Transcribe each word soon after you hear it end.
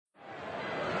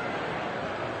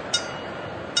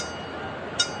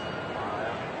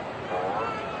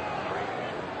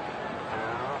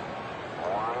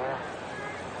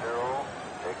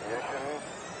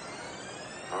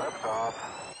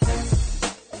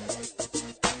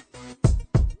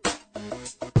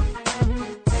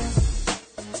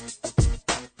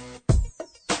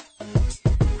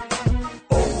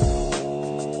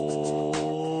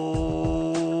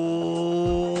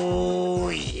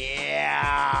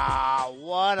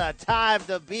a time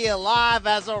to be alive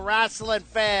as a wrestling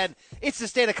fan. It's the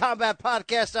State of Combat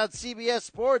podcast on CBS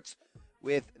Sports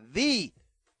with the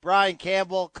Brian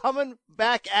Campbell coming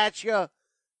back at you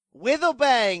with a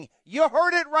bang. You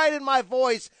heard it right in my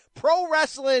voice. Pro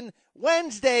Wrestling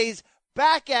Wednesdays,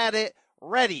 back at it,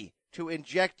 ready to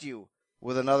inject you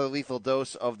with another lethal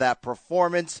dose of that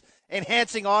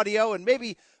performance-enhancing audio and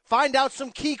maybe find out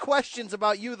some key questions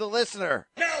about you, the listener.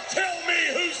 Now tell me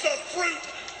who's the fruit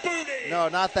booty. No,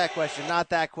 not that question, not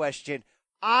that question.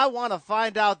 I want to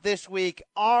find out this week,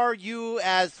 are you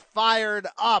as fired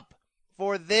up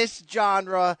for this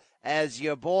genre as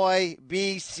your boy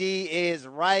BC is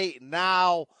right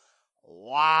now?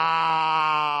 Wow.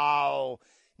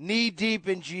 Knee-deep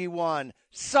in G1,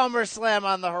 SummerSlam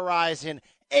on the horizon,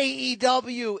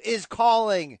 AEW is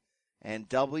calling, and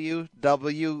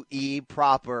WWE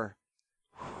proper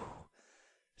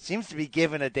seems to be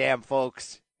giving a damn,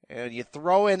 folks. And you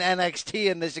throw in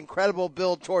NXT in this incredible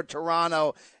build toward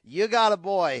Toronto, you got a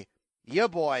boy, your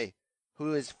boy,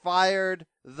 who is fired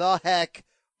the heck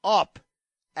up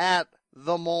at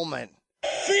the moment.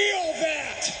 Feel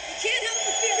that. You can't help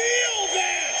but feel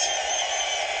that.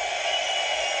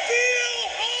 Feel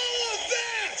all of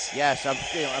that. Yes, I'm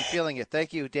feeling it.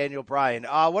 Thank you, Daniel Bryan.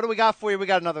 What do we got for you? We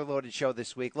got another loaded show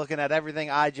this week, looking at everything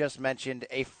I just mentioned.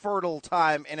 A fertile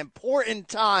time, an important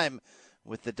time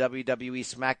with the WWE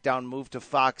SmackDown move to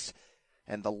Fox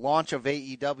and the launch of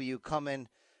AEW coming.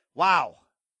 Wow.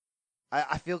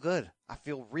 I feel good. I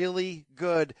feel really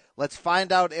good. Let's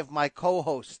find out if my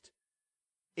co-host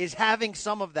is having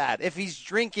some of that, if he's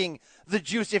drinking the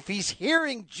juice, if he's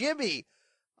hearing Jimmy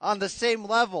on the same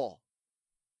level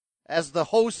as the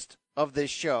host of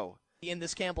this show. In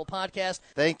this Campbell podcast.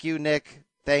 Thank you, Nick.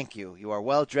 Thank you. You are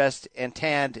well-dressed and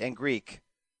tanned and Greek,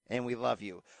 and we love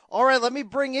you. All right, let me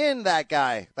bring in that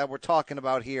guy that we're talking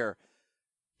about here.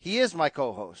 He is my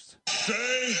co-host.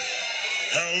 Say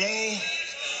hello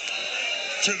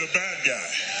to the bad guy.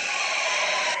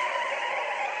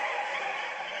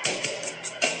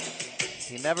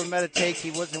 He never meditates.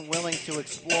 He wasn't willing to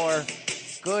explore.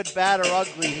 Good, bad, or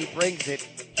ugly, he brings it.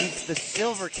 He's the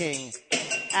Silver King,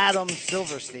 Adam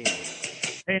Silverstein.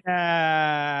 Hey,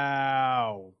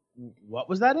 now, what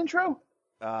was that intro?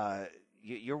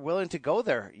 You're willing to go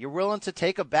there. You're willing to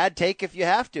take a bad take if you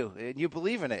have to, and you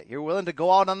believe in it. You're willing to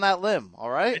go out on that limb,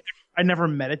 all right? I never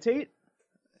meditate?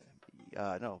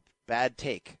 No, bad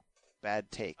take.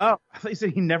 Bad take. Oh, I thought you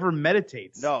said he never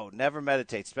meditates. No, never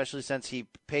meditates, especially since he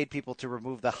paid people to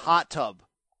remove the hot tub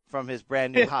from his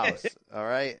brand new house, all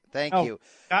right? Thank you.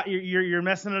 You're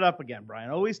messing it up again, Brian.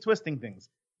 Always twisting things.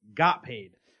 Got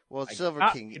paid. Well, Silver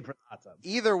King, for the hot tub.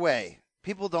 Either way,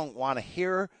 people don't want to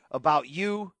hear about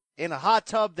you in a hot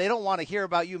tub. They don't want to hear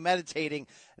about you meditating.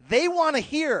 They want to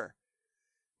hear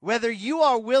whether you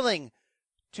are willing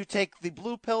to take the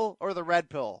blue pill or the red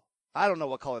pill. I don't know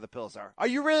what color the pills are. Are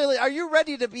you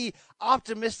ready to be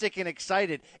optimistic and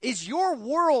excited? Is your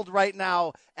world right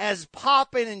now as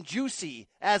poppin' and juicy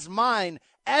as mine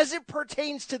as it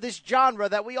pertains to this genre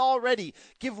that we already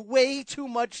give way too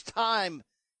much time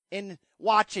in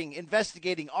watching,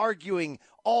 investigating, arguing,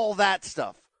 all that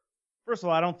stuff? First of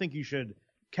all, I don't think you should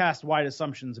cast wide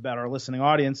assumptions about our listening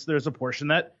audience. There's a portion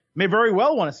that may very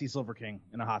well want to see Silver King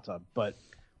in a hot tub, but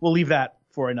we'll leave that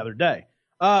for another day.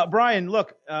 Brian,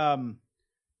 look, what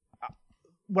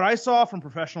I saw from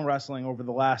professional wrestling over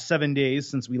the last 7 days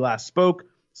since we last spoke,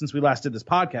 since we last did this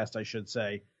podcast, I should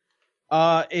say,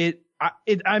 I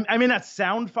may not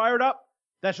sound fired up.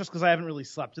 That's just because I haven't really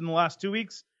slept in the last 2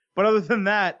 weeks. But other than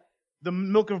that, the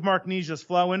milk of Marknesia is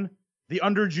flowing, the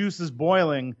underjuice is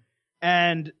boiling,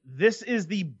 and this is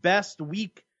the best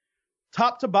week,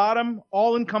 top to bottom,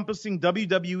 all-encompassing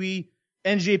WWE,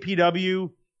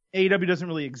 NJPW, AEW doesn't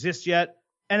really exist yet,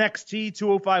 NXT,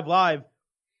 205 Live.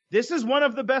 This is one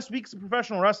of the best weeks of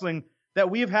professional wrestling that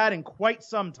we have had in quite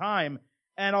some time.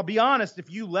 And I'll be honest, if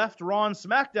you left Raw and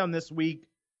SmackDown this week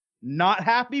not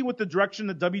happy with the direction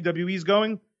that WWE is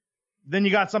going, then you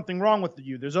got something wrong with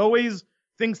you. There's always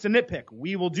things to nitpick.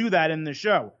 We will do that in the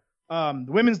show. The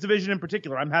women's division in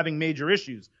particular, I'm having major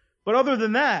issues. But other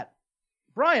than that,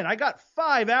 Brian, I got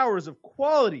 5 hours of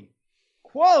quality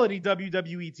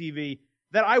WWE TV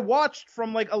that I watched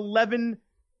from like 11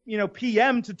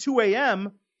 p.m. to 2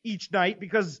 a.m. each night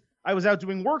because I was out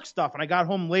doing work stuff and I got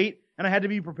home late and I had to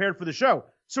be prepared for the show.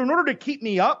 So in order to keep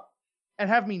me up and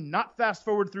have me not fast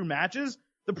forward through matches,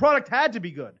 the product had to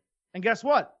be good. And guess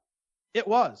what? It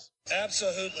was.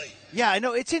 Absolutely. Yeah, I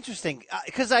know. It's interesting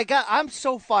because I'm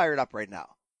so fired up right now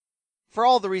for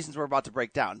all the reasons we're about to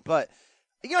break down. But,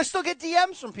 I still get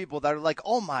DMs from people that are like,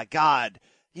 oh, my God,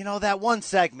 that one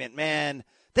segment, man,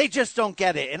 They just don't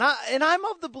get it. And I'm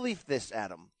of the belief this,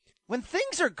 Adam. When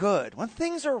things are good, when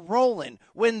things are rolling,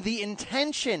 when the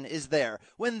intention is there,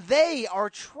 when they are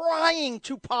trying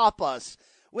to pop us,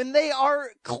 when they are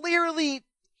clearly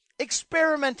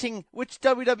experimenting, which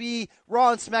WWE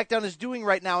Raw and SmackDown is doing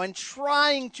right now, and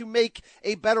trying to make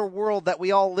a better world that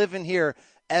we all live in here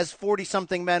as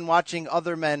 40-something men watching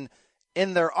other men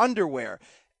in their underwear.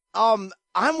 I'm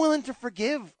willing to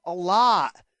forgive a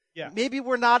lot. Yeah. Maybe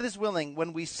we're not as willing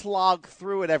when we slog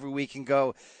through it every week and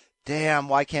go, damn,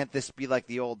 why can't this be like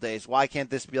the old days? Why can't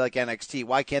this be like NXT?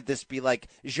 Why can't this be like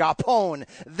Japón?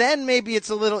 Then maybe it's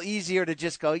a little easier to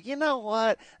just go, you know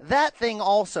what? That thing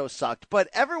also sucked. But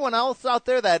everyone else out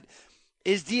there that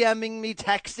is DMing me,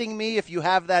 texting me, if you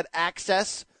have that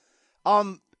access,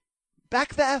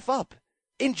 back the F up.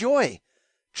 Enjoy.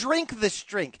 Drink this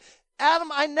drink.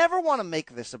 Adam, I never want to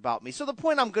make this about me. So the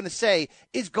point I'm going to say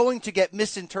is going to get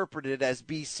misinterpreted as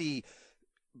BC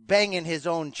banging his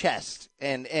own chest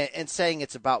and saying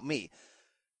it's about me.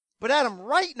 But Adam,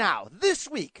 right now, this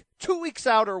week, 2 weeks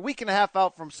out or a week and a half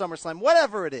out from SummerSlam,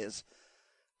 whatever it is,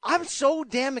 I'm so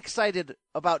damn excited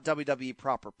about WWE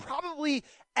proper. Probably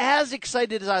as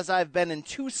excited as I've been in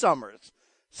 2 summers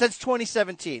since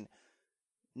 2017.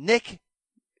 Nick,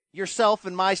 yourself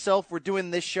and myself, we're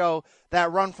doing this show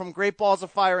that run from Great Balls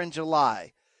of Fire in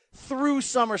July through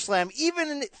SummerSlam,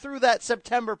 even through that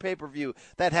September pay-per-view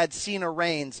that had Cena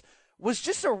Reigns, was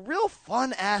just a real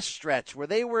fun-ass stretch where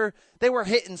they were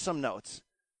hitting some notes.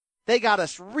 They got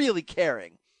us really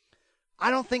caring.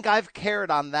 I don't think I've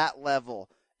cared on that level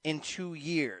in 2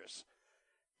 years.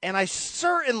 And I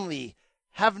certainly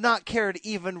have not cared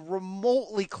even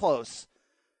remotely close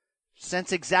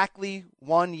since exactly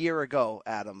 1 year ago,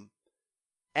 Adam.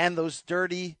 And those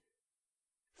dirty,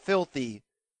 filthy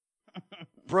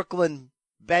Brooklyn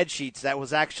bed sheets that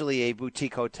was actually a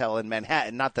boutique hotel in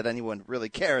Manhattan. Not that anyone really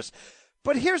cares.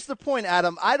 But here's the point,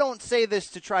 Adam. I don't say this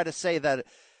to try to say that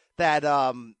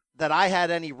I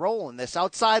had any role in this.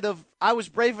 Outside of, I was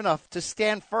brave enough to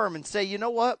stand firm and say, you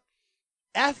know what?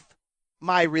 F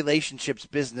my relationships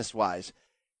business-wise.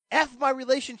 F my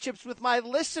relationships with my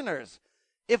listeners.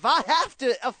 If I have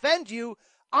to offend you,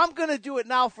 I'm going to do it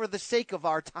now for the sake of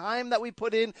our time that we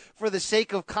put in, for the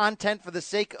sake of content, for the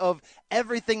sake of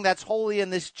everything that's holy in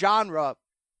this genre.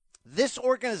 This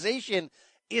organization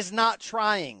is not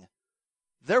trying.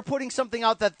 They're putting something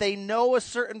out that they know a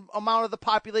certain amount of the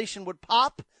population would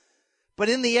pop, but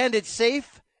in the end, it's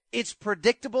safe, it's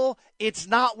predictable, it's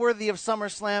not worthy of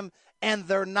SummerSlam, and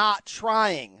they're not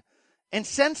trying. And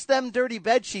since them dirty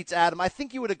bed sheets, Adam, I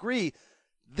think you would agree,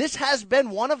 this has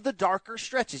been one of the darker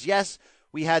stretches. Yes,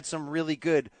 we had some really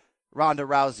good Ronda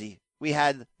Rousey. We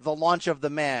had the launch of the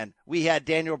man. We had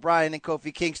Daniel Bryan and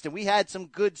Kofi Kingston. We had some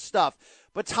good stuff.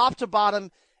 But top to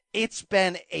bottom, it's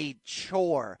been a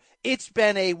chore. It's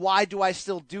been a why do I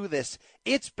still do this?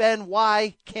 It's been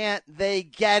why can't they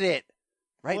get it?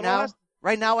 Right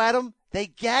now, Adam, they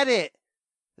get it.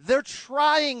 They're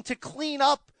trying to clean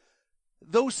up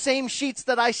those same sheets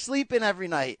that I sleep in every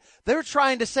night. They're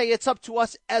trying to say it's up to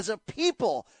us as a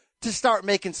people to start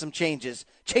making some changes.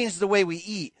 Change the way we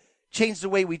eat. Change the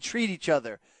way we treat each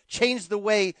other. Change the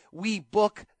way we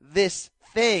book this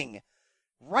thing.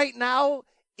 Right now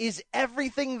is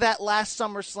everything that last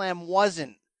SummerSlam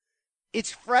wasn't.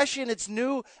 It's fresh and it's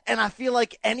new, and I feel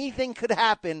like anything could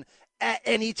happen at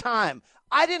any time.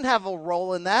 I didn't have a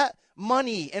role in that.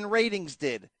 Money and ratings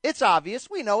did. It's obvious.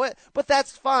 We know it, but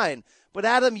that's fine. But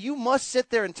Adam, you must sit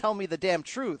there and tell me the damn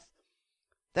truth.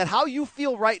 That how you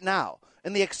feel right now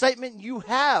and the excitement you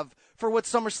have for what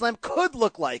SummerSlam could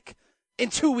look like in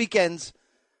 2 weekends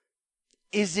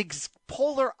is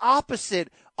polar opposite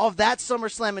of that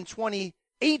SummerSlam in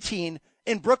 2018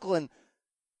 in Brooklyn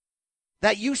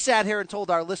that you sat here and told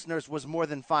our listeners was more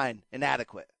than fine and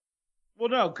adequate. Well,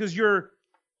 no, because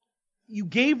you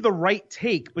gave the right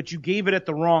take, but you gave it at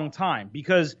the wrong time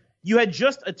because you had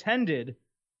just attended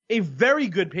a very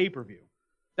good pay-per-view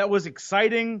that was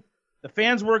exciting. The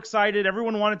fans were excited.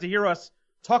 Everyone wanted to hear us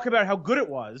talk about how good it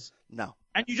was. No.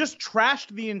 And you just trashed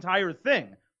the entire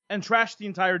thing and trashed the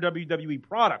entire WWE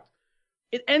product.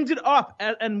 It ended up,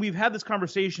 and we've had this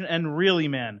conversation, and really,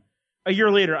 man, a year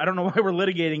later, I don't know why we're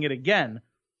litigating it again.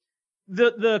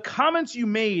 The comments you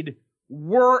made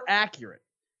were accurate.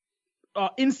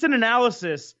 Instant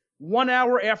analysis 1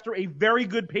 hour after a very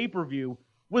good pay-per-view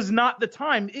was not the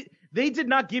time. They did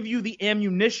not give you the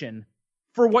ammunition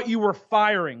for what you were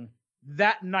firing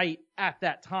that night at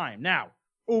that time. Now,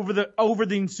 over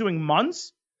the ensuing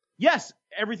months, yes,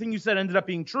 everything you said ended up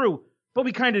being true, but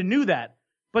we kind of knew that.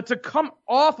 But to come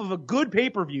off of a good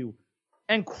pay-per-view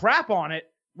and crap on it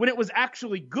when it was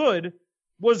actually good,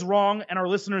 was wrong, and our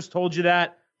listeners told you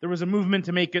that. There was a movement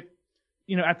to make it,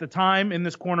 at the time in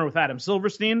this corner with Adam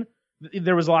Silverstein.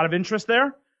 There was a lot of interest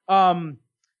there.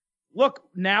 Look,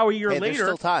 now a year later. There's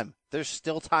still time. There's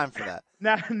still time for that.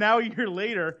 Now a year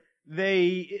later,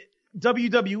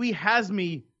 WWE has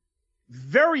me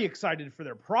very excited for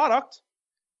their product.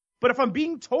 But if I'm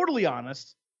being totally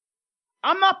honest,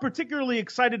 I'm not particularly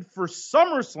excited for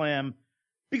SummerSlam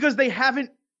because they haven't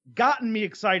gotten me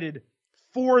excited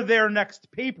for their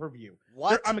next pay-per-view.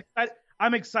 What?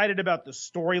 I'm excited about the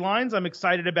storylines. I'm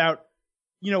excited about,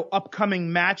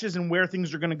 upcoming matches and where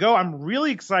things are going to go. I'm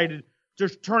really excited to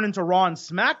turn into Raw and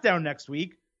SmackDown next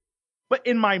week. But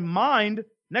in my mind,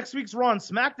 next week's Raw and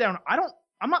SmackDown,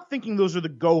 I'm not thinking those are the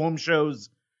go-home shows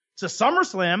to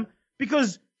SummerSlam,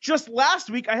 because just last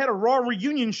week I had a Raw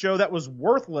reunion show that was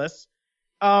worthless.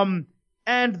 And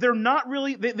they're not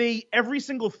really, they every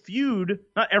single feud,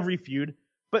 not every feud,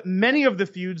 but many of the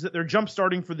feuds that they're jump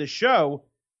starting for this show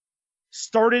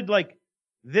started like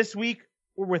this week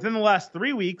or within the last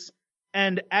 3 weeks.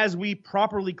 And as we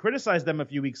properly criticized them a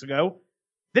few weeks ago,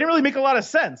 they didn't really make a lot of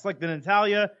sense. Like the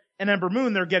Natalya and Ember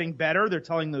Moon, they're getting better. They're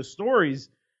telling those stories.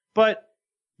 But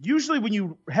usually when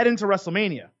you head into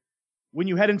WrestleMania, when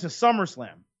you head into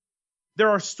SummerSlam, there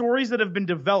are stories that have been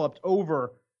developed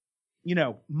over,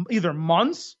 either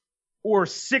months or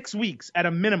 6 weeks at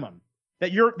a minimum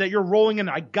that you're rolling in.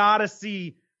 I gotta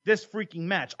see this freaking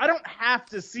match. I don't have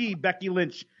to see Becky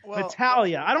Lynch,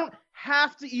 Natalya. I don't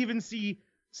have to even see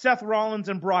Seth Rollins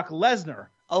and Brock Lesnar.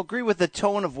 I'll agree with the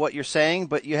tone of what you're saying,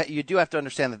 but you do have to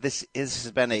understand that this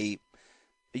has been a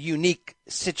unique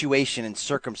situation and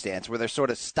circumstance where they're sort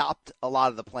of stopped a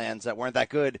lot of the plans that weren't that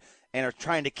good and are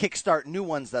trying to kickstart new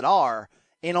ones that are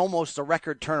in almost a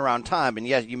record turnaround time. And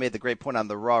yes, you made the great point on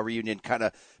the Raw reunion kind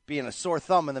of being a sore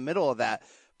thumb in the middle of that.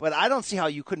 But I don't see how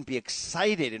you couldn't be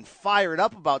excited and fired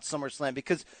up about SummerSlam,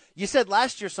 because you said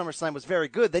last year SummerSlam was very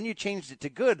good. Then you changed it to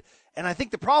good. And I think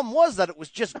the problem was that it was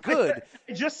just good.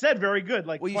 I just said very good.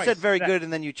 Well, you said very good,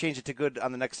 and then you changed it to good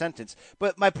on the next sentence.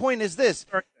 But my point is this.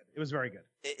 It was very good.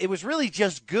 It was really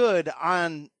just good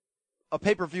on a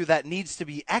pay-per-view that needs to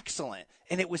be excellent.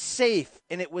 And it was safe.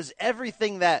 And it was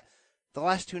everything that the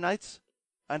last 2 nights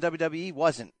on WWE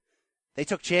wasn't. They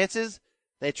took chances.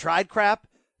 They tried crap.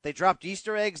 They dropped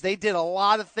Easter eggs. They did a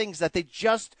lot of things that they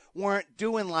just weren't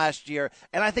doing last year.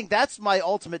 And I think that's my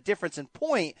ultimate difference in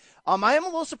point. I am a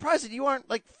little surprised that you aren't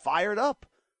fired up.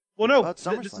 Well, no, this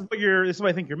is what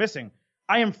I think you're missing.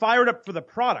 I am fired up for the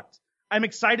product. I'm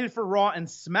excited for Raw and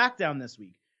SmackDown this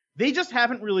week. They just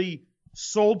haven't really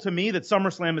sold to me that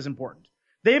SummerSlam is important.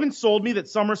 They haven't sold me that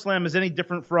SummerSlam is any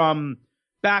different from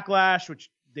Backlash,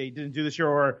 which they didn't do this year,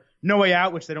 or No Way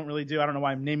Out, which they don't really do. I don't know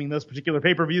why I'm naming those particular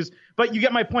pay-per-views, but you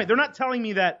get my point. They're not telling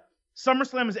me that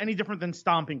SummerSlam is any different than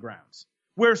Stomping Grounds,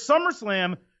 where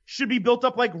SummerSlam should be built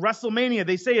up like WrestleMania.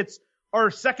 They say it's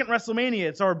our second WrestleMania.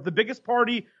 It's the biggest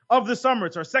party of the summer.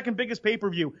 It's our second biggest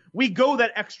pay-per-view. We go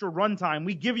that extra runtime.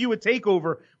 We give you a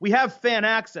takeover. We have fan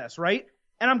access, right?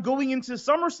 And I'm going into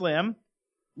SummerSlam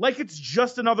like it's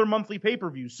just another monthly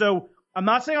pay-per-view. So I'm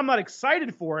not saying I'm not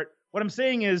excited for it. What I'm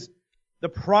saying is the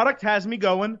product has me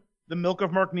going. The milk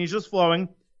of Marknesia is flowing.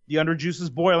 The underjuice is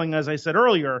boiling, as I said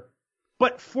earlier.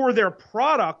 But for their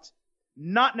product,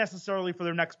 not necessarily for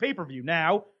their next pay-per-view.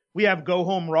 Now, we have Go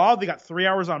Home Raw. They got 3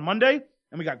 hours on Monday.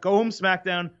 And we got Go Home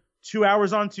SmackDown, 2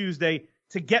 hours on Tuesday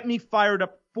to get me fired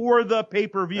up for the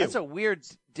pay-per-view. That's a weird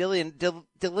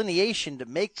delineation to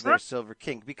make there, Silver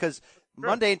King, because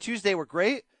Monday and Tuesday were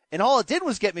great, and all it did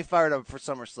was get me fired up for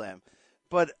SummerSlam.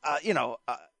 But, I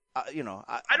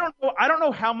don't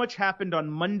know how much happened on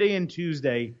Monday and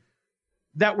Tuesday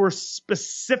that were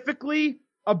specifically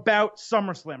about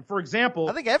SummerSlam. For example,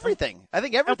 I think everything that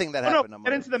happened on Monday.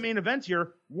 Get into the main event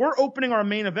here. We're opening our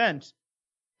main event,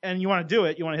 and you want to do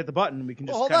it. You want to hit the button. We can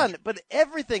just hold on. But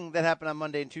everything that happened on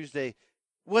Monday and Tuesday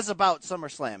was about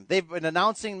SummerSlam. They've been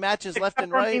announcing matches left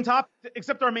and right.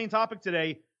 Except our main topic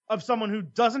today of someone who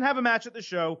doesn't have a match at the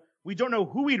show. We don't know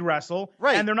who he'd wrestle.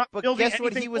 Right. And they're not but building guess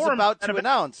what he was for about to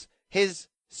announce? His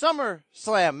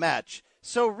SummerSlam match.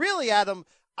 So really, Adam,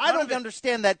 I don't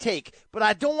understand that take, but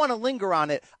I don't want to linger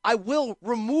on it. I will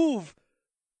remove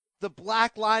the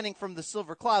black lining from the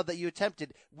silver cloud that you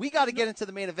attempted. We got to get into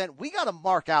the main event. We got to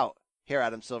mark out here,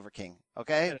 Adam Silver King.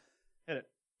 Okay? Hit it.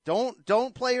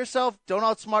 Don't play yourself. Don't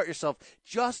outsmart yourself.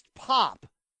 Just pop.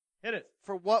 Hit it.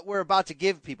 For what we're about to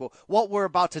give people, what we're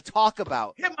about to talk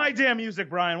about. Hit my damn music,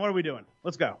 Brian. What are we doing?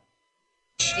 Let's go.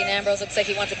 Dean Ambrose looks like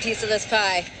he wants a piece of this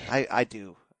pie. I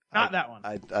do. Not that one.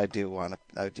 I do want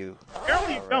to. I do.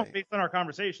 Apparently you don't, based on our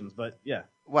conversations, but yeah.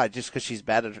 Why? Just because she's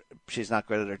not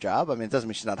good at her job? I mean, it doesn't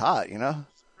mean she's not hot, you know?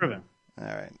 Proven. All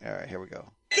right, here we go.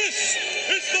 This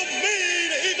is the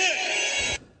main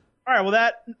event. All right, well,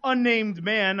 that unnamed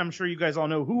man, I'm sure you guys all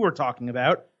know who we're talking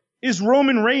about, is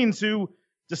Roman Reigns, who,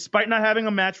 despite not having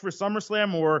a match for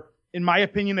SummerSlam or, in my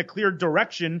opinion, a clear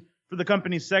direction for the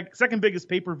company's second biggest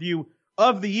pay-per-view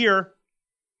of the year,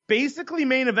 basically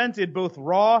main evented both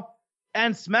Raw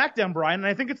and SmackDown, Brian. And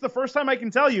I think it's the first time I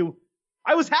can tell you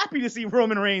I was happy to see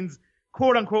Roman Reigns,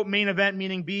 quote-unquote, main event,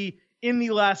 meaning be in the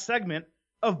last segment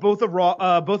of both of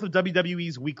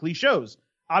WWE's weekly shows.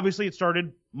 Obviously, it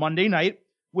started Monday night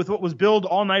with what was billed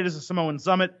all night as a Samoan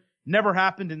Summit. Never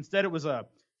happened. Instead, it was a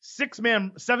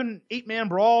 8-man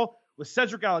brawl with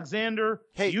Cedric Alexander.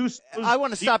 Hey, I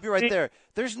want to stop you right there.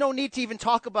 There's no need to even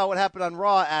talk about what happened on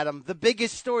Raw, Adam. The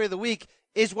biggest story of the week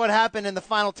is what happened in the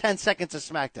final 10 seconds of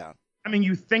SmackDown. I mean,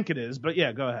 you think it is, but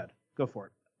yeah, go ahead. Go for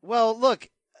it. Well, look,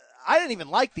 I didn't even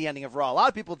like the ending of Raw. A lot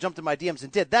of people jumped in my DMs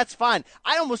and did. That's fine.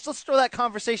 Let's throw that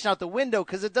conversation out the window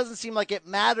because it doesn't seem like it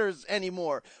matters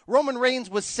anymore. Roman Reigns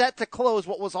was set to close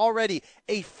what was already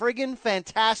a friggin'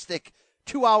 fantastic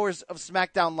 2 hours of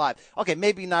SmackDown Live. Okay,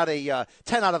 maybe not a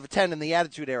 10 out of 10 in the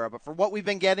Attitude Era, but for what we've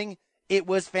been getting, it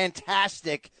was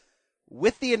fantastic.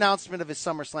 With the announcement of his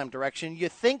SummerSlam direction, you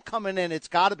think coming in it's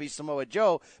got to be Samoa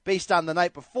Joe based on the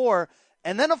night before.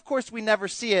 And then, of course, we never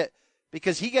see it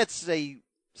because he gets a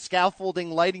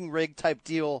scaffolding lighting rig type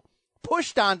deal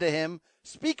pushed onto him.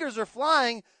 Speakers are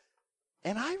flying.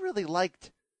 And I really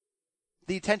liked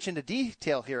the attention to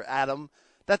detail here, Adam,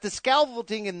 that the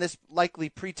scaffolding in this likely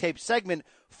pre-taped segment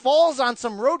falls on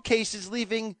some road cases,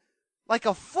 leaving like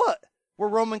a foot where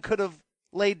Roman could have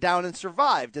laid down and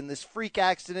survived. In this freak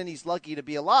accident, he's lucky to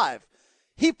be alive.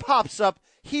 He pops up.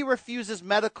 He refuses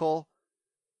medical.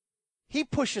 He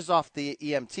pushes off the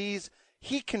EMTs.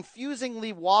 He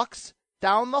confusingly walks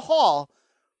down the hall.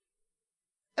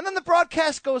 And then the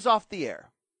broadcast goes off the air.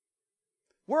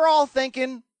 We're all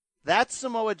thinking, that's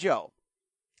Samoa Joe.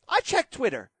 I checked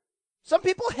Twitter. Some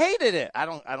people hated it. I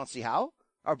don't see how.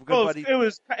 Our good buddy. It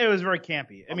was very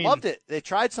campy. I mean, loved it. They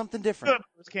tried something different. It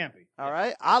was campy. All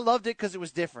right. I loved it because it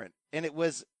was different. And it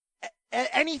was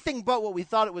anything but what we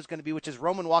thought it was going to be, which is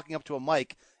Roman walking up to a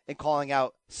mic and calling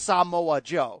out Samoa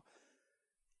Joe.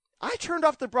 I turned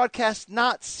off the broadcast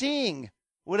not seeing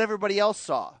what everybody else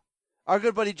saw. Our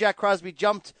good buddy Jack Crosby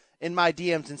jumped in my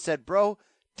DMs and said, bro,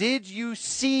 did you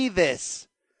see this?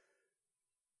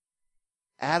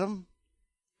 Adam,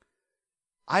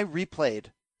 I replayed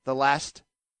the last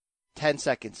 10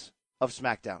 seconds of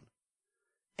SmackDown.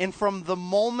 And from the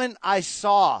moment I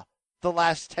saw the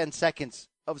last 10 seconds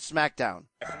of SmackDown,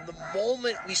 from the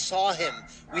moment we saw him,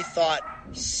 we thought,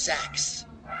 sex.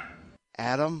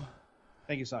 Adam.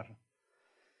 Thank you, Sasha.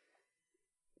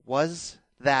 Was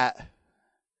that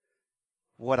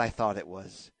what I thought it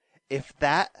was? If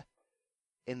that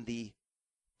in the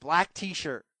black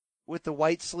t-shirt with the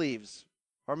white sleeves,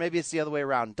 or maybe it's the other way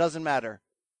around, doesn't matter.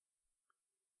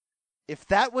 If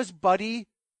that was Buddy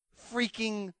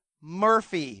freaking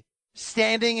Murphy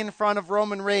standing in front of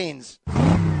Roman Reigns,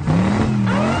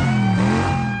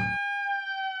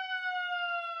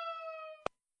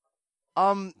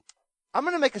 I'm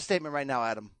going to make a statement right now,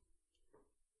 Adam.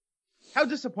 How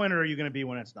disappointed are you going to be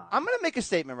when it's not? I'm going to make a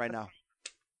statement right now.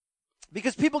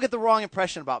 Because people get the wrong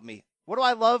impression about me. What do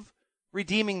I love?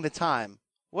 Redeeming the time.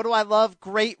 What do I love?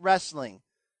 Great wrestling.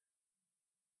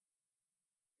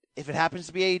 If it happens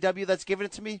to be AEW that's giving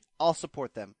it to me, I'll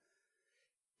support them.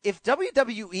 If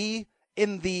WWE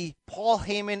in the Paul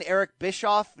Heyman, Eric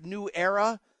Bischoff new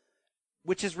era,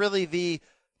 which is really the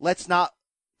let's not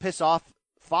piss off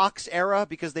Fox era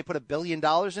because they put $1 billion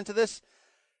into this,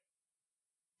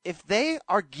 if they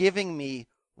are giving me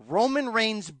Roman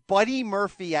Reigns, Buddy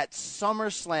Murphy at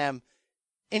SummerSlam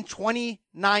in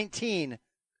 2019,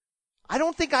 I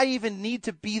don't think I even need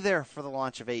to be there for the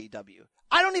launch of AEW.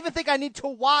 I don't even think I need to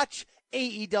watch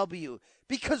AEW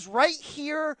because right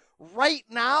here, right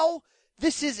now,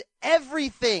 this is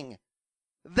everything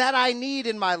that I need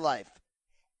in my life.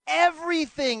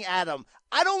 Everything, Adam.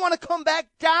 I don't want to come back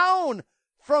down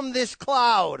from this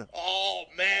cloud. Oh,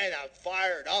 man, I'm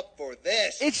fired up for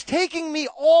this. It's taking me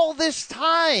all this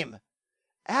time.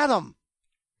 Adam,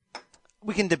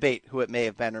 we can debate who it may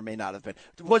have been or may not have been.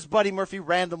 Was Buddy Murphy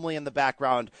randomly in the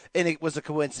background and it was a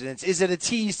coincidence? Is it a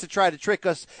tease to try to trick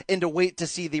us into wait to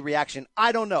see the reaction?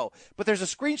 I don't know. But there's a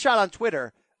screenshot on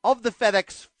Twitter of the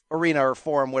FedEx Arena or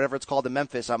Forum, whatever it's called in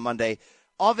Memphis on Monday,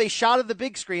 of a shot of the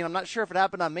big screen. I'm not sure if it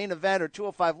happened on Main Event or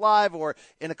 205 Live or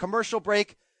in a commercial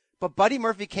break. But Buddy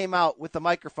Murphy came out with the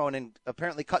microphone and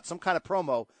apparently cut some kind of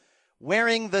promo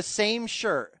wearing the same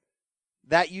shirt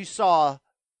that you saw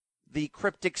the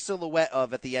cryptic silhouette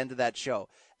of at the end of that show.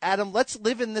 Adam, let's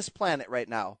live in this planet right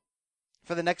now.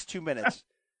 for the next 2 minutes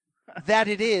that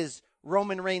it is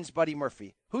Roman Reigns, Buddy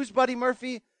Murphy. Who's Buddy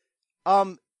Murphy?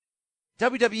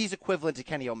 WWE's equivalent to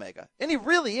Kenny Omega. And he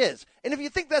really is. And if you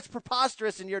think that's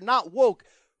preposterous and you're not woke,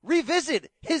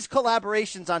 revisit his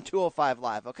collaborations on 205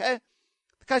 Live, okay?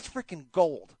 The guy's freaking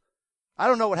gold. I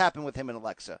don't know what happened with him and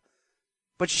Alexa,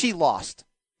 but she lost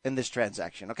in this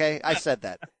transaction, okay? I said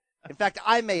that. In fact,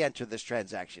 I may enter this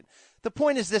transaction. The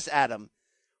point is this, Adam.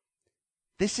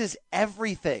 This is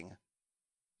everything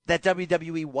that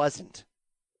WWE wasn't.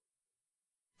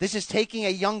 This is taking a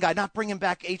young guy, not bringing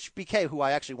back HBK, who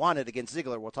I actually wanted against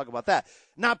Ziggler. We'll talk about that.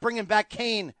 Not bringing back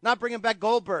Kane, not bringing back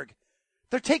Goldberg.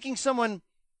 They're taking someone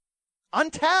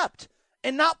untapped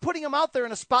and not putting him out there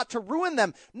in a spot to ruin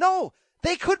them. No,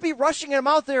 they could be rushing him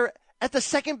out there at the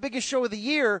second biggest show of the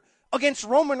year against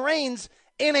Roman Reigns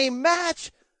in a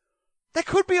match that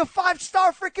could be a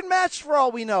 5-star freaking match for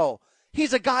all we know.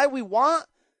 He's a guy we want.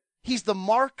 He's the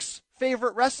Mark's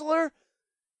favorite wrestler.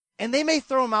 And they may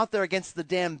throw him out there against the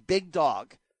damn big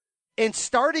dog. And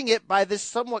starting it by this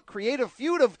somewhat creative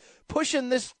feud of pushing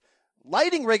this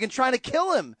lighting rig and trying to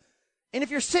kill him. And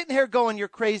if you're sitting here going, you're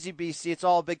crazy, BC, it's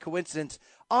all a big coincidence.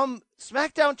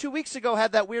 SmackDown 2 weeks ago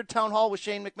had that weird town hall with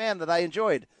Shane McMahon that I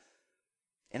enjoyed.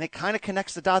 And it kind of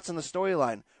connects the dots in the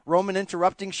storyline. Roman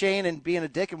interrupting Shane and being a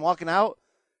dick and walking out.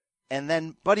 And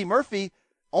then Buddy Murphy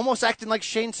almost acting like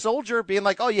Shane's soldier, being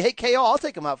like, oh, you hate KO, I'll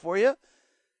take him out for you.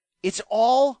 It's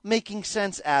all making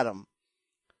sense, Adam.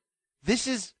 This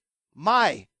is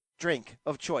my drink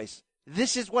of choice.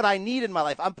 This is what I need in my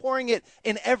life. I'm pouring it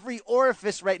in every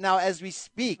orifice right now as we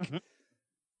speak. Mm-hmm.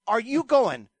 Are you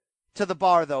going to the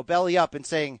bar, though, belly up, and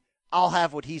saying, I'll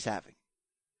have what he's having?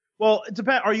 Well, it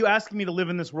depends. Are you asking me to live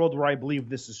in this world where I believe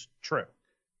this is true?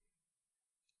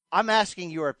 I'm asking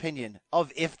your opinion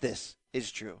of if this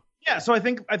is true. Yeah, so I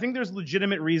think there's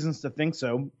legitimate reasons to think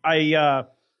so.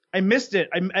 I missed it.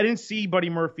 I didn't see Buddy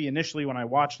Murphy initially when I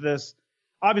watched this.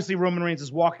 Obviously, Roman Reigns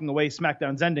is walking away.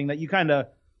 SmackDown's ending. That you kind of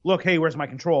look, hey, where's my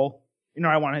control? You know,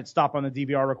 I want to hit stop on the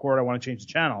DVR record. I want to change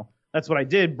the channel. That's what I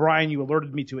did. Brian, you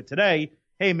alerted me to it today.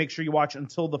 Hey, make sure you watch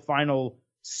until the final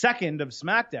second of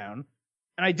SmackDown.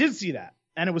 And I did see that.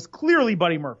 And it was clearly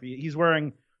Buddy Murphy. He's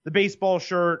wearing the baseball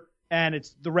shirt, and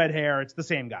it's the red hair. It's the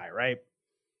same guy, right?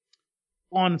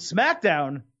 On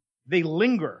SmackDown, they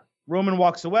linger. Roman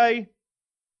walks away.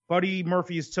 Buddy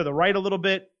Murphy is to the right a little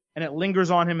bit, and it lingers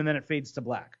on him, and then it fades to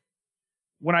black.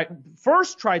 When I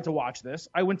first tried to watch this,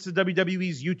 I went to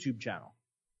WWE's YouTube channel,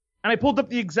 and I pulled up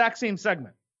the exact same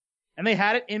segment, and they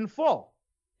had it in full,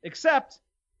 except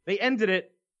they ended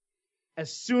it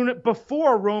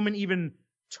before Roman even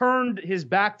turned his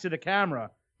back to the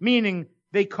camera, meaning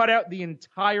they cut out the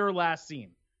entire last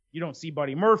scene. You don't see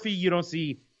Buddy Murphy. You don't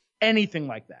see anything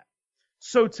like that.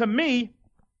 So to me,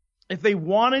 if they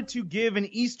wanted to give an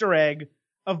Easter egg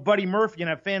of Buddy Murphy and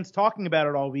have fans talking about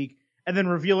it all week and then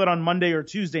reveal it on Monday or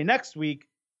Tuesday next week,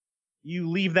 you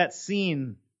leave that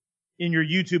scene in your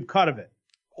YouTube cut of it.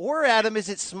 Or, Adam, is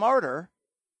it smarter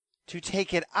to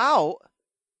take it out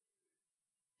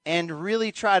and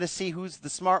really try to see who's the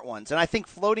smart ones? And I think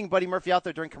floating Buddy Murphy out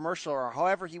there during commercial or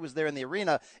however he was there in the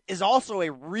arena is also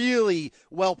a really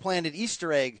well-planned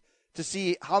Easter egg to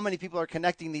see how many people are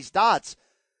connecting these dots.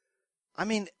 I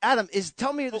mean, Adam,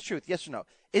 tell me the truth, yes or no.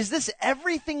 Is this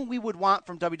everything we would want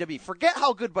from WWE? Forget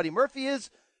how good Buddy Murphy is.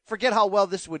 Forget how well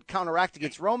this would counteract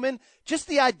against Roman. Just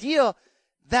the idea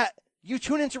that you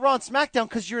tune into Raw and SmackDown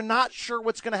because you're not sure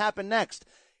what's going to happen next.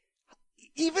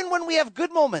 Even when we have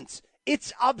good moments,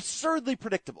 it's absurdly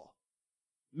predictable.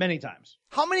 Many times.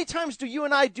 How many times do you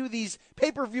and I do these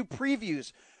pay-per-view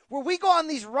previews where we go on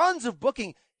these runs of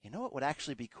booking? You know what would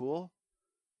actually be cool?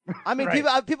 I mean,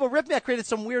 right. people rip me. I created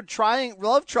some weird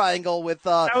love triangle with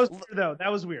that was weird, though.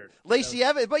 That was weird. Lacey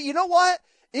Evans. But you know what?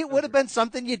 It would have been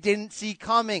something you didn't see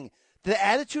coming. The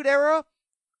Attitude Era.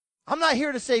 I'm not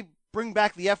here to say bring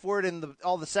back the F word and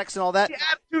all the sex and all that.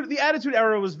 The Attitude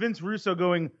Era was Vince Russo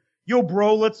going, "Yo,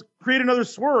 bro, let's create another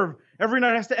swerve. Every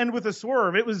night has to end with a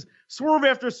swerve." It was swerve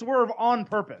after swerve on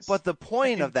purpose. But the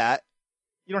point of that.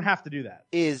 You don't have to do that.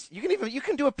 Is you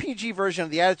can do a PG version of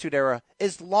the Attitude Era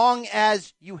as long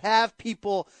as you have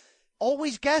people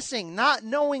always guessing, not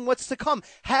knowing what's to come.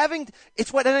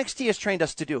 It's what NXT has trained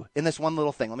us to do in this one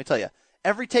little thing. Let me tell you,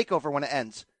 every takeover when it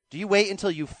ends, do you wait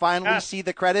until you finally see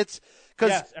the credits?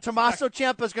 Because Tommaso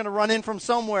Ciampa is going to run in from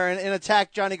somewhere and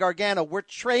attack Johnny Gargano. We're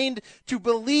trained to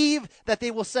believe that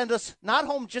they will send us not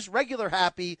home just regular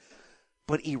happy,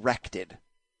 but erected.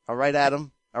 All right,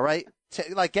 Adam? All right?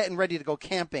 Like getting ready to go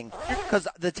camping because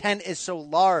the tent is so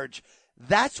large.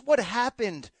 That's what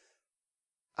happened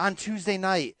on Tuesday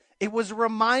night. It was a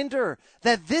reminder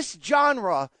that this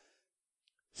genre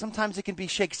Sometimes it can be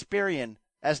Shakespearean,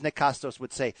 as Nick Costos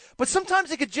would say. But sometimes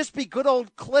it could just be good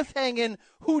old cliffhanging,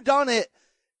 whodunit.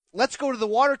 Let's go to the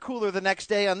water cooler the next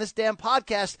day on this damn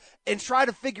podcast and try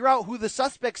to figure out who the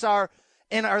suspects are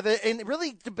and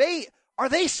really debate, are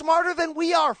they smarter than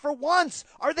we are for once?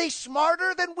 Are they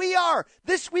smarter than we are?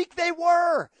 This week they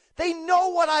were. They know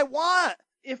what I want.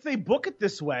 If they book it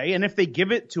this way and if they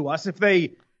give it to us, if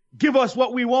they give us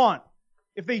what we want,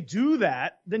 if they do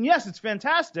that, then yes, it's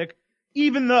fantastic.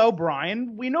 Even though,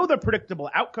 Brian, we know the predictable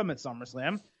outcome at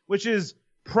SummerSlam, which is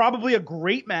probably a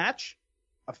great match,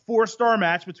 a 4-star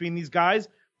match between these guys.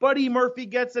 Buddy Murphy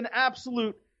gets an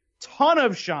absolute ton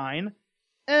of shine.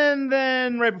 And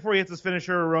then right before he hits his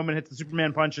finisher, Roman hits the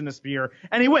Superman punch and the spear,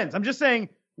 and he wins. I'm just saying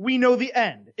we know the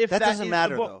end. If that doesn't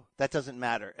matter, though. That doesn't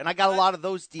matter. And I got a lot of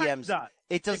those DMs.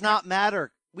 It does not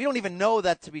matter. We don't even know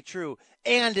that to be true.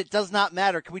 And it does not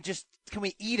matter. Can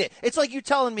we eat it? It's like you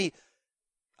telling me,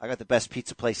 I got the best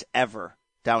pizza place ever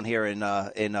down here in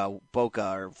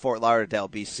Boca or Fort Lauderdale,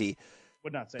 BC.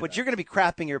 Would not say but that. You're going to be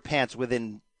crapping your pants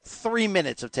within 3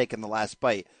 minutes of taking the last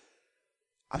bite.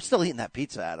 I'm still eating that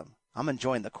pizza, Adam. I'm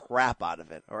enjoying the crap out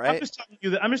of it. All right.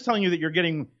 I'm just telling you that you're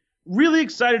getting really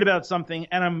excited about something,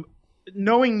 and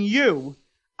knowing you,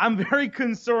 I'm very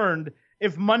concerned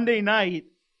if Monday night,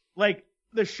 like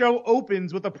the show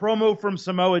opens with a promo from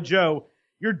Samoa Joe.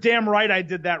 You're damn right I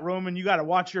did that, Roman. You got to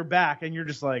watch your back, and you're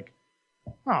just like,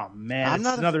 oh man,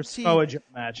 it's another Samoa Joe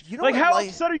match. You know like how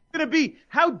upset are you going to be?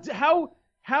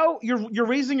 How you're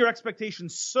raising your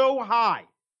expectations so high?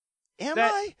 Am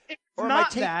I? Or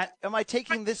am I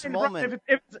taking this moment?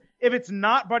 If it's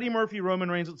not Buddy Murphy,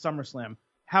 Roman Reigns at SummerSlam,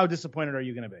 how disappointed are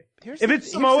you going to be? If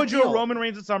it's Samoa Joe, Roman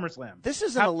Reigns at SummerSlam. This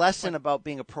isn't a lesson about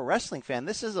being a pro wrestling fan.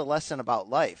 This is a lesson about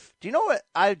life. Do you know what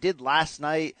I did last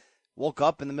night? Woke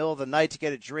up in the middle of the night to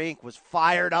get a drink, was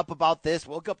fired up about this.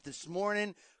 Woke up this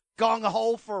morning,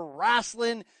 gung-ho for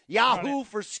wrestling, Yahoo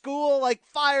for school, like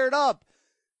fired up.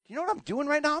 Do you know what I'm doing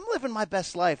right now? I'm living my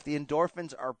best life. The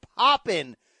endorphins are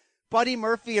popping. Buddy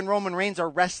Murphy and Roman Reigns are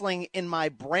wrestling in my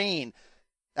brain.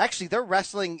 Actually, they're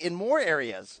wrestling in more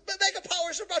areas. But Mega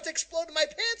Powers are about to explode in my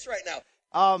pants right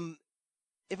now.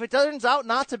 If it turns out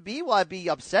not to be, will I be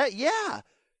upset? Yeah.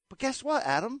 But guess what,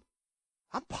 Adam?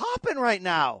 I'm popping right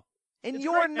now. And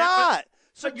you're not.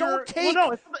 So don't take...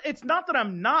 Well, no, it's not that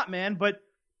I'm not, man, but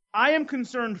I am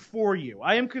concerned for you.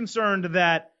 I am concerned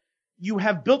that you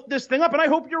have built this thing up, and I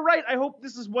hope you're right. I hope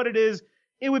this is what it is.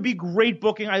 It would be great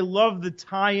booking. I love the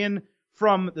tie-in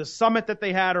from the summit that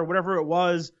they had or whatever it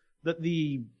was,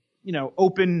 the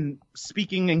open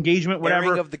speaking engagement, whatever.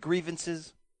 Airing of the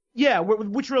grievances. Yeah,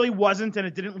 which really wasn't, and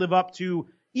it didn't live up to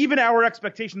even our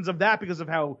expectations of that because of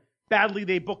how badly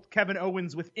they booked Kevin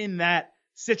Owens within that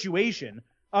situation.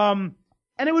 And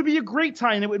it would be a great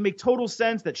tie-in. It would make total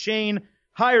sense that Shane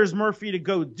hires Murphy to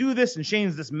go do this, and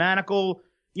Shane's this maniacal,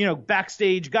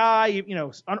 backstage guy,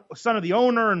 son of the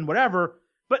owner and whatever.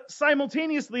 But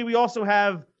simultaneously, we also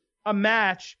have a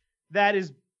match that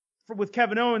is with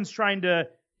Kevin Owens trying to,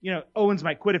 Owens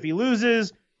might quit if he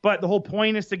loses, but the whole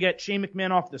point is to get Shane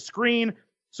McMahon off the screen.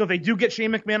 So if they do get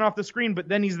Shane McMahon off the screen, but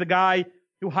then he's the guy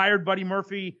who hired Buddy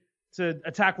Murphy to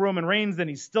attack Roman Reigns, then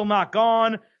he's still not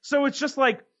gone. So it's just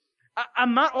like,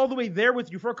 I'm not all the way there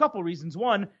with you for a couple reasons.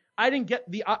 One, I didn't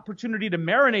get the opportunity to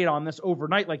marinate on this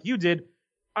overnight like you did.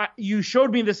 You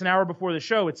showed me this an hour before the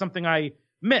show. It's something I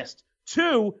missed.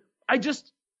 Two, I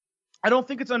don't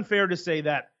think it's unfair to say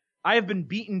that I have been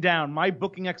beaten down my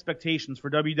booking expectations for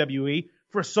WWE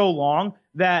for so long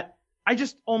that I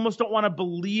just almost don't want to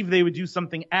believe they would do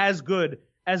something as good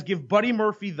as give Buddy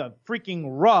Murphy the freaking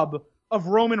rub of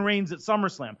Roman Reigns at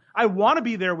SummerSlam. I want to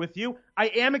be there with you. I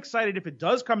am excited if it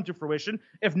does come to fruition.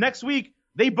 If next week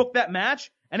they book that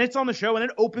match and it's on the show and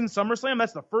it opens SummerSlam,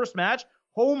 that's the first match.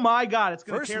 Oh my God, it's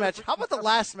going to first match. How about the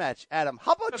last match, Adam?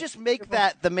 How about just make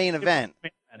that the main event?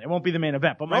 It won't be the main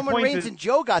event, but Roman Reigns and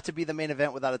Joe got to be the main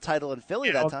event without a title in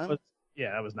Philly that time.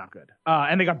 That was not good.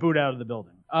 And they got booed out of the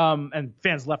building. And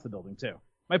fans left the building too.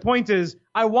 My point is,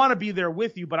 I want to be there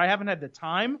with you, but I haven't had the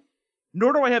time,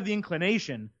 nor do I have the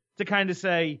inclination to kind of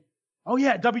say, oh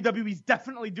yeah, WWE's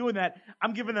definitely doing that.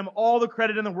 I'm giving them all the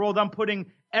credit in the world. I'm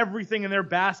putting everything in their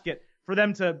basket for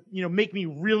them to, make me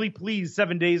really pleased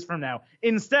 7 days from now.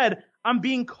 Instead, I'm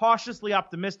being cautiously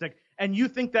optimistic, and you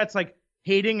think that's like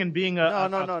hating and being a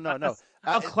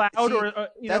cloud or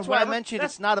that's why I mentioned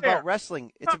it's not about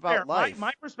wrestling. It's about life.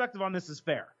 My perspective on this is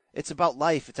fair. It's about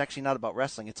life. It's actually not about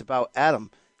wrestling. It's about, Adam,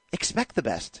 expect the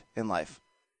best in life.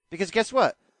 Because guess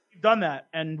what? We've done that,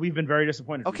 and we've been very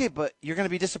disappointed. Okay, but you're going to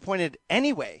be disappointed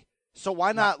anyway. So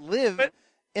why not live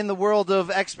in the world of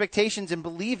expectations and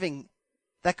believing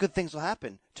that good things will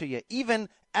happen to you, even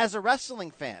as a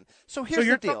wrestling fan. So here's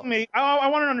you're the deal. telling me, I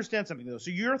want to understand something, though.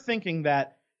 So you're thinking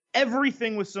that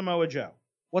everything with Samoa Joe,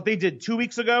 what they did 2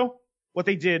 weeks ago, what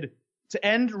they did to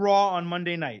end Raw on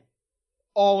Monday night,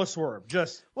 all a swerve.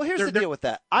 Well, here's the deal with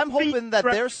that. I'm hoping that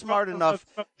they're smart enough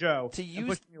Joe to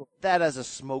use that as a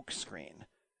smokescreen,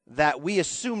 that we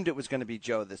assumed it was going to be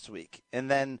Joe this week.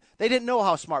 And then they didn't know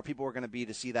how smart people were going to be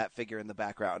to see that figure in the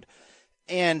background.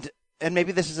 And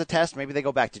maybe this is a test. Maybe they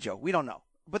go back to Joe. We don't know.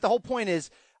 But the whole point is,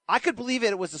 I could believe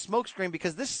it was a smokescreen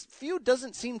because this feud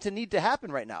doesn't seem to need to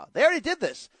happen right now. They already did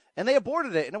this, and they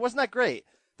aborted it, and it wasn't that great.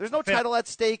 There's no title at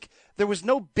stake. There was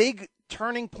no big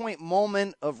turning point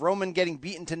moment of Roman getting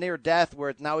beaten to near death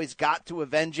where now he's got to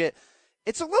avenge it.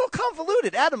 It's a little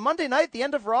convoluted. Adam, Monday night, the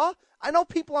end of Raw, I know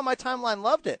people on my timeline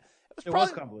loved it. It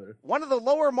was convoluted. One of the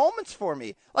lower moments for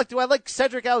me. Like, do I like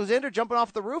Cedric Alexander jumping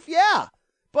off the roof? Yeah.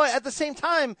 But at the same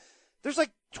time, there's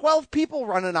like 12 people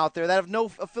running out there that have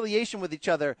no affiliation with each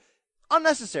other.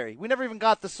 Unnecessary. We never even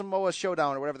got the Samoa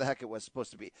Showdown or whatever the heck it was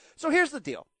supposed to be. So here's the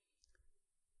deal.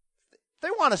 They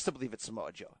want us to believe it's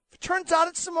Samoa Joe. If it turns out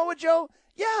it's Samoa Joe,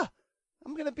 yeah,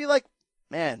 I'm going to be like,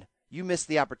 man, you missed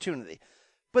the opportunity.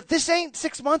 But this ain't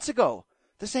 6 months ago.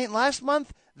 This ain't last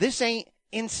month. This ain't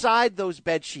inside those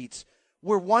bed sheets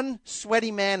where one sweaty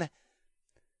man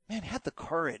had the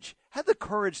courage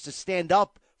to stand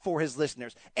up for his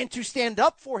listeners. And to stand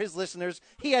up for his listeners,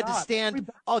 he had to stand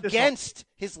against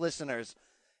his listeners.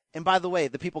 And by the way,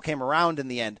 the people came around in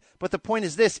the end. But the point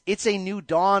is this, it's a new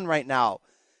dawn right now.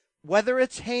 Whether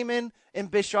it's Heyman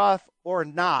and Bischoff or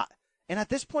not. And at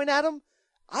this point, Adam,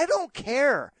 I don't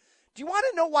care. Do you want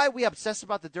to know why we obsess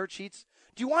about the dirt sheets?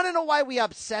 Do you want to know why we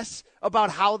obsess about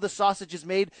how the sausage is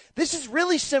made? This is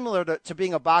really similar to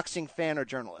being a boxing fan or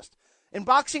journalist. In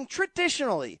boxing,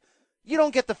 traditionally, you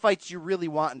don't get the fights you really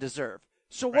want and deserve.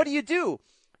 So what do?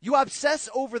 You obsess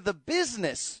over the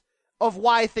business of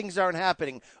why things aren't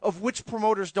happening, of which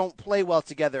promoters don't play well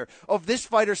together, of this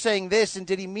fighter saying this and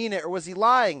did he mean it or was he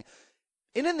lying?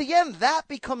 And in the end, that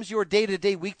becomes your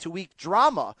day-to-day, week-to-week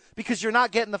drama because you're not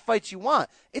getting the fights you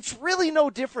want. It's really no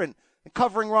different than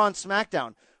covering Raw and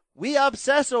SmackDown. We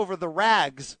obsess over the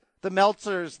rags, the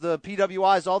Meltzers, the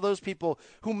PWIs, all those people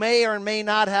who may or may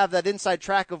not have that inside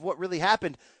track of what really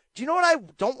happened. Do you know what I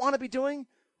don't want to be doing?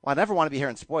 Well, I never want to be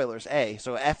hearing spoilers, A,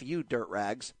 so F you, dirt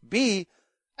rags. B,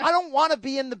 I don't want to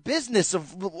be in the business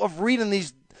of reading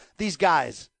these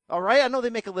guys, all right? I know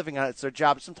they make a living on it. It's their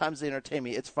job. Sometimes they entertain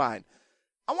me. It's fine.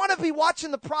 I want to be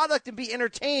watching the product and be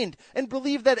entertained and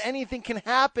believe that anything can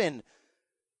happen.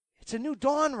 It's a new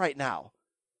dawn right now.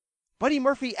 Buddy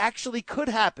Murphy actually could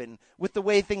happen with the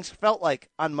way things felt like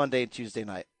on Monday and Tuesday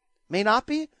night. May not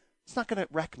be. It's not going to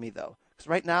wreck me, though, because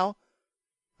right now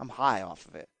I'm high off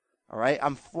of it, all right?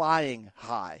 I'm flying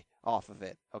high off of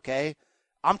it, okay?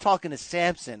 I'm talking to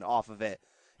Samson off of it,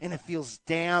 and it feels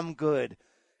damn good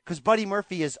because Buddy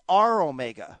Murphy is our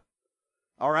Omega,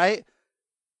 all right?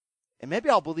 And maybe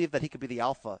I'll believe that he could be the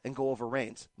alpha and go over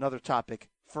Reigns. Another topic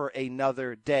for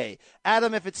another day.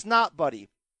 Adam, if it's not Buddy,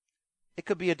 it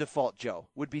could be a default Joe.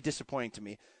 Would be disappointing to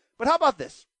me. But how about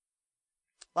this?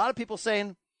 A lot of people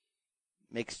saying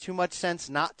makes too much sense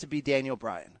not to be Daniel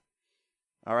Bryan.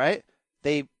 All right?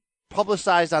 They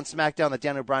publicized on SmackDown that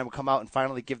Daniel Bryan would come out and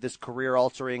finally give this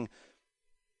career-altering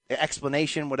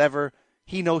explanation, whatever.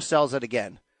 He no-sells it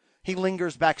again. He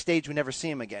lingers backstage. We never see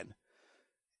him again.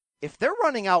 If they're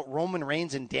running out Roman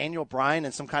Reigns and Daniel Bryan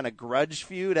in some kind of grudge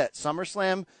feud at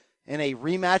SummerSlam in a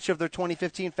rematch of their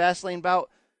 2015 Fastlane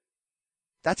bout,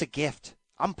 that's a gift.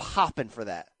 I'm popping for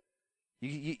that.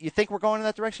 You think we're going in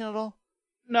that direction at all?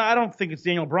 No, I don't think it's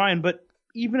Daniel Bryan, but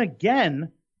even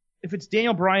again, if it's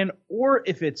Daniel Bryan or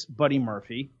if it's Buddy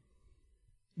Murphy,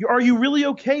 are you really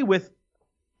okay with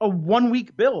a 1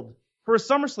 week build for a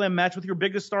SummerSlam match with your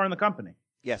biggest star in the company?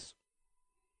 Yes.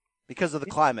 Because of the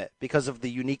climate, because of the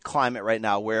unique climate right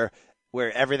now where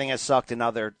everything has sucked and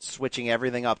now they're switching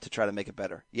everything up to try to make it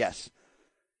better. Yes.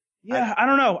 Yeah, I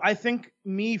don't know. I think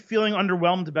me feeling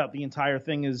underwhelmed about the entire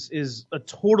thing is a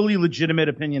totally legitimate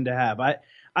opinion to have.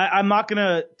 I'm not going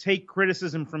to take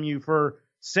criticism from you for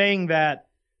saying that.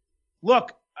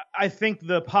 Look, I think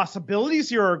the possibilities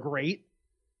here are great,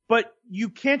 but you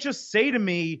can't just say to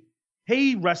me,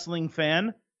 hey, wrestling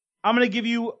fan, I'm going to give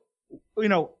you,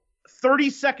 30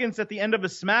 seconds at the end of a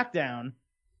SmackDown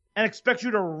and expect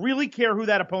you to really care who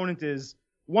that opponent is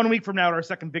 1 week from now at our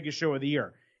second biggest show of the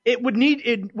year. It would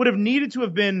have needed to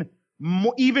have been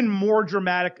even more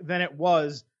dramatic than it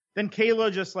was. Than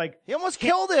Kayla just like he almost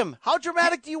killed him. How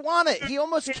dramatic do you want it? He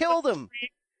almost killed him.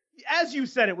 as you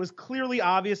said, it was clearly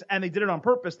obvious, and they did it on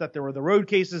purpose, that there were the road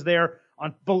cases there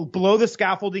on below the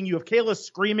scaffolding. You have Kayla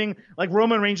screaming like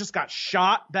Roman Reigns just got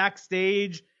shot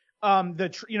backstage.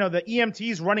 The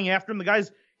EMTs running after him.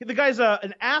 The guy's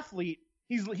an athlete.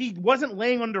 He wasn't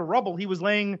laying under rubble. He was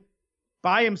laying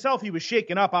by himself. He was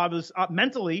shaken up, obviously,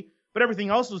 mentally, but everything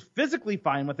else was physically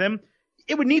fine with him.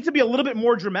 It would need to be a little bit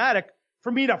more dramatic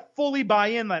for me to fully buy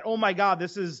in that, oh my God,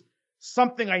 this is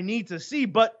something I need to see.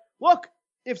 But look,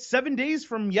 if 7 days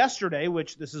from yesterday,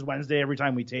 which this is Wednesday every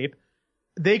time we tape,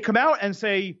 they come out and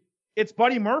say it's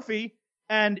Buddy Murphy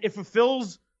and it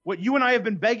fulfills what you and I have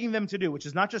been begging them to do, which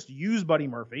is not just use Buddy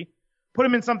Murphy, put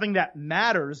him in something that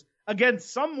matters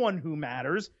against someone who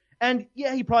matters. And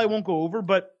yeah, he probably won't go over,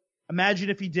 but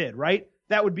imagine if he did, right?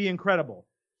 That would be incredible.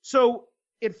 So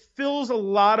it fills a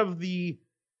lot of the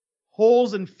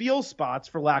holes and feel spots,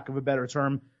 for lack of a better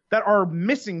term, that are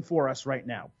missing for us right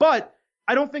now. But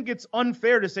I don't think it's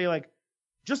unfair to say, like,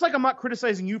 just like I'm not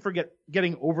criticizing you for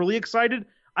getting overly excited,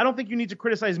 I don't think you need to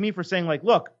criticize me for saying, like,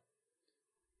 look,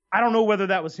 I don't know whether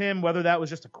that was him, whether that was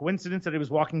just a coincidence that he was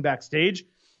walking backstage.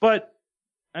 But,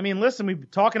 I mean, listen, we've been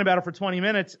talking about it for 20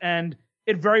 minutes, and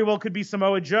it very well could be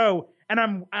Samoa Joe.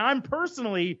 And I'm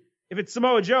personally, if it's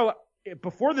Samoa Joe,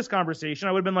 before this conversation,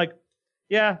 I would have been like,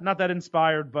 yeah, not that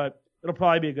inspired, but it'll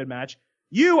probably be a good match.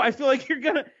 I feel like you're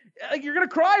gonna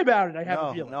cry about it. I have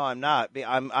a feeling. No, I'm not.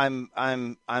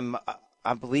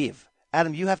 I believe,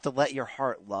 Adam, you have to let your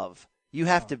heart love. You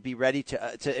have to be ready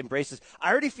to embrace this.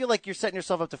 I already feel like you're setting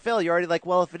yourself up to fail. You're already like,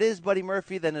 well, if it is Buddy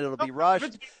Murphy, then it'll be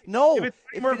rushed. If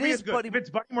it's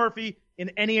Buddy Murphy in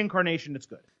any incarnation, it's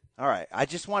good. All right. I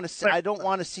just want to say, I don't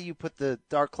want to see you put the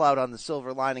dark cloud on the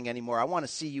silver lining anymore. I want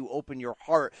to see you open your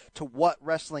heart to what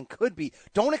wrestling could be.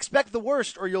 Don't expect the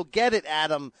worst or you'll get it,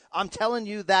 Adam. I'm telling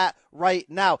you that right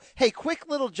now. Hey, quick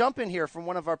little jump in here from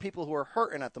one of our people who are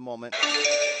hurting at the moment.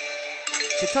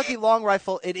 Kentucky Long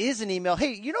Rifle, it is an email.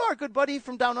 Hey, you know our good buddy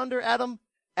from Down Under, Adam?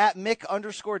 At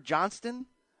Mick_Johnston?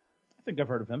 I think I've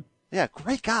heard of him. Yeah,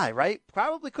 great guy, right?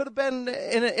 Probably could have been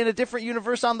in a different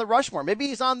universe on the Rushmore. Maybe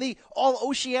he's on the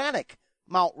all-oceanic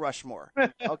Mount Rushmore,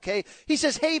 okay? He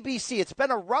says, hey, BC, it's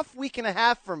been a rough week and a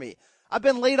half for me. I've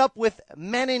been laid up with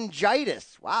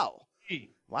meningitis. Wow.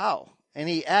 Wow. And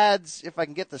he adds, if I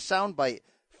can get the soundbite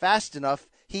fast enough,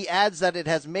 he adds that it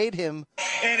has made him...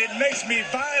 And it makes me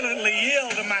violently ill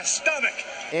to my stomach.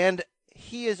 And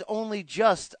he is only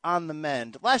just on the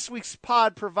mend. Last week's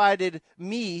pod provided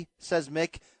me, says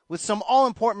Mick, with some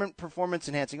all-important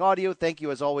performance-enhancing audio. Thank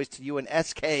you, as always, to you and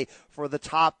SK for the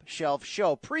top shelf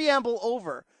show. Preamble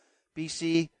over.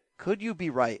 BC, could you be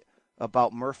right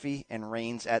about Murphy and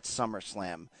Reigns at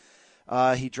SummerSlam?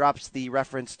 He drops the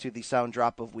reference to the sound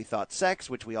drop of We Thought Sex,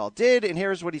 which we all did, and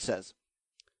here's what he says.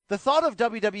 The thought of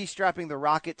WWE strapping the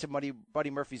rocket to Buddy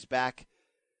Murphy's back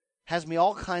has me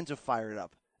all kinds of fired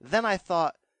up. Then I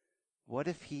thought, what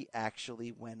if he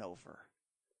actually went over?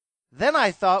 Then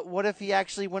I thought, what if he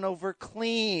actually went over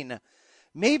clean?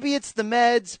 Maybe it's the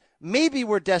meds. Maybe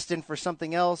we're destined for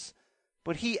something else.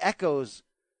 But he echoes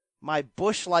my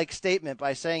Bush-like statement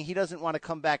by saying he doesn't want to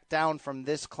come back down from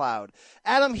this cloud.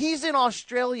 Adam, he's an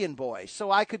Australian boy,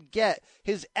 so I could get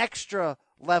his extra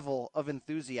level of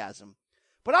enthusiasm.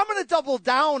 But I'm going to double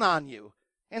down on you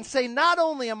and say not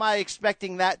only am I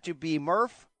expecting that to be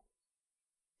Murph,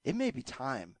 it may be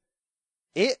time.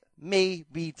 It may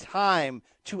be time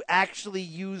to actually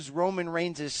use Roman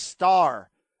Reigns' star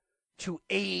to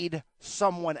aid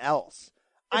someone else.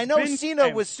 I know Cena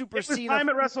was Super Cena. It was time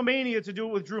at WrestleMania to do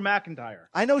it with Drew McIntyre.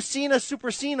 I know Cena Super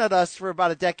Cena'd us for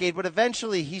about a decade, but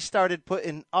eventually he started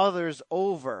putting others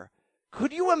over.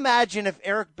 Could you imagine if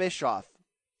Eric Bischoff,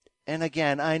 and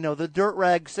again, I know the dirt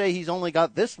rags say he's only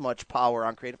got this much power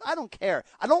on creative. I don't care.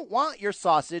 I don't want your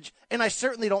sausage, and I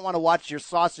certainly don't want to watch your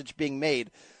sausage being made.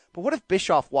 But what if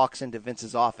Bischoff walks into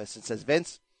Vince's office and says,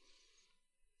 Vince,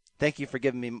 thank you for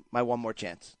giving me my one more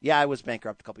chance. Yeah, I was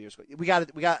bankrupt a couple years ago. We got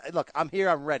it. Look, I'm here.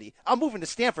 I'm ready. I'm moving to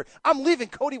Stanford. I'm leaving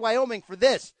Cody, Wyoming for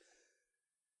this.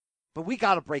 But we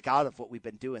got to break out of what we've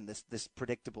been doing, this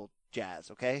predictable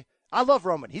jazz, okay? I love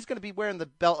Roman. He's going to be wearing the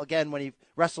belt again when he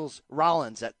wrestles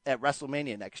Rollins at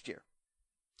WrestleMania next year.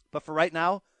 But for right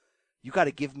now, you got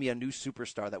to give me a new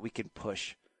superstar that we can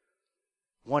push.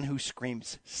 One who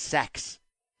screams sex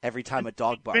every time a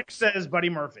dog barks. Vince says Buddy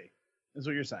Murphy, is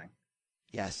what you're saying.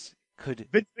 Yes. Could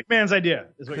Vince McMahon's idea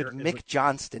is what could Mick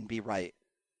Johnston be right?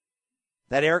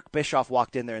 That Eric Bischoff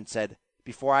walked in there and said,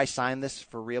 before I sign this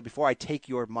for real, before I take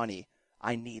your money,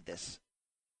 I need this.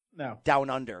 No. Down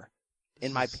under.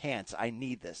 In my pants. I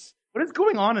need this. What is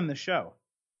going on in the show?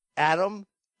 Adam?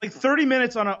 Like 30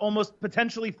 minutes on an almost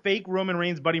potentially fake Roman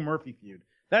Reigns Buddy Murphy feud.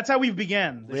 That's how we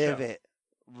began the show.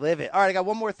 Live it. All right, I got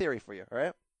one more theory for you, all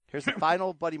right? Here's the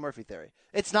final Buddy Murphy theory.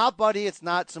 It's not Buddy. It's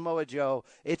not Samoa Joe.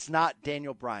 It's not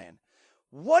Daniel Bryan.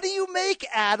 What do you make,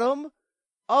 Adam,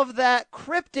 of that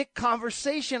cryptic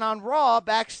conversation on Raw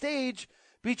backstage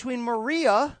between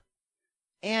Maria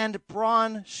and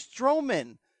Braun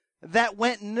Strowman that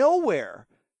went nowhere,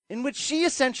 in which she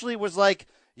essentially was like,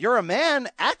 you're a man,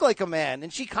 act like a man.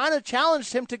 And she kind of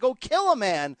challenged him to go kill a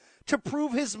man to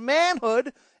prove his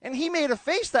manhood. And he made a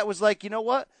face that was like, you know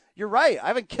what? You're right. I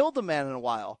haven't killed a man in a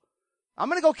while. I'm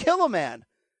going to go kill a man.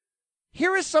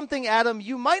 Here is something, Adam,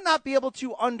 you might not be able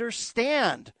to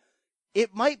understand.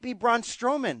 It might be Braun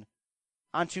Strowman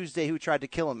on Tuesday who tried to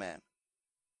kill a man.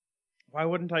 Why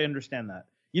wouldn't I understand that?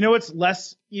 You know, it's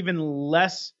even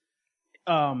less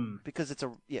because it's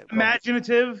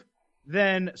imaginative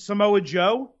than Samoa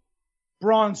Joe,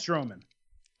 Braun Strowman.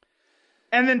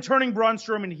 And then turning Braun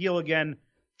Strowman heel again,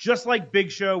 just like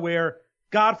Big Show, where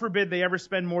God forbid they ever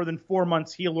spend more than 4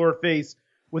 months heel or face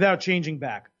without changing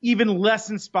back. Even less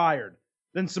inspired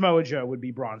than Samoa Joe would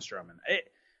be Braun Strowman.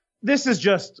 This is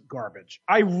just garbage.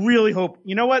 I really hope,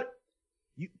 you know what?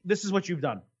 This is what you've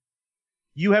done.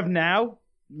 You have now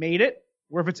made it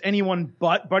where if it's anyone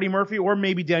but Buddy Murphy or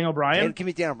maybe Daniel Bryan. Give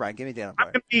me Daniel Bryan.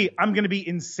 I'm going to be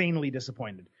insanely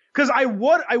disappointed. Because I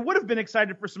would have been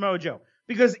excited for Samoa Joe.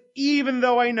 Because even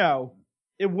though I know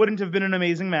it wouldn't have been an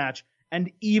amazing match, and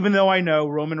even though I know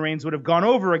Roman Reigns would have gone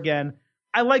over again,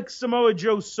 I like Samoa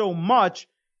Joe so much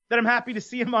that I'm happy to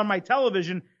see him on my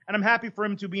television, and I'm happy for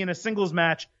him to be in a singles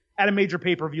match at a major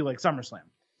pay-per-view like SummerSlam.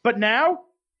 But now,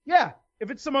 yeah,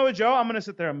 if it's Samoa Joe, I'm going to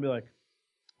sit there and be like,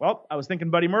 well, I was thinking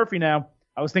Buddy Murphy now.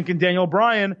 I was thinking Daniel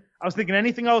Bryan. I was thinking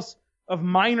anything else of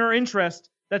minor interest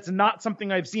that's not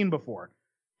something I've seen before.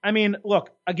 I mean,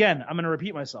 look, again, I'm going to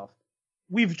repeat myself.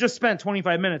 We've just spent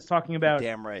 25 minutes talking about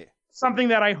damn right. Something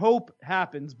that I hope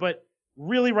happens, but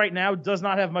really right now does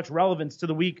not have much relevance to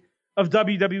the week of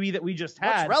WWE that we just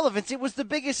had. What's relevance? It was the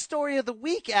biggest story of the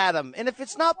week, Adam. And if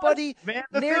it's not Buddy, man,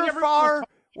 near, far,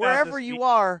 wherever you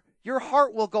are, your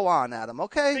heart will go on, Adam,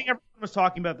 okay? The thing everyone was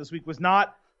talking about this week was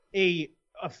not a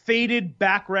faded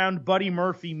background Buddy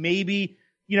Murphy, maybe,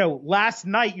 last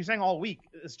night, you're saying all week,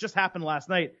 this just happened last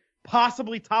night,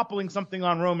 possibly toppling something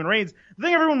on Roman Reigns. The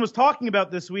thing everyone was talking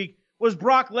about this week was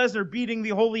Brock Lesnar beating the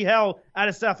holy hell out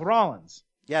of Seth Rollins.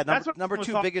 Yeah, number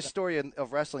two biggest story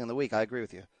of wrestling in the week. I agree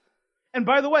with you. And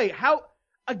by the way,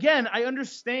 I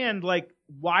understand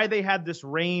why they had this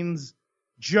Reigns,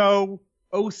 Joe,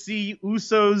 OC,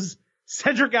 Usos,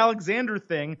 Cedric Alexander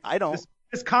thing. I don't.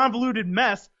 This convoluted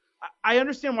mess. I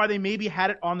understand why they maybe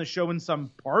had it on the show in some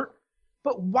part,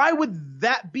 but why would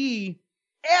that be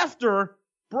after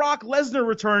Brock Lesnar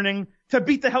returning to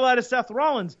beat the hell out of Seth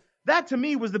Rollins? That, to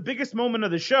me, was the biggest moment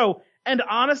of the show. And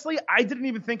honestly, I didn't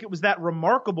even think it was that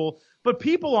remarkable. But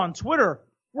people on Twitter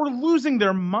were losing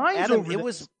their minds over this. It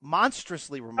was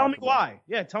monstrously remarkable. Tell me why.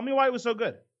 Yeah, tell me why it was so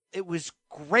good. It was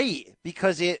great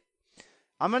because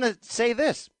I'm going to say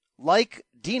this. Like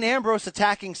Dean Ambrose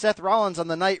attacking Seth Rollins on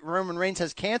the night Roman Reigns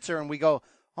has cancer, and we go,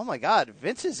 oh, my God,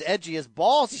 Vince is edgy as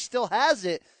balls. He still has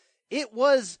it. It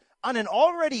was on an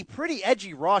already pretty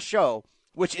edgy Raw show,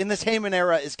 which in this Heyman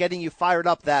era is getting you fired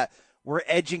up that we're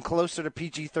edging closer to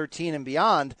PG-13 and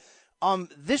beyond.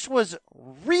 This was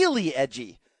really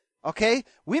edgy, okay?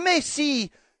 We may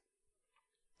see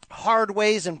hard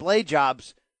ways and blade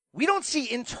jobs. We don't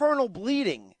see internal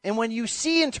bleeding. And when you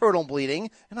see internal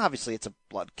bleeding, and obviously it's a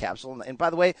blood capsule, and by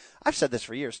the way, I've said this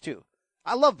for years too.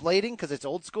 I love blading because it's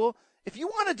old school. If you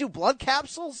want to do blood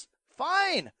capsules,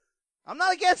 fine. I'm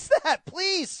not against that.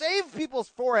 Please, save people's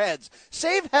foreheads.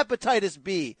 Save hepatitis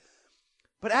B.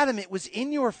 But, Adam, it was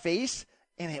in your face,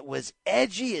 and it was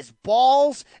edgy as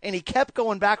balls, and he kept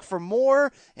going back for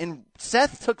more, and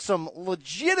Seth took some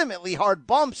legitimately hard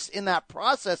bumps in that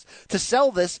process to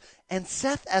sell this, and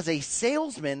Seth, as a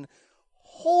salesman,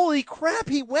 holy crap,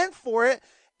 he went for it,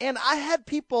 and I had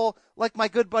people like my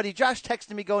good buddy Josh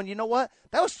texting me going, you know what,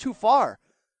 that was too far,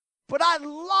 but I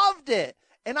loved it.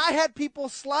 And I had people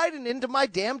sliding into my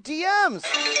damn DMs.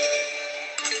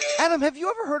 Adam, have you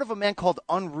ever heard of a man called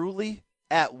Unruly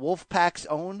at Wolfpack's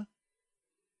Own?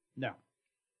 No.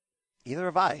 Either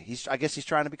have I. I guess he's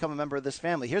trying to become a member of this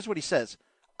family. Here's what he says.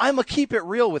 I'm a keep it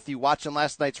real with you watching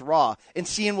last night's Raw and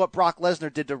seeing what Brock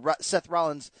Lesnar did to Seth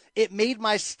Rollins. It made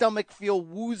my stomach feel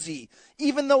woozy,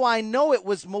 even though I know it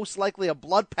was most likely a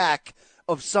blood pack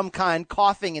of some kind,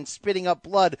 coughing and spitting up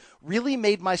blood, really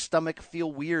made my stomach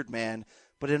feel weird, man.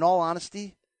 But in all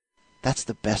honesty, that's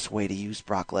the best way to use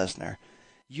Brock Lesnar.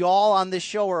 Y'all on this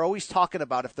show are always talking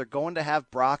about if they're going to have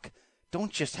Brock,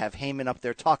 don't just have Heyman up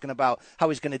there talking about how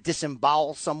he's going to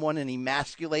disembowel someone and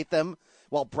emasculate them.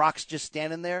 while Brock's just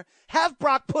standing there. Have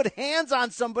Brock put hands on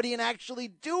somebody and actually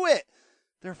do it.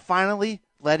 They're finally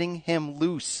letting him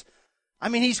loose. I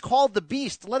mean, he's called the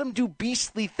Beast. Let him do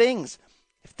beastly things.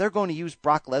 If they're going to use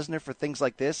Brock Lesnar for things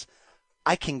like this,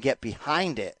 I can get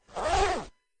behind it.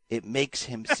 It makes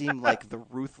him seem like the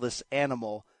ruthless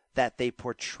animal that they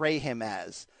portray him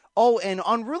as. Oh, and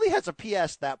Unruly has a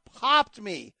PS that popped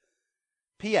me.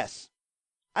 PS.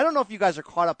 I don't know if you guys are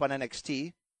caught up on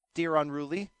NXT. Dear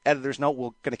Unruly, editor's note, we're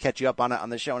going to catch you up on it on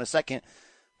the show in a second.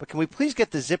 But can we please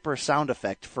get the zipper sound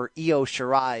effect for Io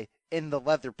Shirai in the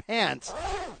leather pants?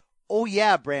 Oh,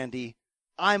 yeah, Brandy.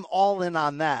 I'm all in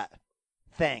on that.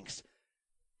 Thanks.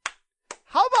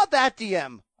 How about that,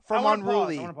 DM, from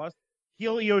Unruly? I want to pause.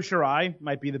 Heel Io Shirai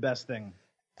might be the best thing.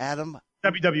 Adam.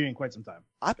 WWE in quite some time.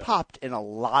 I popped in a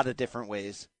lot of different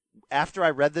ways. After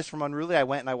I read this from Unruly, I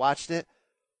went and I watched it.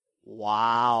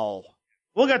 Wow.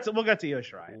 We'll get to Io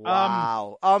Shirai.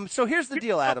 Wow. So here's the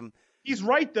deal, Adam. He's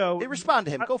right though. Hey, respond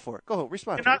to him. Go for it. Go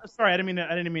respond. To him. Sorry, I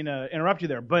didn't mean to interrupt you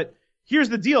there. But here's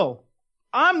the deal.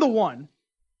 I'm going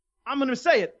to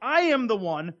say it. I am the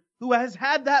one who has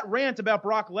had that rant about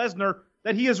Brock Lesnar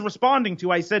that he is responding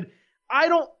to. I said, I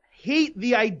don't hate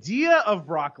the idea of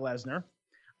Brock Lesnar.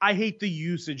 I hate the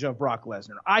usage of Brock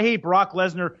Lesnar. I hate Brock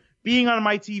Lesnar being on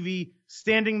my TV,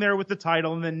 standing there with the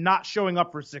title, and then not showing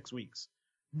up for 6 weeks.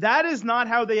 That is not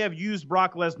how they have used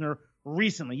Brock Lesnar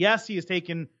recently. Yes, he has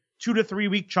taken 2 to 3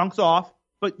 week chunks off,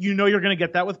 but you know you're going to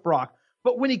get that with Brock.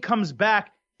 But when he comes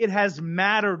back, it has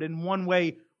mattered in one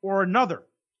way or another.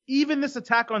 Even this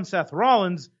attack on Seth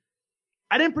Rollins,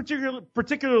 I didn't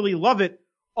particularly love it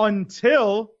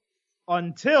until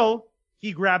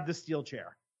he grabbed the steel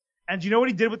chair. And you know what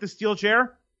he did with the steel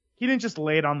chair? He didn't just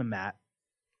lay it on the mat.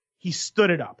 He stood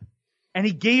it up. And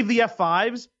he gave the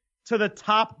F5s to the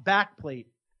top back plate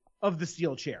of the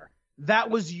steel chair. That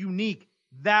was unique.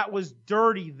 That was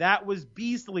dirty. That was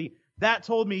beastly. That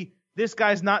told me this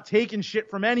guy's not taking shit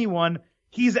from anyone.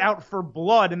 He's out for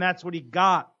blood, and that's what he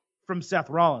got from Seth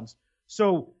Rollins.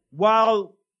 So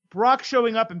while Brock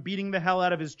showing up and beating the hell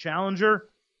out of his challenger,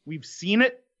 we've seen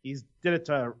it. He did it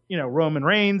to, Roman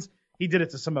Reigns. He did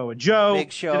it to Samoa Joe.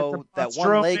 Big Show, that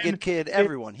one-legged kid,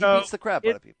 everyone. He beats the crap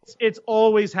out of people. It's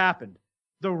always happened.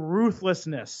 The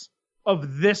ruthlessness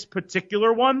of this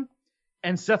particular one,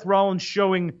 and Seth Rollins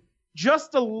showing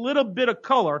just a little bit of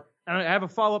color, and I have a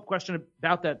follow-up question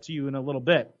about that to you in a little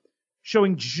bit,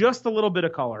 showing just a little bit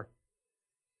of color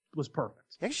was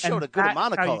perfect. He showed a good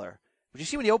amount of color. Did you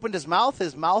see when he opened his mouth?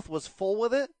 His mouth was full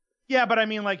with it. Yeah, but I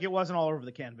mean, like, it wasn't all over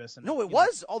the canvas. No, it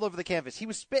was all over the canvas. He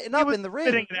was spitting up in the ring.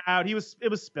 Spitting it out. It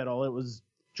was spittle. It was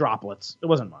droplets. It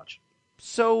wasn't much.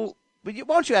 So, why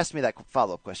don't you ask me that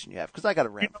follow-up question you have? Because I got a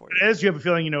rant for you. It is? Do you have a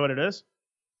feeling you know what it is?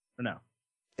 Or no?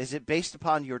 Is it based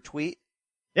upon your tweet?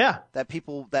 Yeah. That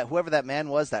whoever that man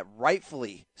was that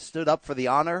rightfully stood up for the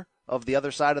honor of the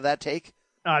other side of that take?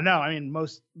 No, I mean,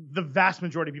 the vast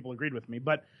majority of people agreed with me.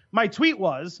 But my tweet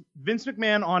was Vince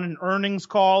McMahon on an earnings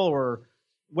call or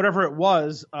whatever it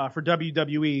was for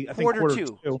WWE, I think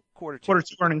quarter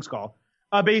two earnings call.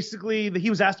 Basically, he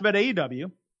was asked about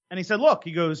AEW, and he said, look,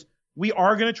 he goes, we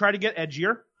are going to try to get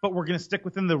edgier, but we're going to stick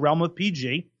within the realm of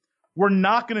PG. We're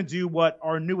not going to do what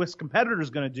our newest competitor is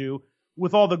going to do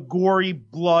with all the gory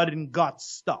blood and guts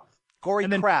stuff.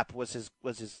 Crap was his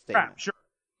statement. Crap, sure.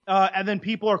 And then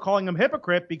people are calling him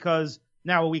hypocrite because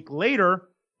now a week later,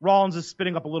 Rollins is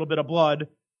spitting up a little bit of blood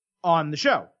on the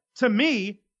show. To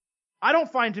me, I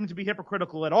don't find him to be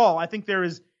hypocritical at all. I think there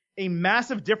is a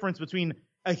massive difference between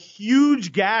a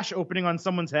huge gash opening on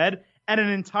someone's head and an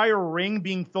entire ring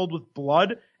being filled with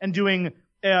blood and doing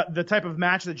the type of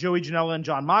match that Joey Janela and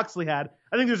Jon Moxley had.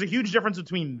 I think there's a huge difference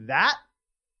between that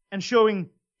and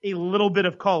showing a little bit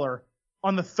of color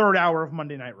on the third hour of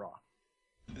Monday Night Raw.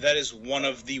 That is one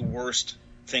of the worst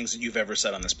things that you've ever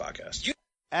said on this podcast.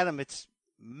 Adam, it's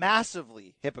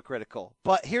massively hypocritical.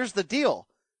 But here's the deal.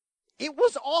 It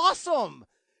was awesome.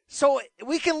 So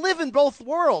we can live in both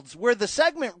worlds where the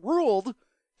segment ruled.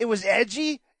 It was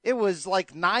edgy. It was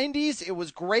like 90s. It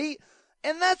was great.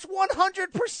 And that's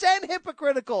 100%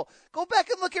 hypocritical. Go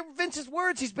back and look at Vince's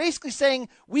words. He's basically saying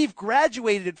we've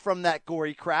graduated from that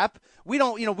gory crap. We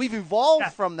don't, we've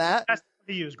evolved from that. That's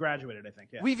what he used, graduated, I think.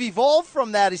 Yeah. We've evolved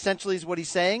from that, essentially, is what he's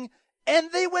saying.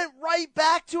 And they went right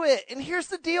back to it. And here's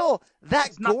the deal.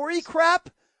 That gory crap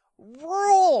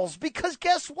rules, because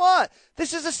guess what?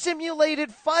 This is a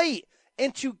simulated fight.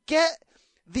 And to get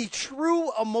the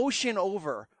true emotion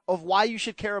over of why you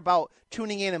should care about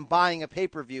tuning in and buying a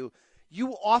pay-per-view,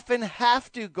 you often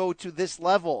have to go to this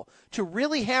level to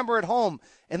really hammer it home.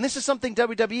 And this is something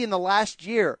WWE in the last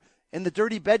year, in the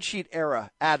dirty bedsheet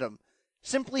era, Adam,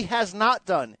 simply has not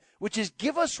done. which is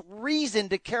give us reason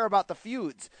to care about the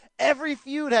feuds. Every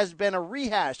feud has been a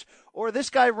rehash, or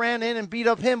this guy ran in and beat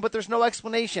up him, but there's no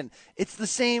explanation. It's the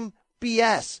same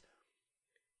BS.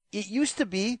 It used to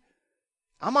be,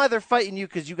 I'm either fighting you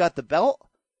because you got the belt,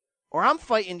 or I'm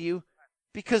fighting you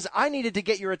because I needed to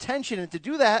get your attention, and to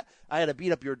do that, I had to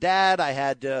beat up your dad, I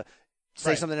had to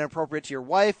say something inappropriate to your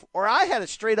wife, or I had to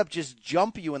straight up just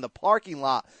jump you in the parking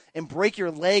lot and break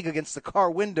your leg against the car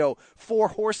window, 4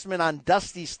 Horsemen on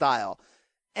Dusty style.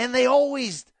 And they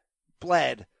always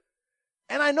bled.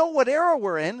 And I know what era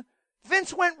we're in.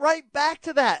 Vince went right back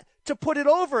to that to put it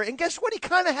over. And guess what? He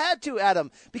kind of had to,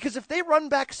 Adam, because if they run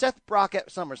back Seth Brock at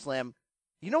SummerSlam,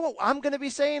 you know what I'm going to be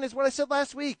saying is what I said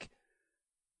last week.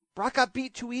 Brock got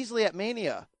beat too easily at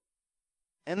Mania.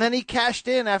 And then he cashed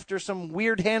in after some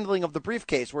weird handling of the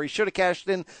briefcase where he should have cashed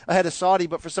in ahead of Saudi,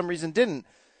 but for some reason didn't.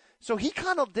 So he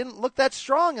kind of didn't look that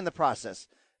strong in the process.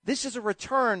 This is a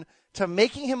return to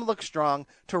making him look strong,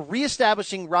 to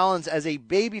reestablishing Rollins as a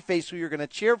babyface who you're going to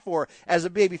cheer for as a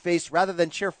babyface rather than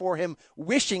cheer for him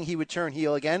wishing he would turn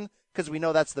heel again, because we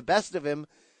know that's the best of him.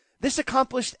 This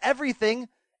accomplished everything,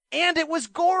 and it was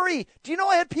gory. Do you know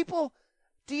I had people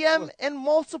DM and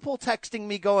multiple texting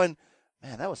me going,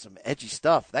 man, that was some edgy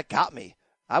stuff. That got me.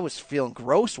 I was feeling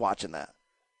gross watching that.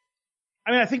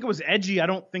 I mean, I think it was edgy. I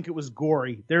don't think it was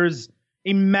gory. There's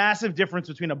a massive difference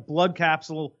between a blood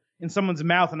capsule in someone's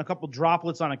mouth and a couple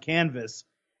droplets on a canvas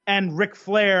and Ric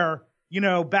Flair, you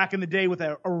know, back in the day with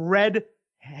a red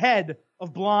head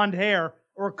of blonde hair,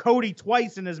 or Cody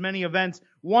twice in as many events,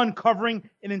 one covering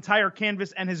an entire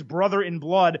canvas and his brother in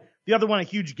blood, the other one a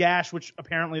huge gash, which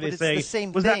apparently they say the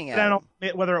same was thing, accidental,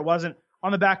 whether it wasn't,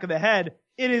 on the back of the head.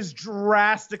 It is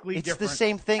drastically different. It's the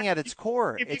same thing at its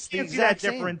core. It's the exact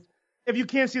same. If you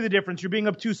can't see the difference, you're being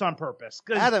obtuse on purpose.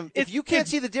 Adam, if you can't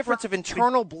see the difference of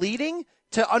internal bleeding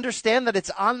to understand that it's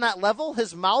on that level,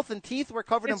 his mouth and teeth were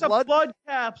covered in blood. It's a blood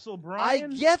capsule,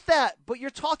 Brian. I get that, but you're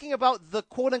talking about the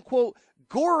quote-unquote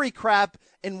gory crap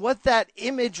and what that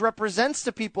image represents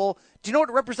to people. Do you know what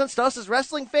it represents to us as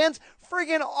wrestling fans?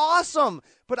 Friggin' awesome.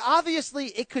 But obviously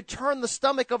it could turn the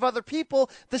stomach of other people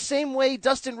the same way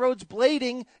Dustin Rhodes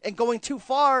blading and going too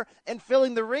far and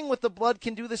filling the ring with the blood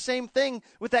can do the same thing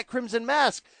with that crimson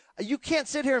mask. You can't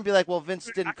sit here and be like, well, Vince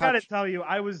didn't cut. I gotta tell you,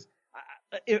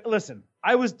 listen,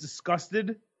 I was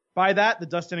disgusted by that, the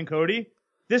Dustin and Cody.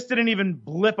 This didn't even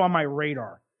blip on my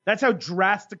radar. That's how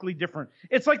drastically different.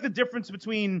 It's like the difference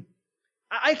between,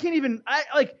 it's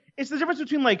the difference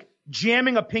between like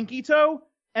jamming a pinky toe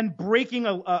and breaking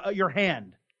your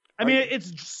hand. I mean,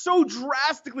 it's so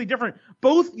drastically different.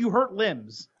 Both you hurt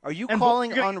limbs. Are you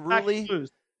calling unruly?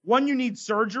 One, you need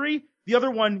surgery. The other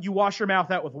one, you wash your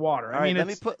mouth out with water. All right,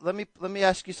 let me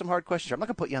ask you some hard questions. I'm not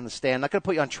going to put you on the stand. I'm not going to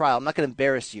put you on trial. I'm not going to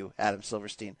embarrass you, Adam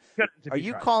Silverstein. Are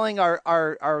you calling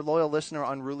our loyal listener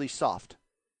unruly soft?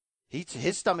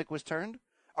 His stomach was turned.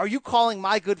 Are you calling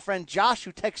my good friend Josh,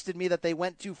 who texted me that they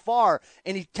went too far,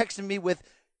 and he texted me with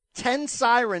 10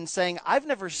 sirens saying, I've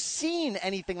never seen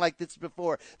anything like this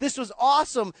before. This was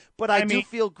awesome, but I do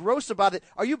feel gross about it.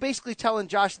 Are you basically telling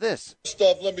Josh this?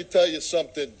 Let me tell you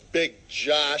something, Big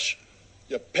Josh.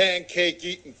 You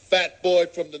pancake-eating fat boy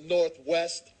from the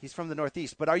Northwest. He's from the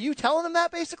Northeast, but are you telling him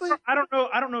that basically?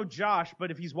 I don't know Josh,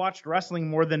 but if he's watched wrestling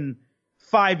more than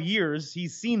 5 years,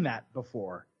 he's seen that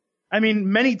before. I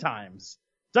mean, many times.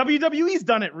 WWE's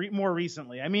done it more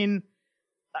recently. I mean,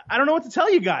 I don't know what to tell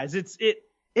you guys.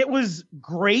 It was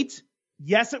great.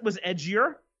 Yes, it was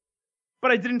edgier,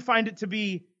 but I didn't find it to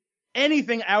be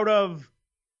anything out of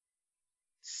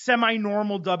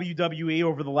semi-normal WWE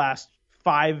over the last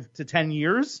 5 to 10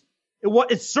 years.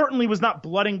 It certainly was not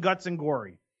blood and guts and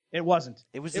gory. It wasn't.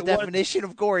 It was the definition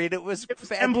of gory, and it was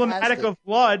emblematic of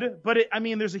blood, but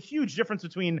there's a huge difference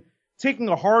between taking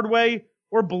a hard way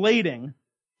or blading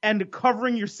and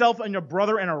covering yourself and your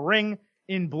brother in a ring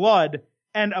in blood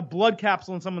and a blood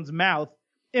capsule in someone's mouth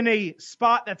in a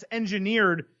spot that's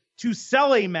engineered to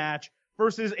sell a match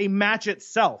versus a match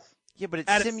itself. Yeah, but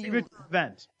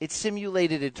it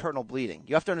simulated internal bleeding.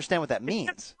 You have to understand what that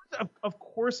means. Of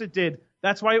course it did.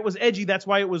 That's why it was edgy. That's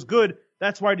why it was good.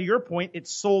 That's why, to your point, it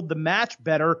sold the match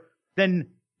better than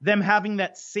them having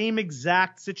that same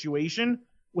exact situation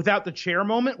without the chair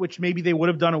moment, which maybe they would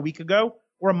have done a week ago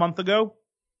or a month ago.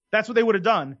 That's what they would have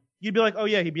done. You'd be like, oh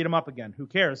yeah, he beat him up again. Who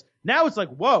cares? Now it's like,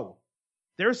 whoa,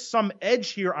 there's some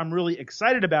edge here. I'm really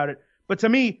excited about it. But to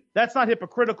me, that's not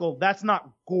hypocritical. That's not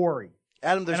gory.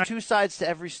 Adam, there's two sides to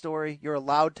every story. You're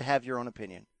allowed to have your own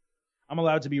opinion. I'm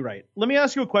allowed to be right. Let me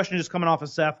ask you a question just coming off of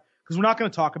Seth, because we're not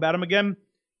going to talk about him again.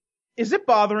 Is it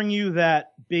bothering you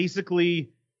that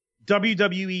basically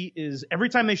WWE is, every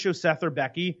time they show Seth or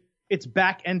Becky, it's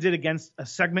back-ended against a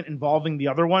segment involving the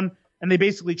other one, and they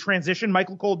basically transition.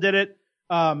 Michael Cole did it.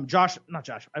 I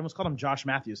almost called him Josh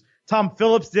Matthews. Tom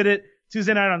Phillips did it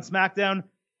Tuesday night on SmackDown,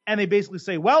 and they basically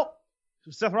say, well,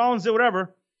 Seth Rollins did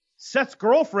whatever. Seth's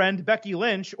girlfriend, Becky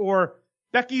Lynch, or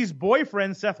Becky's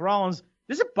boyfriend, Seth Rollins,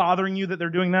 is it bothering you that they're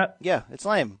doing that? Yeah, it's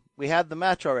lame. We had the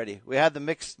match already. We had the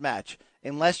mixed match.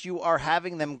 Unless you are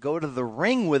having them go to the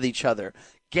ring with each other,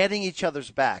 getting each other's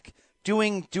back,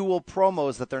 doing dual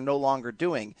promos that they're no longer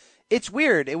doing. It's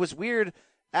weird. It was weird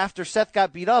after Seth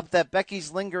got beat up that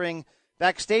Becky's lingering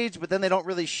backstage, but then they don't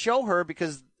really show her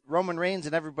because Roman Reigns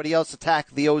and everybody else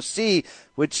attacked the OC,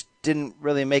 which didn't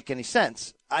really make any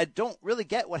sense. I don't really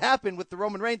get what happened with the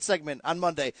Roman Reigns segment on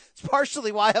Monday. It's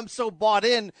partially why I'm so bought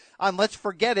in on let's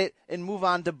forget it and move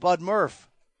on to Bud Murph.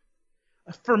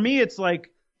 For me, it's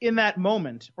like in that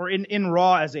moment, or in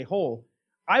Raw as a whole,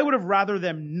 I would have rather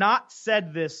them not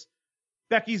said this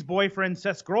Becky's boyfriend,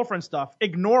 Seth's girlfriend stuff.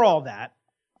 Ignore all that.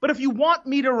 But if you want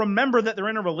me to remember that they're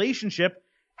in a relationship,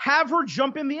 have her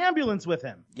jump in the ambulance with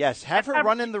him. Yes, have her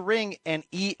run in the ring and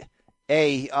eat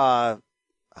eat a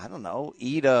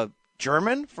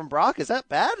German from Brock. Is that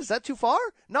bad? Is that too far?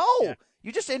 No. Yeah.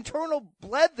 You just internal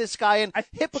bled this guy and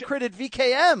hypocrited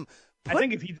VKM. I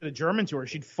think if he did a German to her,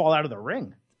 she'd fall out of the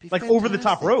ring. Like over the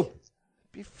top rope.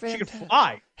 Be fantastic. She could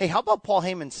fly. Hey, how about Paul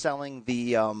Heyman selling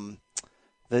the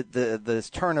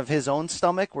turn of his own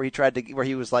stomach where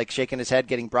he was like shaking his head,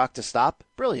 getting Brock to stop?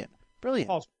 Brilliant.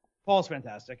 Paul's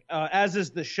fantastic. As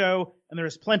is the show, and there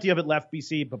is plenty of it left,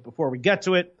 BC. But before we get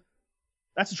to it,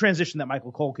 that's a transition that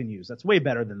Michael Cole can use. That's way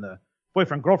better than the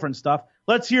boyfriend-girlfriend stuff.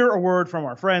 Let's hear a word from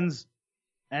our friends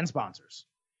and sponsors.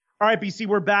 All right, BC,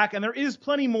 we're back, and there is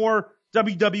plenty more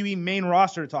WWE main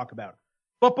roster to talk about.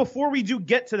 But before we do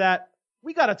get to that,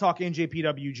 we got to talk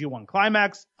NJPW G1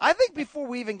 Climax. I think before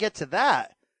we even get to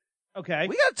that, okay,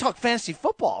 we got to talk fantasy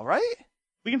football, right?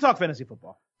 We can talk fantasy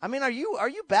football. I mean, are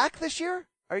you back this year?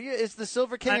 Is the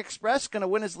Silver King Express going to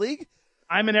win his league?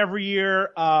 I'm in every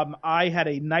year. I had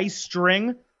a nice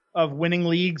string of winning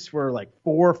leagues for like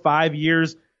 4 or 5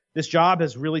 years. This job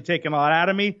has really taken a lot out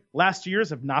of me. Last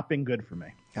years have not been good for me.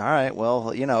 All right.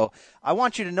 Well, I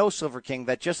want you to know, Silver King,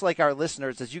 that just like our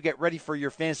listeners, as you get ready for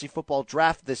your fantasy football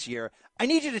draft this year, I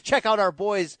need you to check out our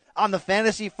boys on the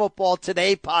Fantasy Football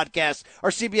Today podcast. Our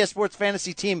CBS Sports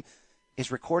Fantasy team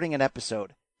is recording an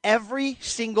episode every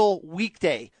single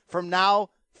weekday from now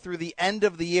through the end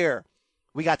of the year.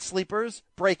 We got sleepers,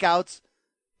 breakouts,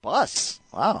 busts.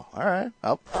 Wow. All right.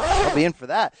 I'll be in for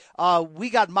that. We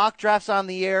got mock drafts on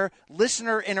the air,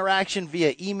 listener interaction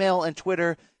via email and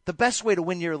Twitter. The best way to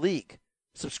win your league.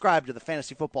 Subscribe to the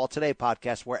Fantasy Football Today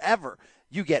podcast wherever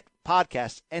you get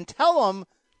podcasts and tell them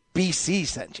BC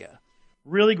sent you.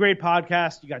 Really great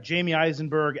podcast. You got Jamie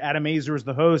Eisenberg, Adam Azer is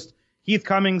the host, Heath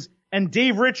Cummings, and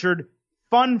Dave Richard.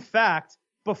 Fun fact,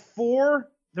 before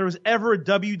there was ever a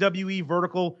WWE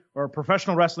vertical or a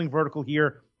professional wrestling vertical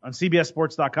here on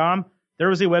CBSSports.com, there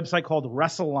was a website called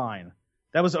WrestleLine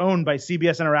that was owned by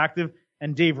CBS Interactive,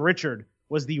 and Dave Richard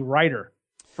was the writer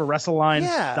for WrestleLine.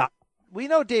 Yeah, we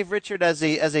know Dave Richard as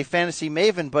a fantasy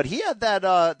maven, but he had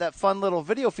that fun little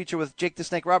video feature with Jake the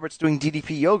Snake Roberts doing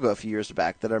DDP yoga a few years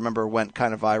back that I remember went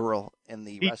kind of viral in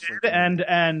the wrestling community.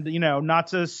 And not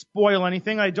to spoil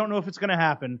anything, I don't know if it's going to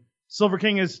happen. Silver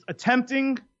King is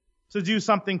attempting to do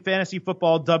something fantasy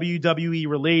football WWE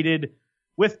related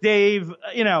with Dave.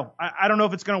 I don't know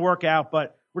if it's going to work out,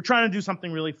 but we're trying to do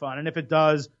something really fun. And if it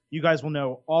does, you guys will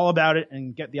know all about it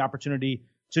and get the opportunity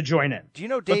to join in. Do you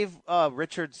know Dave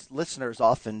Richards' listeners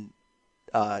often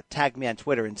tag me on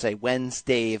Twitter and say, when's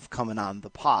Dave coming on the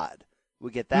pod?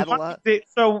 We get that a lot?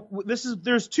 So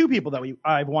there's 2 people that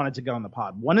I've wanted to get on the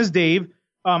pod. One is Dave.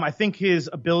 I think his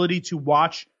ability to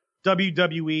watch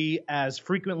WWE as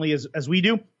frequently as we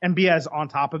do and be as on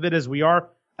top of it as we are,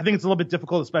 I think it's a little bit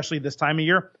difficult, especially this time of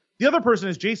year. The other person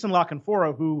is Jason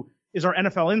Lockenfora, who is our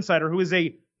NFL insider, who is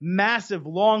a massive,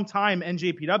 long-time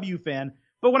NJPW fan.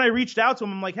 But when I reached out to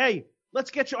him, I'm like, hey,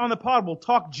 let's get you on the pod. We'll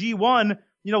talk G1,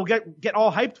 get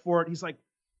all hyped for it. He's like,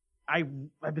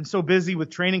 I've been so busy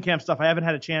with training camp stuff. I haven't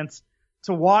had a chance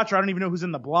to watch, or I don't even know who's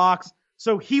in the blocks.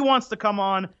 So he wants to come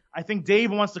on. I think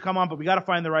Dave wants to come on, but we got to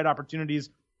find the right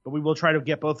opportunities. But we will try to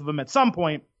get both of them at some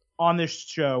point on this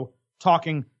show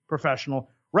talking professional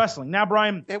wrestling. Now,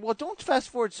 Brian. Well, don't fast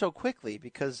forward so quickly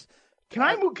because. Can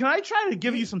I try to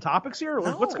give you some topics here?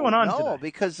 No, what's going on today? No,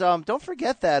 because don't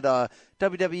forget that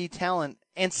WWE talent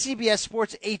and CBS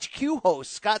Sports HQ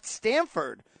host Scott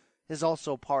Stanford is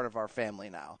also part of our family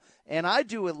now. And I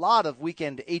do a lot of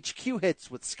weekend HQ hits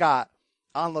with Scott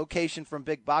on location from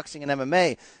Big Boxing and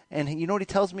MMA. And you know what he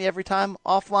tells me every time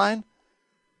offline?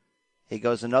 He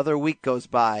goes, another week goes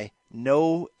by.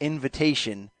 no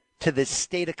invitation to this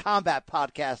State of Combat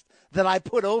podcast that I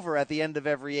put over at the end of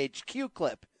every HQ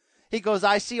clip. He goes,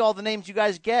 I see all the names you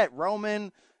guys get.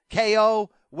 Roman, KO,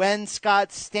 Wen,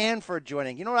 Scott, Stanford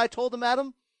joining. You know what I told him,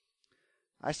 Adam?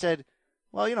 I said,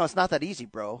 well, it's not that easy,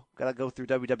 bro. Got to go through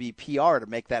WWE PR to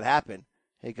make that happen.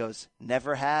 He goes,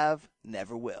 never have,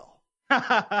 never will.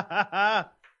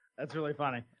 That's really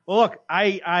funny. Well, look,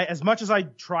 I as much as I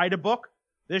try to book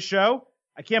this show,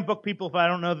 I can't book people if I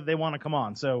don't know that they want to come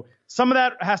on. So some of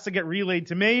that has to get relayed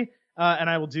to me, and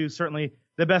I will do certainly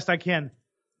the best I can.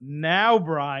 Now,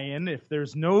 Brian, if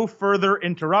there's no further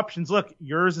interruptions, look,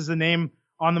 yours is a name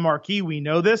on the marquee. We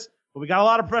know this, but we got a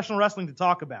lot of professional wrestling to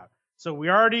talk about. So we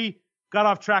already got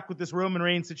off track with this Roman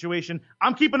Reigns situation.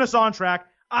 I'm keeping us on track.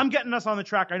 I'm getting us on the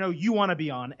track I know you want to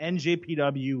be on.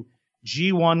 NJPW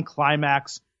G1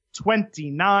 Climax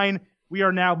 29. We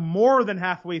are now more than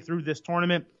halfway through this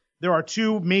tournament. There are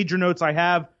two major notes I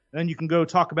have, and then you can go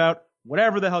talk about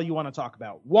whatever the hell you want to talk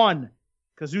about. One,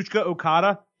 Kazuchika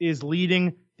Okada is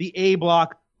leading the A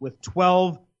block with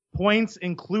 12 points,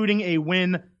 including a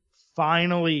win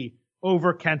finally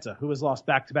over Kenta, who has lost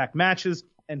back-to-back matches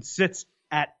and sits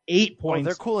at 8 points. Oh,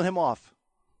 they're cooling him off.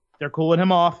 They're cooling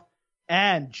him off.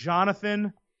 And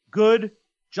Jonathan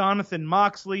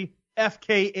Moxley,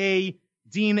 FKA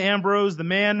Dean Ambrose, the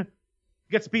man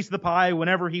gets a piece of the pie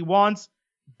whenever he wants,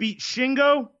 beat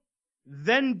Shingo,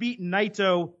 then beat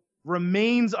Naito,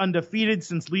 remains undefeated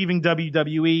since leaving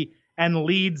WWE, and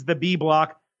leads the B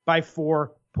block by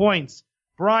 4 points.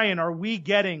 Brian, are we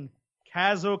getting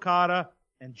Kaz Okada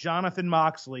and Jonathan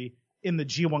Moxley in the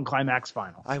G1 Climax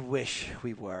final? I wish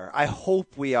we were. I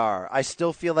hope we are. I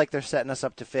still feel like they're setting us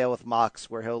up to fail with Mox,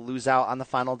 where he'll lose out on the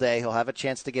final day. He'll have a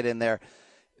chance to get in there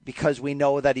because we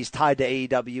know that he's tied to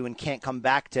AEW and can't come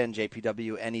back to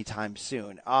NJPW anytime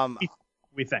soon.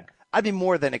 We think. I'd be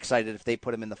more than excited if they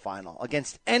put him in the final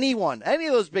against anyone, any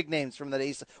of those big names from that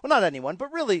Ace. Well, not anyone,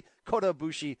 but really Kota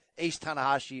Ibushi, Ace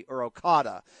Tanahashi, or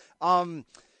Okada.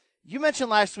 You mentioned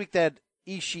last week that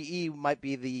Ishii might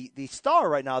be the star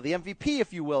right now, the MVP,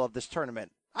 if you will, of this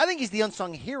tournament. I think he's the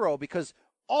unsung hero because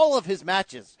all of his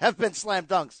matches have been slam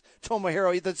dunks.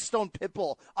 Tomohiro, the Stone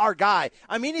Pitbull, our guy.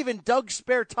 I mean, even Doug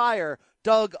Spare Tire,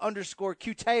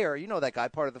 Doug_Q-Tayer, you know that guy,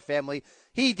 part of the family.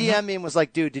 He DM'd me and was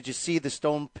like, dude, did you see the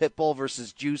Stone Pitbull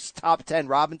versus Juice Top 10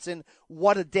 Robinson?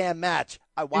 What a damn match.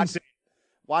 I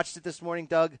watched it this morning,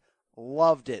 Doug.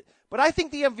 Loved it. But I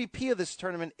think the MVP of this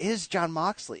tournament is Jon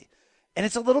Moxley. And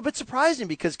it's a little bit surprising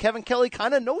because Kevin Kelly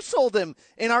kind of no-sold him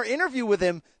in our interview with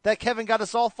him that Kevin got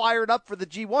us all fired up for the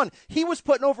G1. He was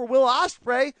putting over Will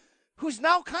Ospreay, who's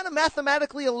now kind of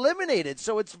mathematically eliminated.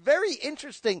 So it's very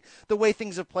interesting the way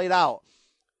things have played out.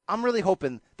 I'm really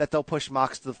hoping that they'll push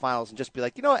Mox to the finals and just be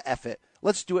like, you know what, F it.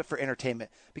 Let's do it for entertainment.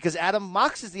 Because, Adam,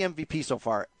 Mox is the MVP so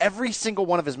far. Every single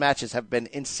one of his matches have been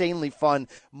insanely fun,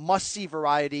 must-see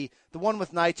variety. The one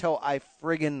with Naito, I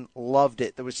friggin' loved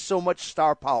it. There was so much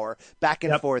star power back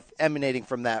and forth emanating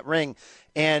from that ring.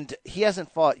 And he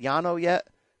hasn't fought Yano yet,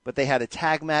 but they had a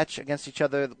tag match against each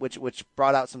other, which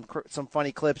brought out some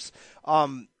funny clips.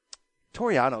 Toru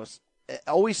Yano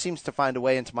always seems to find a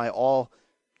way into my all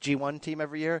G1 team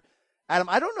every year. Adam,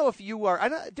 I don't know if you are. Are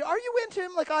you into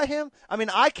him like I am? I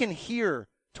mean, I can hear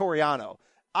Toru Yano.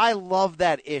 I love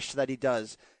that ish that he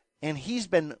does, and he's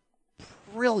been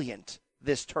brilliant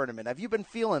this tournament. Have you been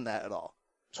feeling that at all?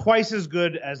 Twice as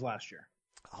good as last year.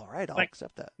 All right, I'll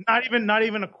accept that. Not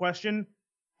even a question.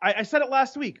 I said it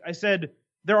last week. I said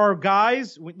there are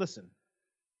guys. Listen,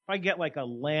 if I get like a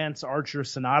Lance Archer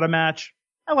Sonata match,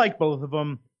 I like both of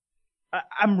them.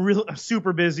 I'm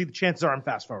super busy. The chances are I'm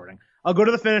fast forwarding. I'll go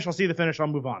to the finish. I'll see the finish. I'll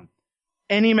move on.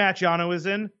 Any match Yano is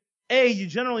in, A, you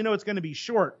generally know it's going to be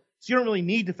short, so you don't really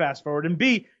need to fast forward. And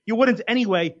B, you wouldn't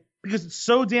anyway because it's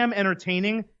so damn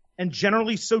entertaining and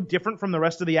generally so different from the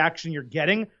rest of the action you're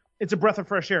getting. It's a breath of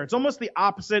fresh air. It's almost the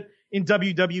opposite in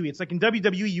WWE. It's like in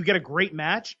WWE, you get a great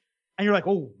match, and you're like,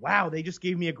 oh, wow, they just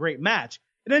gave me a great match.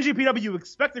 In NJPW, you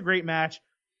expect a great match.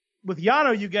 With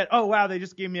Yano, you get, oh, wow, they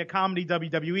just gave me a comedy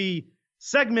WWE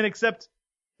segment, except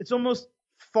it's almost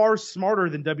far smarter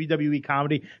than WWE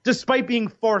comedy, despite being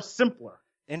far simpler.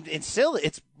 And silly.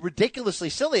 It's ridiculously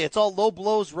silly. It's all low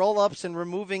blows, roll-ups, and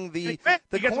removing the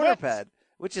corner pad,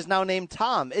 which is now named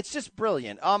Tom. It's just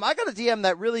brilliant. I got a DM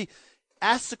that really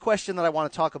asks a question that I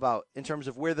want to talk about in terms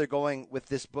of where they're going with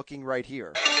this booking right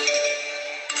here.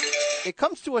 It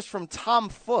comes to us from Tom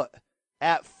Foot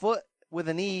at Foot with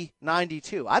an E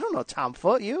 92. I don't know Tom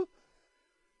Foot. You?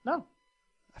 No.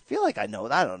 I feel like I know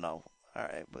that. I don't know. All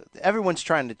right, but everyone's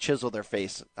trying to chisel their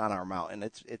face on our mountain.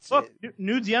 Look,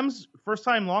 new DMs, first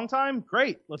time, long time,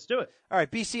 great. Let's do it. All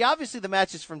right, BC, obviously the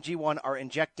matches from G1 are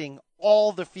injecting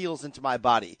all the feels into my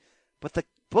body, but the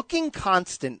booking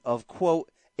constant of, quote,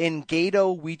 "In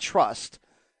Gato we trust,"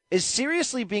 is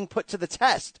seriously being put to the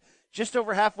test just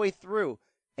over halfway through,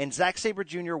 and Zack Sabre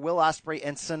Jr., Will Ospreay,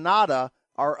 and Sonata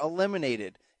are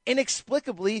eliminated.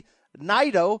 Inexplicably,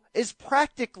 Naito is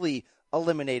practically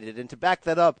eliminated, and to back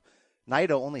that up,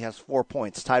 Naito only has 4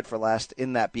 points, tied for last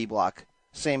in that B block,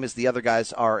 same as the other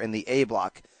guys are in the A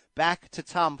block. Back to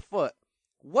Tom Foote.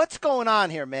 What's going on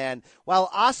here, man? While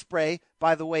Ospreay,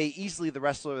 by the way, easily the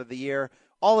wrestler of the year,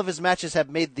 all of his matches have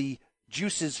made the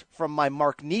juices from my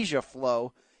Marknesia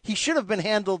flow. He should have been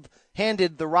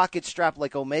handed the rocket strap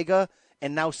like Omega,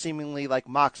 and now seemingly like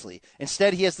Moxley.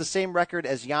 Instead, he has the same record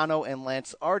as Yano and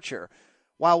Lance Archer.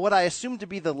 While what I assume to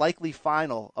be the likely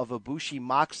final of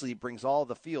Ibushi-Moxley brings all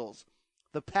the feels,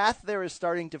 the path there is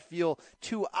starting to feel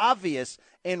too obvious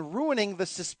and ruining the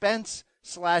suspense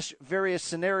 / various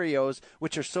scenarios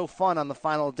which are so fun on the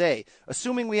final day.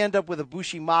 Assuming we end up with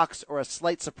Ibushi-Mox or a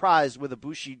slight surprise with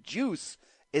Ibushi-Juice,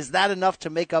 is that enough to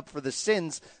make up for the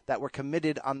sins that were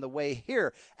committed on the way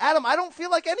here? Adam, I don't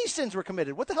feel like any sins were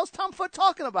committed. What the hell's Tom Foote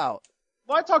talking about?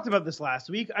 Well, I talked about this last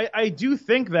week. I do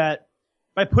think that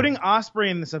by putting Ospreay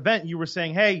in this event, you were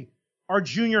saying, hey, our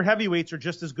junior heavyweights are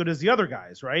just as good as the other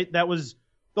guys, right? That was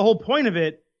the whole point of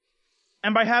it.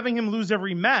 And by having him lose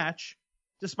every match,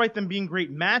 despite them being great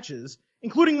matches,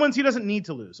 including ones he doesn't need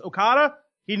to lose. Okada,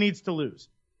 he needs to lose.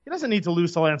 He doesn't need to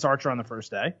lose to Lance Archer on the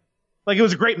first day. Like, it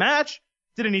was a great match.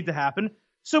 Didn't need to happen.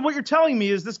 So what you're telling me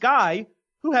is this guy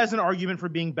who has an argument for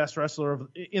being best wrestler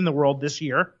in the world this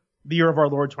year, the year of our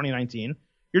Lord 2019,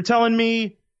 you're telling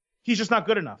me he's just not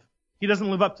good enough. He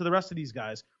doesn't live up to the rest of these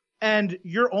guys. And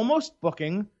you're almost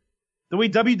booking the way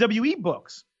WWE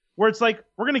books, where it's like,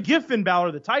 we're going to give Finn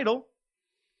Balor the title,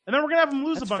 and then we're going to have him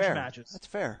lose a bunch of matches. That's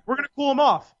fair. We're going to cool him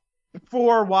off.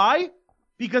 For why?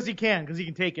 Because he can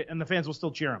take it, and the fans will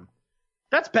still cheer him.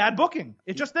 That's bad booking.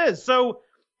 It just is. So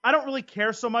I don't really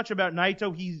care so much about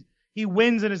Naito. He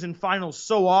wins and is in finals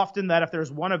so often that if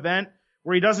there's one event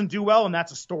where he doesn't do well and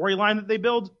that's a storyline that they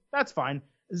build, that's fine.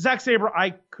 Zack Sabre,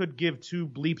 I could give two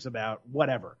bleeps about,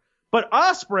 whatever. But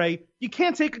Ospreay, you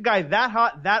can't take a guy that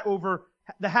hot, that over,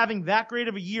 having that great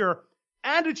of a year,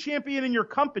 and a champion in your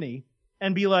company,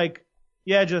 and be like,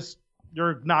 yeah,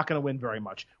 you're not going to win very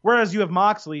much. Whereas you have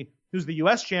Moxley, who's the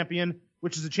U.S. champion,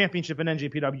 which is a championship in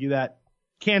NJPW that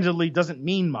candidly doesn't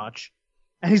mean much,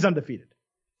 and he's undefeated.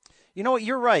 You know what?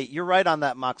 You're right. You're right on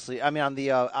that Moxley. I mean, on the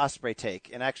Ospreay take.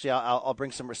 And actually, I'll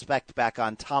bring some respect back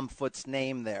on Tom Foote's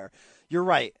name there. You're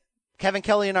right. Kevin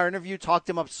Kelly in our interview talked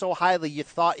him up so highly you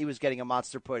thought he was getting a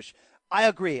monster push. I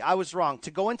agree. I was wrong.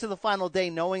 To go into the final day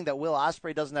knowing that Will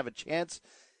Ospreay doesn't have a chance,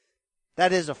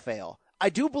 that is a fail. I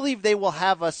do believe they will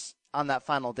have us on that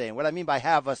final day. And what I mean by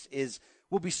have us is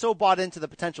we'll be so bought into the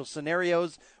potential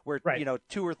scenarios where, right,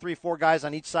 2 or 3, 4 guys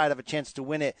on each side have a chance to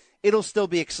win it. It'll still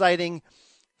be exciting.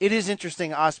 It is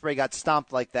interesting Ospreay got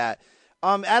stomped like that.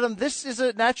 Adam, this is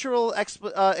a natural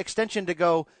extension to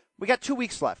go. We got 2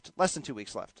 weeks left, less than 2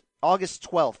 weeks left. August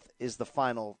 12th is the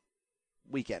final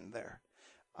weekend there.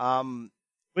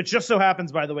 Which just so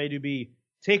happens, by the way, to be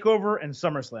TakeOver and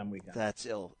SummerSlam weekend. That's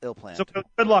ill planned. So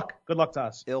good luck. Good luck to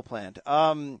us. Ill planned.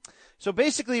 So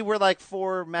basically, we're like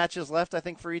 4 matches left, I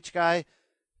think, for each guy.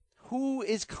 Who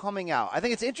is coming out? I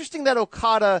think it's interesting that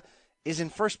Okada is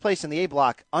in first place in the A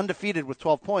block, undefeated with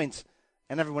 12 points,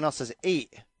 and everyone else has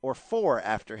 8 or 4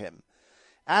 after him.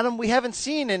 Adam, we haven't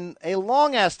seen in a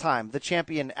long-ass time the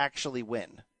champion actually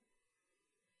win.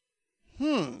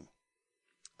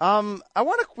 I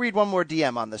want to read one more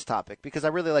DM on this topic because I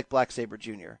really like Black Sabre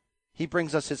Jr. He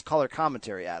brings us his color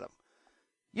commentary, Adam.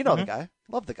 You know the guy.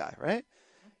 Love the guy, right?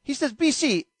 He says,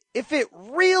 BC, if it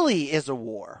really is a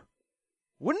war,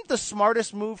 wouldn't the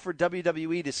smartest move for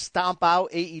WWE to stomp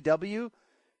out AEW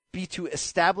be to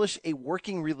establish a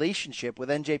working relationship with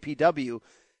NJPW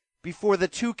before the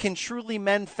two can truly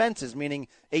mend fences, meaning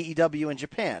AEW and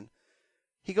Japan?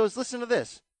 He goes, listen to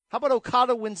this. How about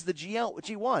Okada wins the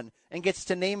G1 and gets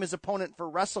to name his opponent for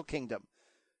Wrestle Kingdom?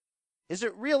 Is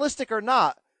it realistic or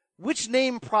not? Which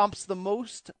name prompts the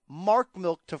most Mark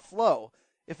milk to flow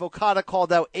if Okada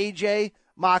called out AJ,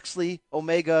 Moxley,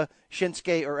 Omega,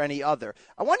 Shinsuke, or any other?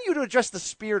 I want you to address the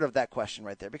spirit of that question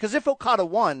right there, because if Okada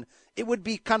won, it would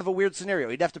be kind of a weird scenario.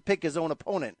 He'd have to pick his own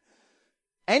opponent.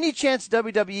 Any chance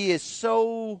WWE is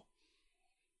so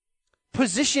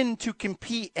positioned to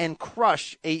compete and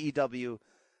crush AEW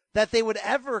that they would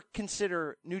ever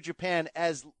consider New Japan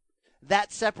as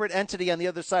that separate entity on the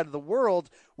other side of the world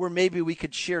where maybe we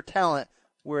could share talent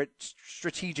where it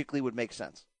strategically would make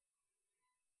sense?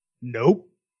 Nope.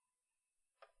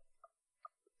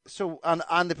 So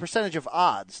on the percentage of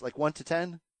odds, like 1 to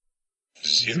 10?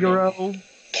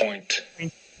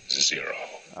 0.0.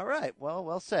 All right.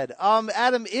 Well said.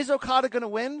 Adam, is Okada going to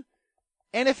win?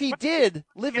 And if he did,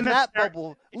 live in that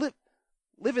bubble.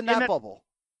 Live in that bubble.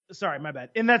 Sorry, my bad.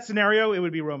 In that scenario, it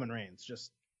would be Roman Reigns.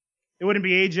 It wouldn't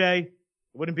be AJ. It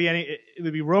wouldn't be it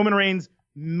would be Roman Reigns,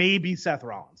 maybe Seth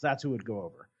Rollins. That's who would go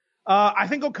over. I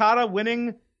think Okada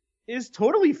winning is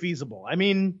totally feasible. I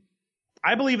mean,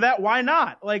 I believe that. Why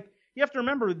not? Like, you have to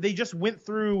remember, they just went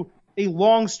through a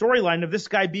long storyline of this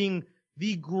guy being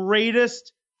the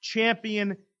greatest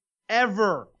champion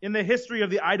ever in the history of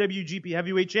the IWGP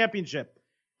Heavyweight Championship,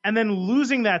 and then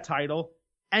losing that title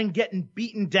and getting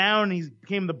beaten down. He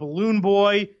became the balloon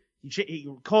boy. He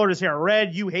colored his hair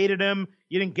red. You hated him.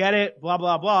 You didn't get it. Blah,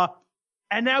 blah, blah.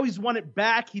 And now he's won it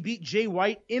back. He beat Jay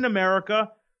White in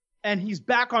America, and he's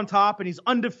back on top, and he's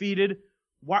undefeated.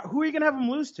 Who are you going to have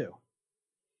him lose to?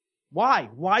 Why?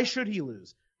 Why should he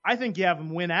lose? I think you have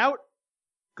him win out,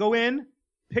 go in,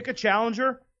 pick a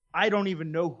challenger. I don't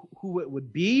even know who it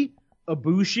would be.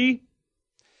 Ibushi.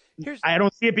 I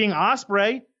don't see it being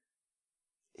Ospreay.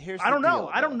 I don't know.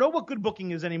 I don't know what good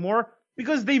booking is anymore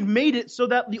because they've made it so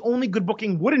that the only good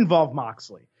booking would involve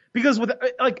Moxley. Because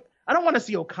I don't want to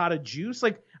see Okada Juice.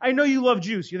 Like, I know you love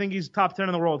Juice. You think he's top 10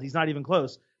 in the world. He's not even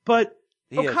close. But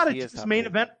Okada Juice main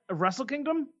event of Wrestle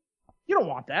Kingdom? You don't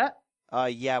want that.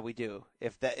 Yeah, we do.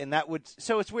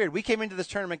 So it's weird. We came into this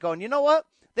tournament going, you know what?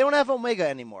 They don't have Omega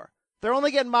anymore. They're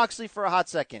only getting Moxley for a hot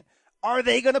second. Are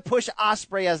they going to push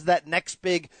Ospreay as that next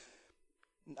big,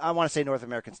 I want to say North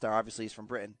American star, obviously he's from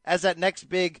Britain, as that next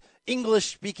big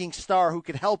English-speaking star who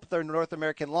could help their North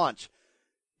American launch?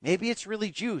 Maybe it's really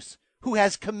Juice, who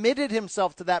has committed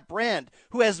himself to that brand,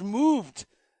 who has moved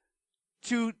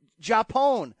to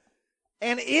Japan,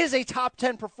 and is a top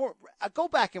 10 performer. Go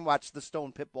back and watch the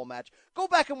Stone Pitbull match. Go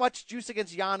back and watch Juice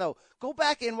against Yano. Go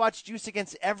back and watch Juice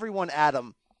against everyone,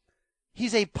 Adam.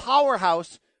 He's a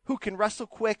powerhouse who can wrestle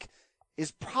quick,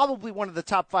 is probably one of the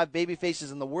top 5 baby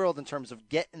faces in the world in terms of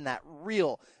getting that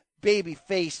real baby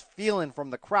face feeling from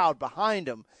the crowd behind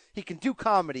him. He can do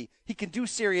comedy. He can do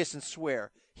serious and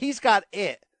swear. He's got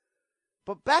it.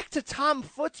 But back to Tom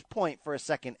Foot's point for a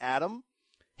second, Adam.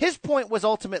 His point was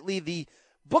ultimately the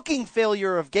booking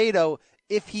failure of Gato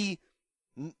if he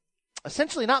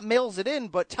essentially not mails it in,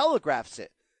 but telegraphs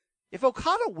it. If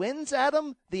Okada wins,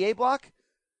 Adam, the A block,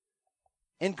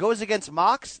 and goes against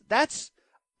Mox, that's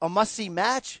a must-see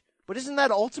match. But isn't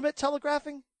that ultimate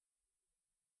telegraphing?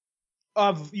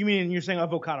 You're saying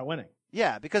of Okada winning?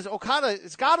 Yeah, because Okada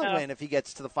has got to win if he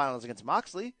gets to the finals against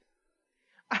Moxley.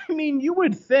 I mean, you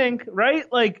would think,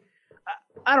 right? Like,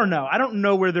 I don't know. I don't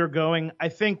know where they're going. I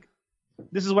think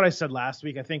this is what I said last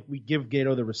week. I think we give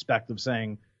Gato the respect of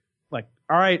saying, like,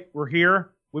 all right, we're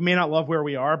here. We may not love where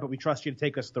we are, but we trust you to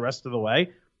take us the rest of the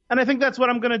way. And I think that's what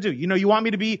I'm going to do. You know, you want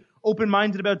me to be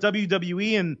open-minded about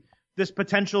WWE and this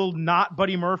potential not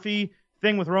Buddy Murphy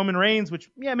thing with Roman Reigns, which,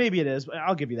 yeah, maybe it is.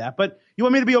 I'll give you that. But you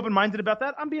want me to be open-minded about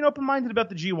that? I'm being open-minded about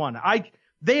the G1.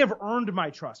 They have earned my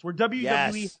trust. Where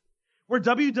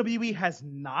WWE has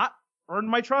not earned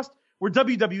my trust, where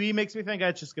WWE makes me think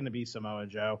it's just going to be Samoa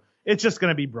Joe. It's just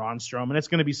going to be Braun Strowman. It's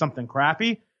going to be something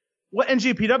crappy. What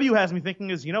NJPW has me thinking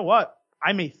is, you know what?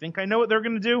 I may think I know what they're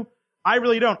going to do. I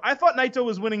really don't. I thought Naito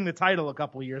was winning the title a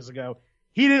couple years ago.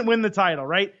 He didn't win the title,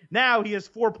 right? Now he has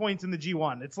 4 points in the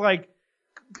G1. It's like,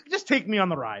 just take me on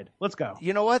the ride. Let's go.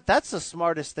 You know what? That's the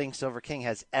smartest thing Silver King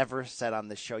has ever said on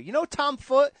this show. You know, Tom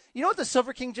Foot, you know what the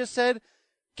Silver King just said?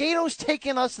 Gato's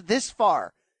taken us this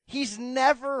far. He's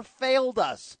never failed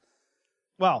us.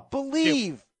 Well,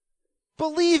 believe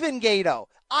in Gato.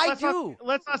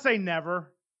 Let's not say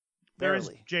never. Barely.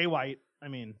 There is Jay White. I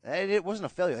mean, it wasn't a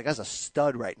failure. That guy's a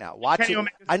stud right now. Watch it.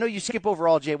 I know you skip over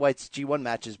all Jay White's G1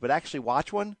 matches, but actually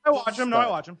watch one. I watch him. No, I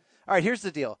watch him. All right, here's the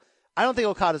deal. I don't think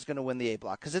Okada's going to win the A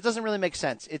block because it doesn't really make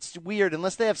sense. It's weird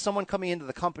unless they have someone coming into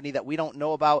the company that we don't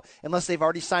know about, unless they've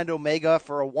already signed Omega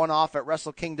for a one-off at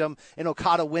Wrestle Kingdom, and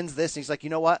Okada wins this, and he's like,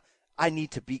 you know what? I need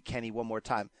to beat Kenny one more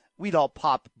time. We'd all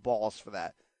pop balls for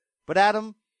that. But,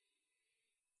 Adam,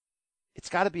 it's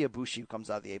got to be Ibushi who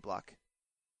comes out of the A block.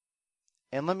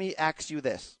 And let me ask you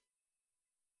this.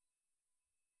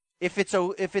 If it's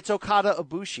Okada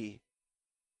Ibushi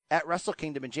at Wrestle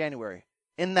Kingdom in January,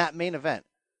 in that main event,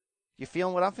 you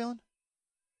feeling what I'm feeling?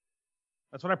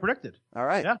 That's what I predicted. All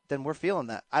right. Yeah. Then we're feeling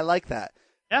that. I like that.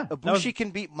 Yeah. Ibushi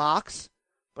can beat Mox,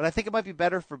 but I think it might be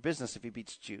better for business if he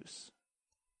beats Juice.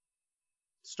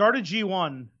 Started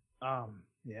G1.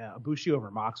 Ibushi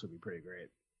over Mox would be pretty great.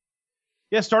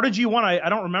 Yeah, started G1. I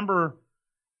don't remember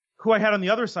who I had on the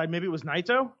other side, maybe it was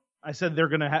Naito. I said they're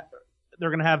gonna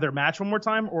have their match one more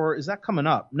time, or is that coming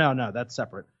up? No, that's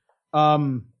separate.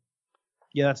 Yeah,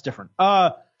 that's different.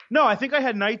 No, I think I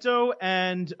had Naito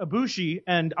and Ibushi,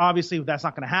 and obviously that's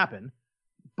not going to happen.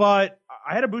 But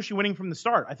I had Ibushi winning from the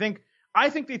start. I think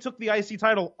they took the IC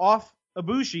title off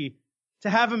Ibushi to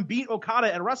have him beat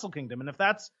Okada at Wrestle Kingdom, and if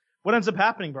that's what ends up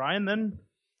happening, Brian, then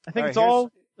I think it's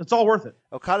all worth it.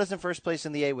 Okada's in first place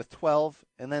in the A with 12,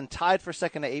 and then tied for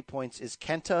second at 8 points is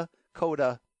Kenta,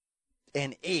 Kota,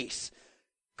 and Ace.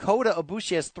 Kota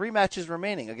Ibushi has 3 matches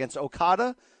remaining against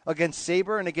Okada, against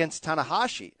Sabre, and against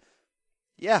Tanahashi.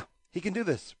 Yeah, he can do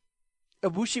this.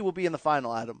 Ibushi will be in the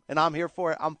final, Adam, and I'm here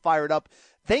for it. I'm fired up.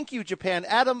 Thank you, Japan.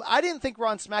 Adam, I didn't think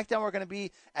Raw and SmackDown were going to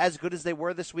be as good as they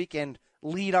were this week and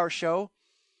lead our show.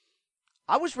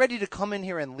 I was ready to come in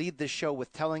here and lead this show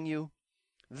with telling you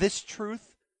this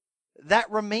truth that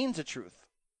remains a truth.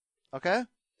 Okay?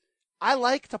 I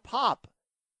like to pop.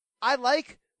 I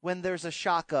like when there's a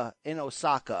Shaka in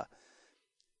Osaka.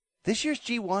 This year's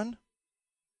G1,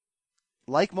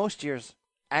 like most years,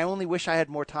 I only wish I had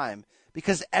more time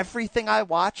because everything I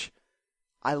watch,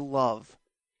 I love.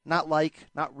 Not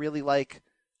really like,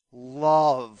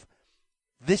 love.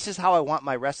 This is how I want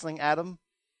my wrestling, Adam.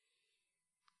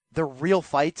 They're real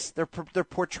fights. They're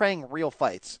portraying real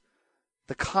fights.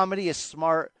 The comedy is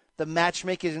smart. The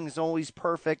matchmaking is always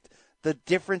perfect. The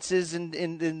differences in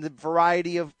the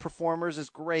variety of performers is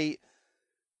great.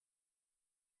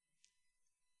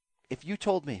 If you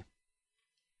told me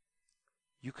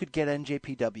you could get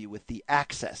NJPW with the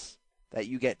access that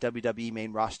you get WWE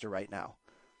main roster right now,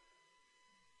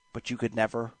 but you could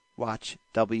never watch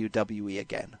WWE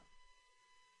again.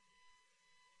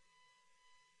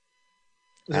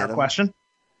 Is there a question?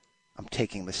 I'm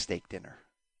taking the steak dinner.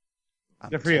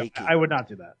 Good for you. I would not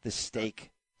do that. The steak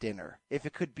dinner. If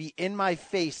it could be in my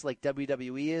face like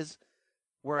WWE is,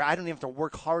 where I don't even have to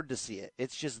work hard to see it.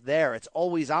 It's just there. It's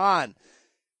always on.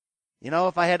 You know,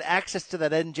 if I had access to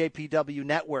that NJPW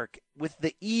network with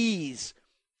the ease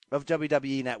of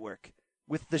WWE Network,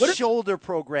 with the shoulder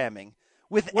programming,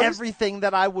 with everything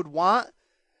that I would want,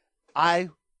 I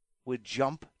would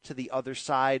jump to the other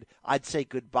side. I'd say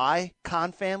goodbye,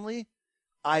 Khan family.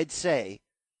 I'd say,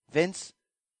 Vince,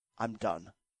 I'm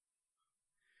done.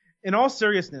 In all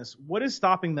seriousness, what is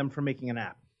stopping them from making an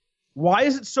app? Why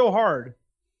is it so hard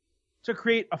to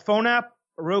create a phone app,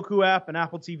 a Roku app, an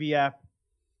Apple TV app,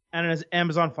 and an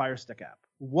Amazon Fire Stick app?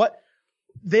 What?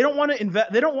 They don't want to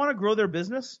invest. They don't want to grow their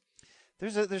business.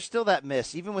 There's still that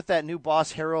miss, even with that new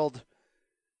boss Harold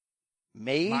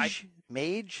Mihai,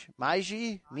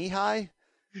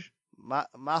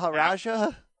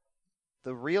 Maharaja,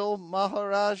 the real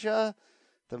Maharaja,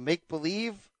 the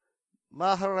make-believe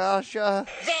Maharaja.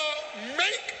 The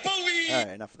make-believe. All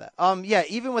right, enough of that. Yeah,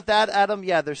 even with that, Adam,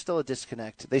 yeah, there's still a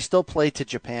disconnect. They still play to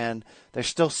Japan. They're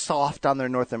still soft on their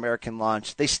North American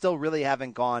launch. They still really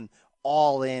haven't gone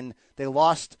all in. They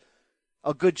lost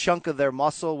a good chunk of their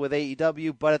muscle with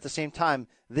AEW, but at the same time,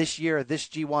 this year, this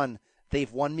G1,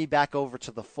 they've won me back over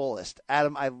to the fullest.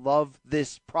 Adam, I love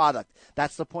this product.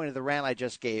 That's the point of the rant I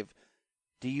just gave.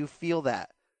 Do you feel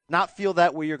that? Not feel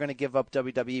that where you're going to give up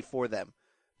WWE for them,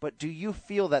 but do you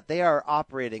feel that they are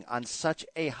operating on such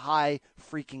a high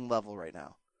freaking level right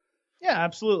now? Yeah,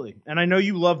 absolutely. And I know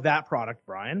you love that product,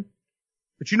 Brian,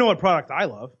 but you know what product I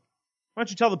love. Why don't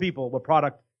you tell the people what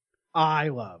product I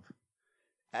love?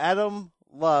 Adam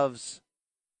loves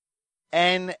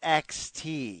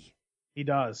NXT. He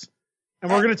does. And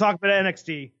we're going to talk about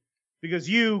NXT because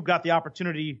you got the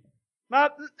opportunity,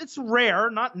 it's rare,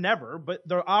 not never, but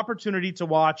the opportunity to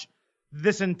watch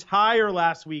this entire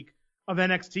last week of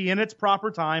NXT in its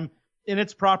proper time, in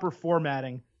its proper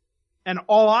formatting. And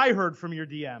all I heard from your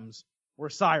DMs were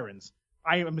sirens.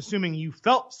 I am assuming you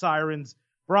felt sirens.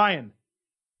 Brian,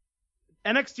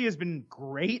 NXT has been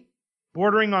great,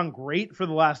 bordering on great for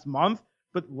the last month,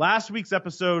 but last week's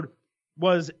episode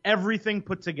was everything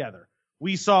put together.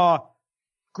 We saw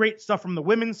great stuff from the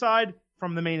women's side,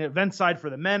 from the main event side for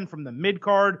the men, from the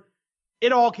mid-card.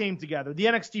 It all came together. The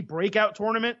NXT Breakout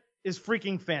Tournament is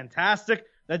freaking fantastic.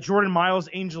 That Jordan Miles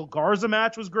Angel Garza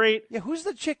match was great. Yeah, who's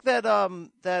the chick that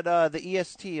the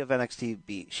EST of NXT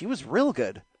beat? She was real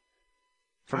good.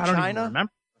 From I don't China? Even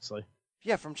remember, honestly.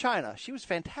 Yeah, from China. She was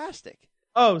fantastic.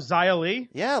 Oh, Xia Li?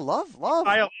 Yeah, love.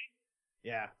 Xia Li.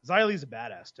 Yeah, Xia Li's a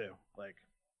badass too. Like,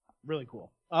 really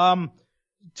cool.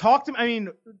 Talk to me. I mean,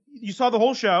 you saw the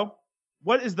whole show.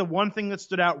 What is the one thing that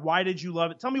stood out? Why did you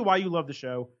love it? Tell me why you love the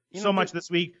show so much this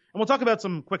week, and we'll talk about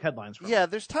some quick headlines. Yeah,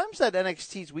 there's times that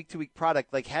NXT's week-to-week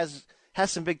product like has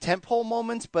some big tentpole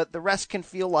moments, but the rest can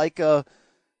feel like a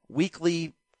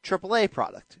weekly AAA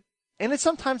product. And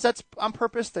sometimes that's on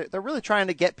purpose. They're really trying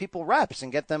to get people reps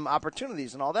and get them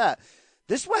opportunities and all that.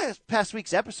 This past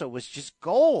week's episode was just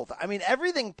gold. I mean,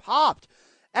 everything popped.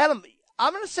 Adam,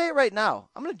 I'm going to say it right now.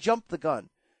 I'm going to jump the gun.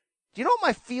 Do you know what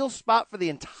my feel spot for the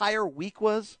entire week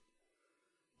was?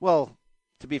 Well,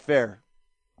 to be fair,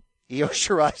 Io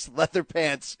Shirai's leather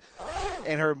pants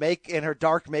and her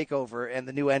dark makeover and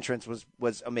the new entrance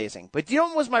was amazing. But do you know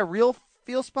what was my real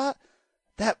feel spot?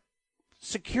 That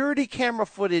security camera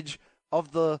footage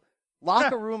of the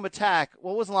locker room attack.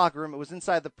 Well, it wasn't locker room. It was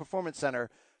inside the performance center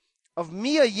of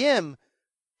Mia Yim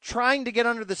trying to get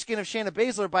under the skin of Shayna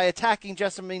Baszler by attacking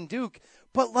Jessamine Duke,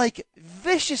 but like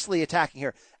viciously attacking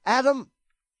her. Adam,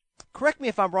 correct me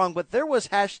if I'm wrong, but there was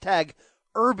hashtag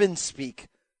urban speak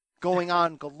going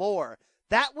on galore.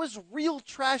 That was real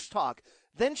trash talk.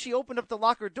 Then she opened up the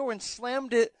locker door and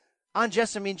slammed it on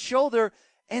Jessamine's shoulder,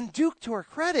 and Duke, to her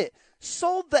credit,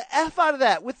 sold the F out of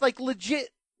that with like legit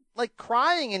like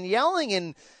crying and yelling,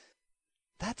 and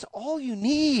that's all you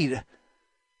need.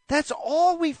 That's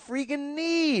all we freaking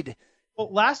need.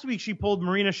 Well, last week she pulled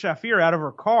Marina Shafir out of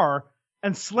her car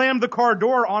and slammed the car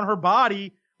door on her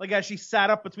body, like as she sat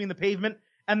up between the pavement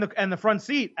and the front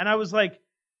seat. And I was like,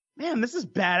 man, this is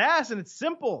badass and it's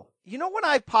simple. You know when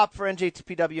I pop for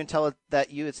NJPW and tell it that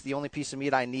it's the only piece of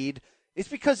meat I need? It's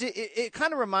because it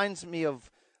kind of reminds me of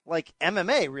like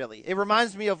MMA, really. It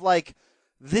reminds me of like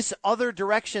this other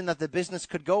direction that the business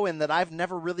could go in that I've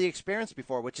never really experienced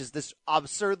before, which is this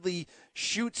absurdly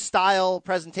shoot style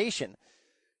presentation.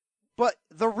 But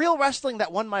the real wrestling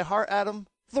that won my heart, Adam,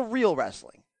 the real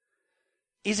wrestling,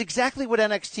 is exactly what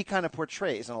NXT kind of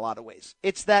portrays in a lot of ways.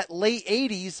 It's that late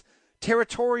 80s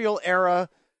territorial era,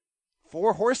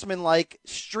 Four Horsemen-like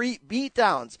street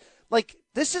beatdowns. Like,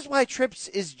 this is why Trips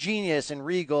is genius and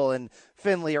Regal and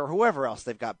Finlay or whoever else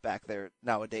they've got back there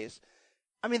nowadays.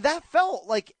 I mean, that felt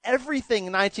like everything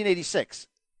in 1986.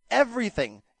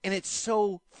 Everything. And it's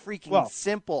so freaking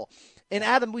simple. And,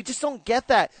 Adam, we just don't get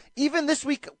that. Even this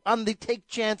week on the Take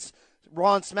Chance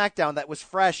Raw and SmackDown that was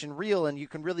fresh and real and you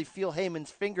can really feel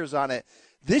Heyman's fingers on it,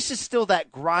 this is still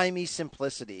that grimy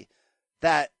simplicity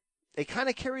that they kind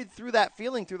of carried through that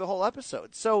feeling through the whole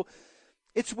episode. So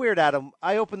it's weird, Adam.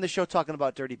 I opened the show talking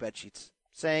about dirty bedsheets,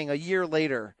 saying a year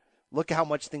later, look at how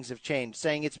much things have changed,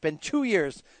 saying it's been 2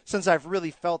 years since I've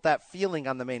really felt that feeling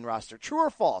on the main roster. True or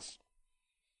false?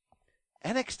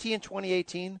 NXT in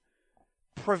 2018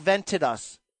 prevented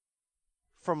us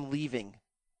from leaving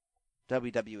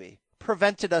WWE,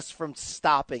 prevented us from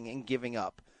stopping and giving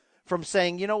up, from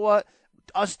saying, you know what,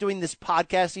 us doing this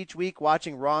podcast each week,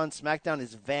 watching Raw and SmackDown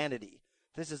is vanity.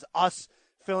 This is us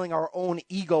filling our own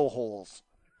ego holes.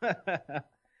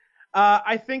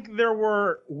 I think there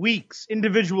were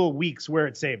individual weeks where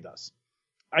it saved us.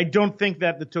 I don't think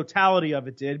that the totality of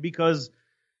it did, because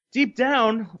deep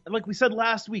down, like we said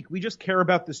last week, we just care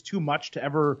about this too much to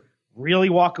ever really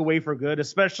walk away for good,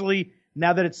 especially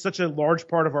now that it's such a large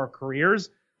part of our careers.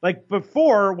 Like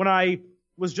before, when I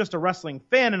was just a wrestling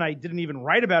fan and I didn't even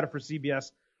write about it for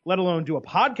CBS, let alone do a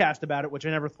podcast about it, which I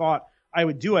never thought I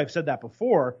would do. I've said that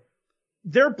before.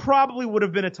 There probably would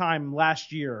have been a time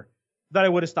last year that I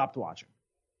would have stopped watching.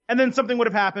 And then something would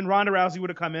have happened. Ronda Rousey would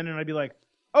have come in and I'd be like,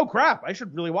 oh crap, I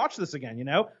should really watch this again, you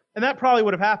know? And that probably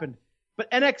would have happened. But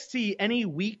NXT, any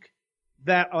week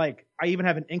that like I even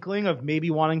have an inkling of maybe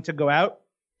wanting to go out,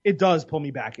 it does pull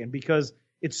me back in because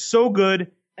it's so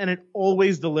good and it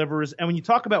always delivers. And when you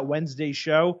talk about Wednesday's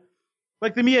show,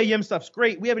 like the Mia Yim stuff's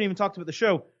great. We haven't even talked about the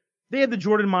show. They had the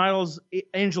Jordan Miles,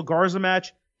 Angel Garza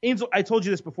match. I told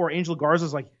you this before. Angel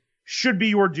Garza's like, should be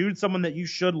your dude, someone that you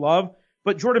should love.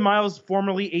 But Jordan Miles,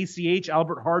 formerly ACH,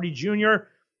 Albert Hardy Jr.,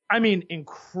 I mean,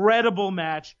 incredible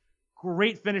match.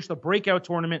 Great finish. The breakout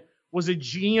tournament was a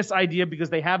genius idea because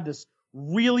they have this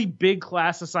really big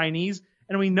class of signees.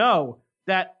 And we know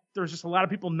that there's just a lot of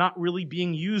people not really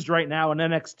being used right now in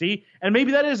NXT. And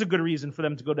maybe that is a good reason for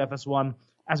them to go to FS1.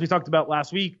 As we talked about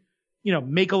last week, you know,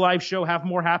 make a live show, have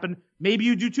more happen. Maybe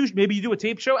you do two. Maybe you do a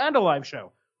tape show and a live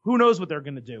show. Who knows what they're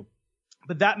going to do?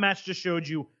 But that match just showed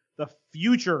you the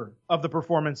future of the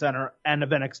Performance Center and of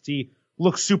NXT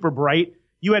looks super bright.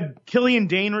 You had Killian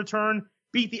Dane return,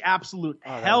 beat the absolute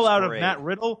hell out of Matt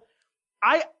Riddle.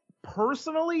 I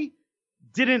personally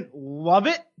didn't love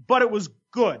it, but it was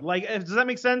good. Like, does that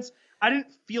make sense? I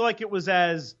didn't feel like it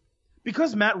was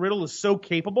because Matt Riddle is so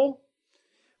capable,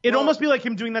 it'd almost be like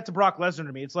him doing that to Brock Lesnar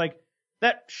to me. It's like,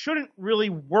 that shouldn't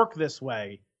really work this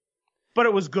way. But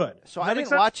it was good. So I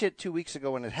didn't watch it 2 weeks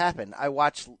ago when it happened. I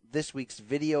watched this week's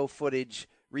video footage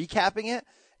recapping it,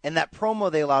 and that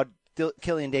promo they allowed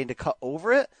Killian Dane to cut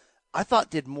over it, I thought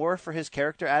did more for his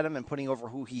character, Adam, and putting over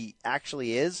who he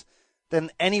actually is than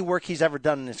any work he's ever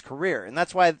done in his career. And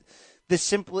that's why the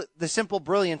simple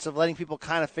brilliance of letting people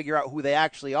kind of figure out who they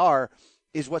actually are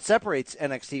is what separates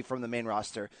NXT from the main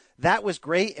roster. That was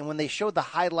great. And when they showed the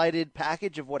highlighted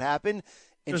package of what happened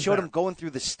and showed him going through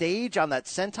the stage on that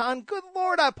senton, good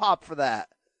Lord, I popped for that.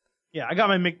 Yeah, I got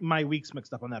my weeks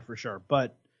mixed up on that for sure.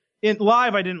 But in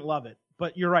live, I didn't love it.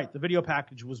 But you're right. The video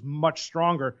package was much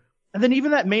stronger. And then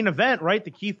even that main event, right?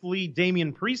 The Keith Lee,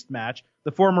 Damian Priest match,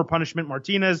 the former Punishment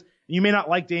Martinez. You may not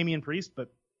like Damian Priest,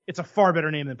 but it's a far better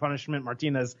name than Punishment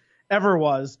Martinez ever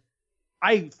was.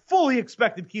 I fully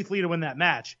expected Keith Lee to win that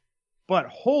match. But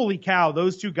holy cow,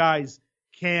 those two guys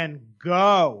can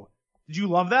go. Did you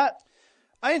love that?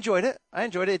 I enjoyed it.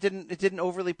 It didn't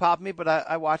overly pop me, but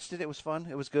I watched it. It was fun.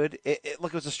 It was good.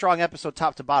 Look, it was a strong episode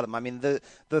top to bottom. I mean, the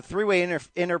three-way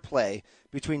interplay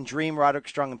between Dream, Roderick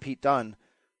Strong, and Pete Dunne,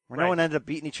 where no one ended up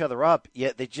beating each other up,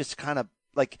 yet they just kind of,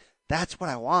 like, that's what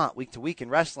I want week to week in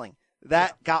wrestling.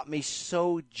 That got me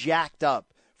so jacked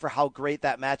up for how great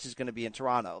that match is going to be in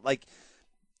Toronto. Like,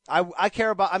 I care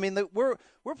about, I mean, we're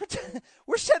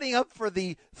setting up for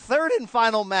the third and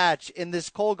final match in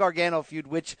this Cole Gargano feud,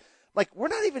 which, like, we're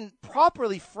not even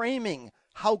properly framing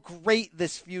how great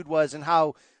this feud was and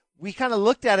how we kind of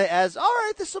looked at it as, all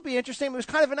right, this will be interesting. It was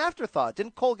kind of an afterthought.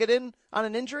 Didn't Cole get in on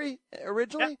an injury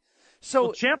originally? Yeah. So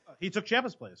well, Ciampa, he took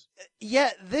Ciampa's place.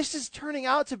 Yeah, this is turning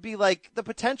out to be like the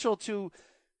potential to,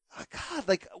 oh God,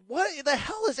 like what the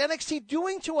hell is NXT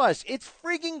doing to us? It's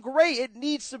freaking great. It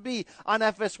needs to be on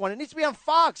FS1. It needs to be on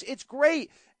Fox. It's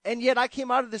great. And yet I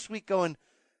came out of this week going,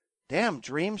 damn,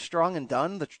 Dream, Strong, and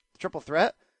Dunne, the triple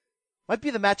threat, might be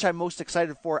the match I'm most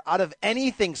excited for out of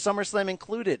anything, SummerSlam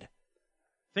included.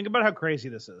 Think about how crazy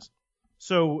this is.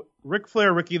 So Ric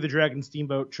Flair, Ricky the Dragon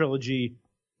Steamboat trilogy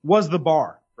was the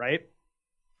bar, right?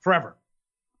 Forever.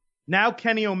 Now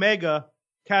Kenny Omega,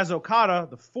 Kaz Okada,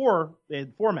 they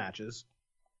had four matches,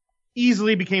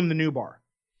 easily became the new bar.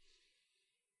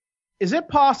 Is it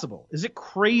possible, is it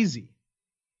crazy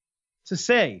to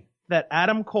say that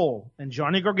Adam Cole and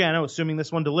Johnny Gargano, assuming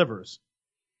this one delivers,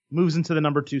 moves into the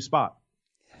number 2 spot?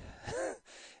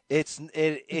 It's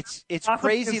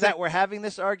crazy that we're having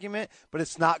this argument, but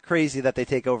it's not crazy that they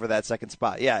take over that second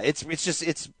spot. Yeah, it's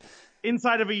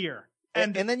inside of a year.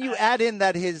 And then you add in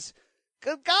that his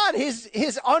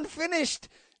unfinished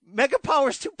Mega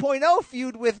Powers 2.0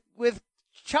 feud with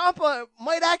Ciampa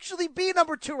might actually be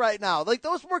number 2 right now. Like,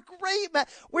 those were great, man.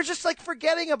 We're just like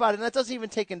forgetting about it. And that doesn't even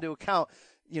take into account,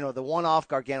 the one-off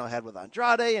Gargano had with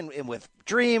Andrade and with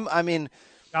Dream. I mean,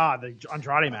 the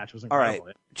Andrade match was incredible. All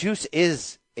right. Juice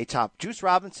is a top. Juice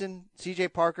Robinson,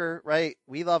 CJ Parker, right?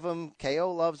 We love him.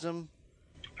 KO loves him.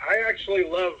 I actually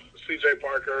love CJ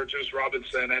Parker, Juice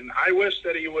Robinson, and I wish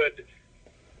that he would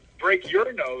break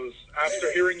your nose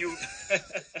after hearing you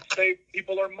say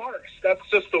people are marks. That's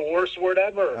just the worst word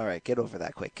ever. All right, get over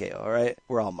that quick, KO, all right?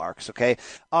 We're all marks, okay?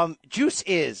 Juice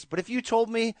is, but if you told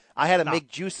me I had to make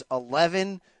Juice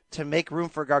 11 to make room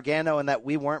for Gargano and that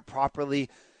we weren't properly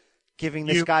giving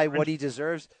this guy what he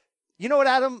deserves, you know what,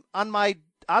 Adam? On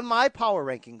my power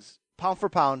rankings, pound for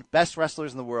pound, best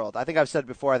wrestlers in the world. I think I've said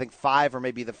before, I think 5 or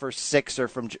maybe the first 6 are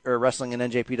from wrestling in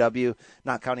NJPW,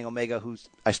 not counting Omega, who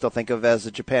I still think of as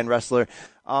a Japan wrestler.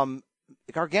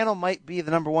 Gargano might be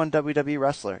the number 1 WWE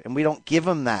wrestler, and we don't give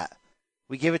him that.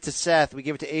 We give it to Seth, we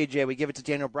give it to AJ, we give it to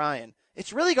Daniel Bryan.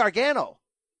 It's really Gargano.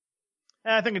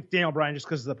 I think it's Daniel Bryan just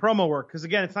because of the promo work, because,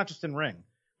 again, it's not just in ring.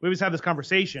 We always have this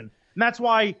conversation, and that's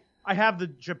why I have the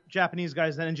Japanese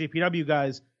guys and NJPW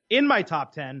guys in my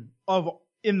top 10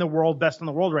 in the world, best in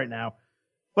the world right now,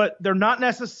 but they're not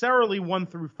necessarily 1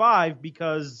 through 5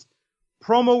 because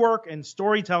promo work and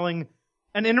storytelling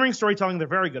and in-ring storytelling, they're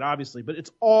very good, obviously, but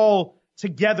it's all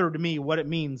together to me what it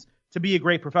means to be a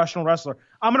great professional wrestler.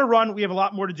 We have a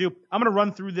lot more to do. I'm going to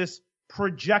run through this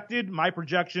my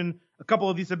projection. A couple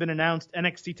of these have been announced,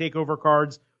 NXT TakeOver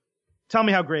cards. Tell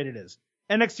me how great it is.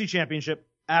 NXT Championship,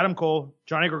 Adam Cole,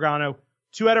 Johnny Gargano,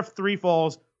 2 out of 3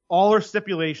 falls, all are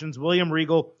stipulations. William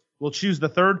Regal will choose the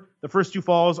third. The first 2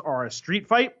 falls are a street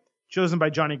fight chosen by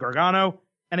Johnny Gargano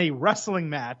and a wrestling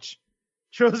match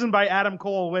chosen by Adam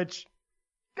Cole, which,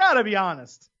 gotta be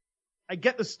honest, I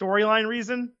get the storyline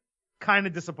reason, kind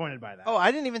of disappointed by that. Oh,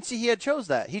 I didn't even see he had chose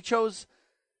that. He chose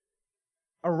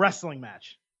a wrestling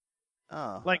match.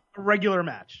 Oh. Like a regular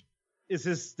match is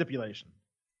his stipulation.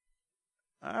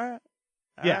 All right.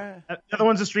 The other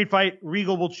one's a street fight.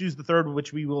 Regal will choose the third,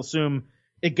 which we will assume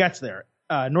it gets there.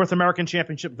 North American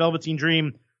Championship, Velveteen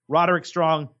Dream, Roderick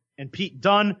Strong, and Pete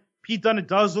Dunne. Pete Dunne, it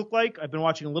does look like, I've been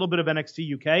watching a little bit of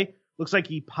NXT UK, looks like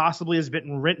he possibly has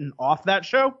been written off that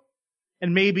show,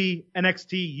 and maybe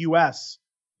NXT US,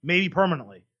 maybe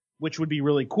permanently, which would be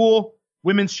really cool.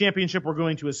 Women's championship, we're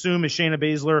going to assume, is Shayna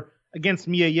Baszler against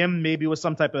Mia Yim, maybe with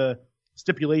some type of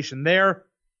stipulation there.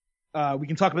 We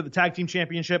can talk about the tag team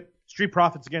championship, Street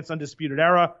Profits against Undisputed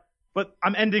Era, but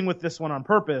I'm ending with this one on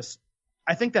purpose.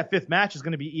 I think that 5th match is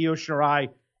going to be Io Shirai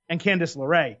and Candice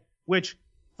LeRae, which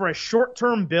for a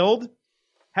short-term build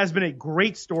has been a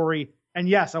great story. And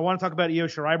yes, I want to talk about Io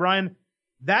Shirai, Brian.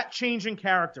 That change in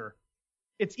character,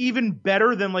 it's even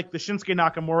better than like the Shinsuke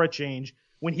Nakamura change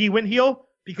when he went heel,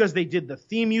 because they did the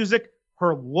theme music,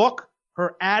 her look,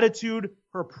 her attitude,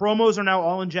 her promos are now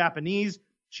all in Japanese.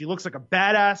 She looks like a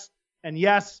badass. And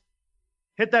yes,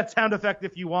 hit that sound effect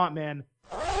if you want, man.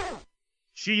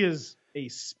 She is a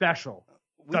special.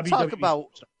 We talk about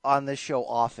on this show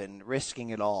often risking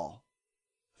it all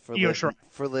for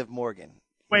Liv Morgan.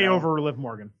 Way over Liv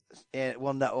Morgan. And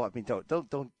well, no, I mean don't.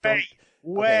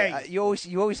 Way. Okay, you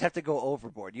always have to go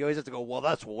overboard. You always have to go, well,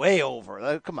 that's way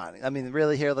over. Come on. I mean,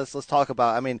 really here, let's talk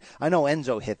about. I mean, I know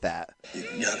Enzo hit that.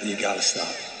 You gotta stop.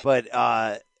 But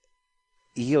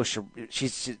Io,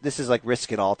 this is like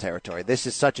risk it all territory. This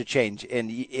is such a change.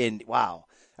 And wow.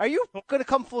 Are you going to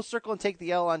come full circle and take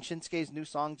the L on Shinsuke's new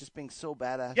song just being so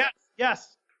badass?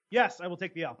 Yes, I will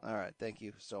take the L. All right, thank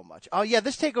you so much. Oh, yeah,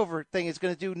 this takeover thing is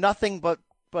going to do nothing but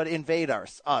invade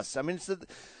us. I mean,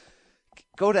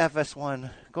 go to FS1,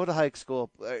 go to high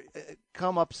school,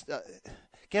 come up,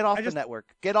 get off the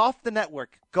network. Get off the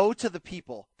network. Go to the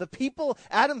people. The people,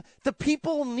 Adam, the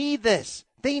people need this.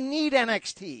 They need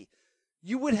NXT.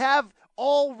 You would have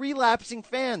all relapsing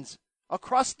fans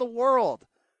across the world.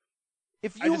 We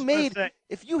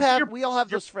all have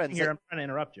those friends. Here, I'm trying to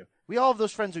interrupt you. We all have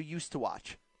those friends who used to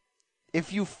watch.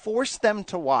 If you force them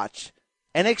to watch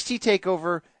NXT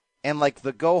TakeOver and like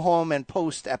the go home and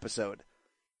post episode,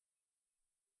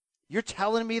 you're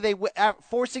telling me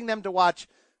forcing them to watch,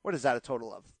 what is that a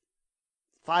total of?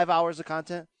 5 hours of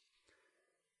content?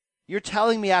 You're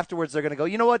telling me afterwards they're going to go,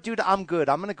 you know what, dude, I'm good.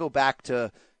 I'm going to go back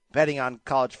to betting on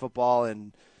college football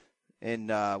and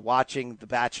watching The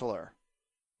Bachelor.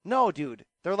 No, dude.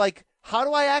 They're like, how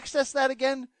do I access that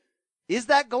again? Is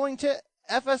that going to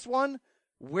FS1?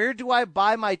 Where do I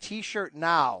buy my T-shirt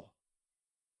now?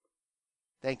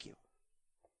 Thank you.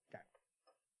 Okay.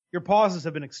 Your pauses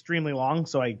have been extremely long,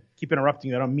 so I keep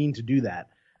interrupting you. I don't mean to do that.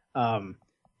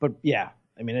 But yeah,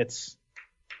 I mean, it's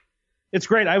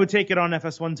great. I would take it on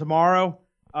FS1 tomorrow,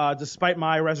 despite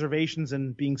my reservations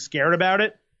and being scared about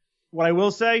it. What I will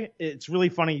say, it's really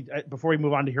funny, before we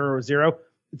move on to Hero Zero,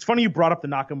 it's funny you brought up the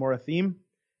Nakamura theme,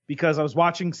 because I was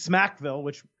watching Smackville,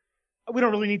 which we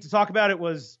don't really need to talk about. It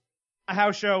was a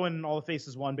house show and all the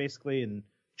faces won, basically, and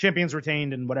champions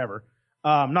retained and whatever.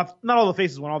 Not all the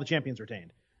faces won, all the champions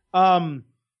retained.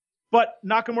 But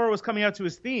Nakamura was coming out to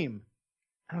his theme,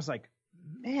 and I was like,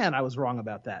 man, I was wrong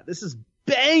about that. This is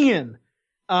banging.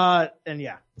 And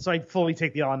yeah, so I fully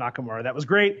take the L on Nakamura. That was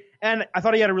great. And I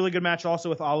thought he had a really good match also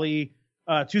with Ali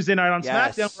Tuesday night on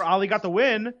SmackDown, where Ali got the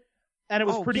win. And it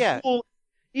was pretty cool.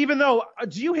 Even though,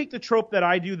 do you hate the trope that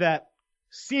I do, that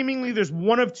seemingly there's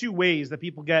one of two ways that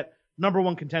people get number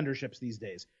one contenderships these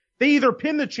days? They either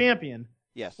pin the champion,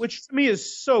 which to me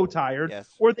is so tired,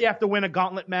 or they have to win a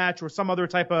gauntlet match or some other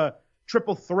type of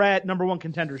triple threat number one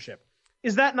contendership.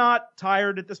 Is that not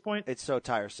tired at this point? It's so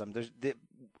tiresome.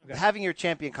 Having your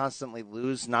champion constantly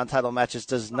lose non-title matches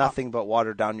does nothing but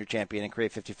water down your champion and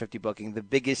create 50-50 booking, the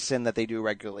biggest sin that they do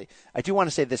regularly. I do want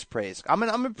to say this praise. I'm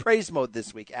in praise mode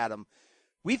this week, Adam.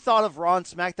 We thought of Raw and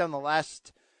SmackDown the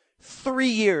last 3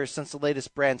 years since the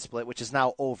latest brand split, which is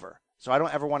now over. So I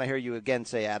don't ever want to hear you again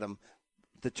say, Adam,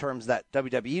 the terms that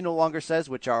WWE no longer says,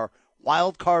 which are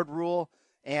wild card rule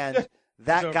and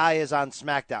that guy is on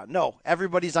SmackDown. No,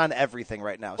 everybody's on everything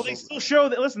right now. Well, they still show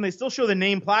that. Listen, they still show the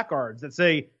name placards that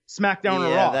say SmackDown or Raw.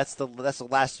 Yeah, that's the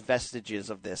last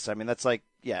vestiges of this. I mean, that's like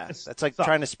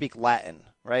trying to speak Latin,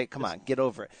 right? Come on, get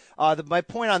over it. My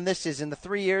point on this is, in the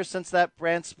 3 years since that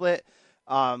brand split,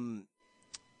 what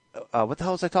the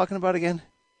hell was I talking about again?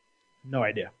 No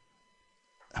idea.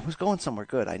 I was going somewhere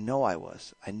good. I know I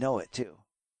was. I know it too.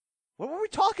 What were we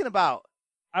talking about?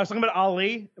 I was talking about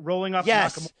Ali rolling up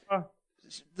Nakamura.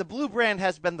 The blue brand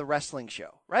has been the wrestling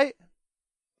show, right?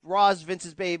 Raw's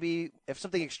Vince's baby. If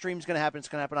something extreme is going to happen, it's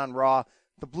going to happen on Raw.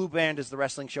 The blue brand is the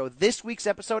wrestling show. This week's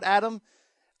episode, Adam,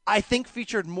 I think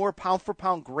featured more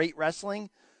pound-for-pound great wrestling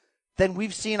than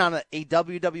we've seen on a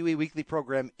WWE weekly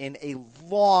program in a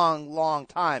long, long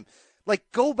time. Like,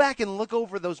 go back and look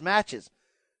over those matches.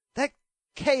 That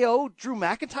KO Drew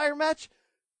McIntyre match?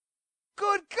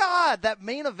 Good God! That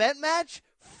main event match?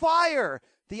 Fire!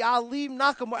 The Ali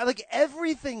Nakamura, like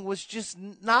everything was just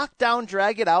knock down,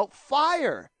 drag it out,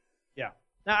 fire. Yeah.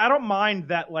 Now, I don't mind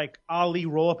that, like, Ali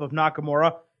roll-up of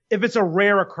Nakamura if it's a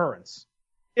rare occurrence.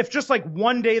 If just like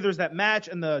one day there's that match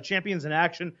and the champion's in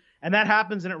action and that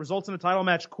happens and it results in a title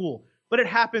match, cool. But it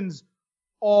happens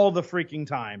all the freaking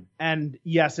time. And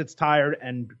yes, it's tired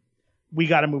and we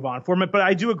got to move on from it. But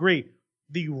I do agree.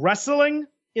 The wrestling,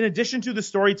 in addition to the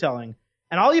storytelling,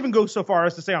 and I'll even go so far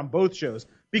as to say on both shows,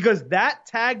 because that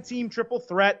tag team triple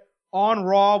threat on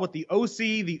Raw with the OC,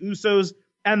 the Usos,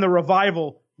 and the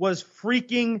Revival was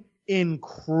freaking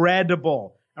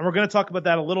incredible. And we're going to talk about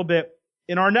that a little bit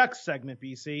in our next segment,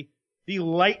 BC, the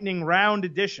lightning round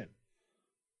edition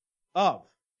of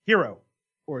Hero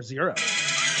or Zero.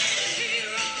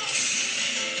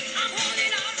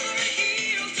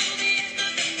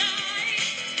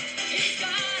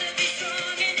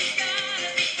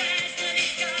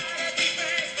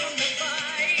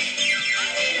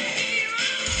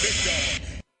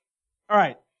 All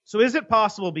right. So is it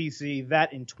possible, BC,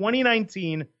 that in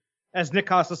 2019, as Nick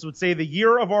Kostos would say, the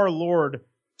year of our Lord,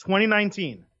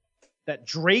 2019, that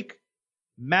Drake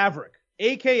Maverick,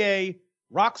 a.k.a.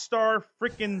 Rockstar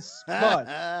frickin'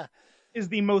 Spud, is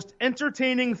the most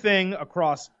entertaining thing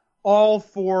across all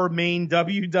 4 main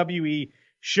WWE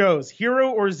shows?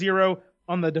 Hero or Zero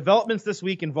on the developments this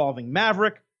week involving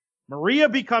Maverick, Maria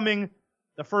becoming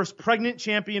the first pregnant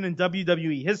champion in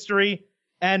WWE history,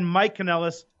 and Mike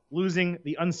Kanellis losing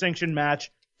the unsanctioned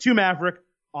match to Maverick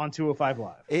on 205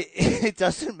 Live. It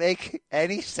doesn't make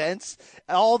any sense.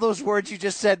 All those words you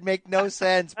just said make no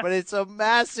sense, but it's a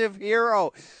massive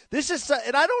hero. This is,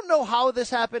 and I don't know how this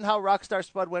happened, how Rockstar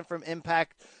Spud went from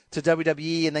Impact to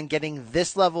WWE and then getting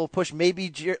this level of push.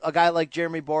 Maybe a guy like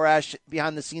Jeremy Borash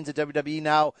behind the scenes at WWE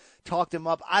now talked him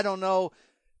up. I don't know.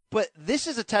 But this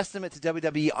is a testament to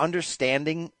WWE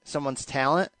understanding someone's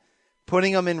talent,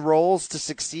 putting them in roles to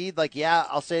succeed. Like, yeah,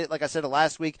 I'll say it like I said it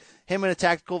last week, him in a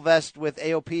tactical vest with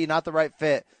AOP, not the right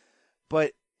fit.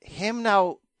 But him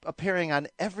now appearing on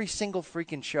every single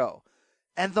freaking show.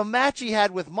 And the match he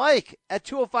had with Mike at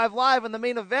 205 Live in the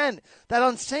main event, that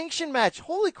unsanctioned match,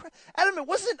 holy crap. Adam, it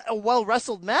wasn't a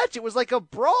well-wrestled match. It was like a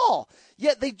brawl.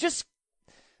 Yet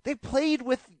they played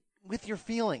with your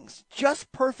feelings just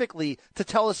perfectly to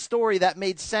tell a story that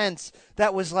made sense,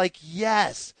 that was like,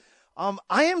 yes.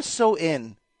 I am so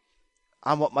in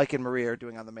on what Mike and Maria are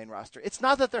doing on the main roster. It's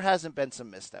not that there hasn't been some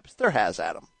missteps. There has,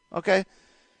 Adam. Okay?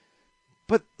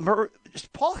 But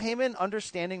Paul Heyman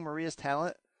understanding Maria's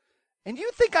talent, and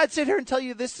you think I'd sit here and tell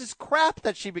you this is crap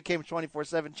that she became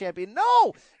 24/7 champion?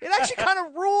 No! It actually kind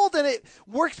of ruled, and it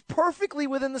works perfectly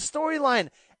within the storyline.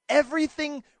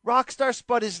 Everything Rockstar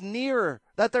Spud is near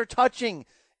that they're touching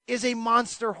is a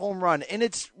monster home run, and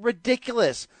it's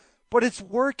ridiculous. But it's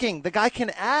working. The guy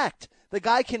can act. The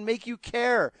guy can make you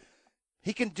care.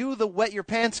 He can do the wet your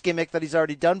pants gimmick that he's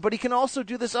already done, but he can also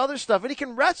do this other stuff, and he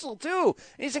can wrestle too.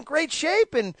 And he's in great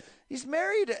shape, and he's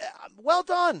married. Well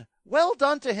done. Well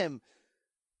done to him.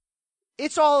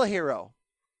 It's all a hero.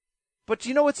 But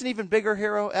you know what's an even bigger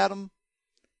hero, Adam?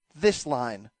 This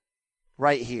line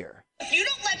right here. If you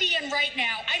don't let me in right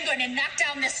now, I'm going to knock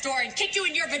down this door and kick you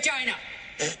in your vagina.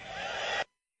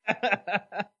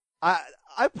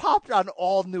 I popped on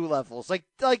all new levels. Like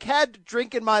had to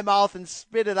drink in my mouth and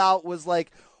spit it out, was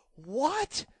like,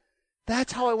 what?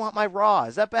 That's how I want my Raw.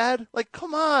 Is that bad? Like,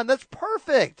 come on, that's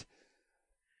perfect.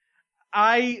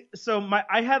 I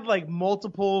had like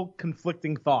multiple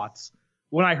conflicting thoughts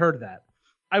when I heard that.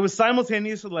 I was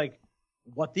simultaneously like,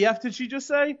 what the F did she just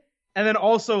say? And then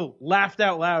also laughed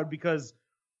out loud because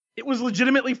it was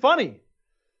legitimately funny.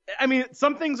 I mean,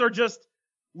 some things are just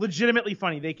legitimately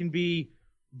funny. They can be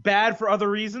bad for other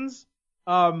reasons,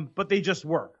 but they just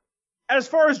work. As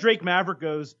far as Drake Maverick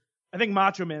goes, I think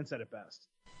Macho Man said it best.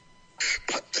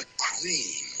 But the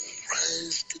cream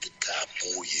rises to the top,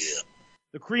 oh yeah.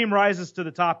 The cream rises to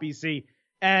the top, EC.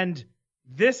 And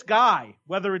this guy,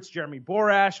 whether it's Jeremy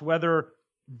Borash, whether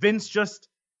Vince just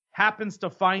happens to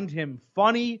find him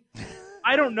funny,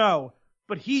 I don't know.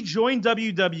 But he joined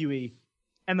WWE,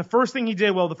 and the first thing he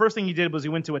did was he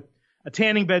went to a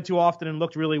tanning bed too often and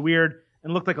looked really weird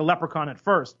and looked like a leprechaun at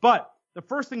first. But the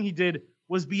first thing he did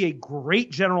was be a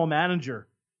great general manager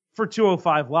for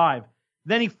 205 Live.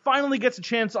 Then he finally gets a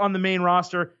chance on the main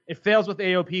roster. It fails with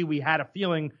AOP. We had a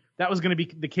feeling that was going to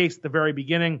be the case at the very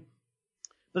beginning.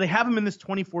 But they have him in this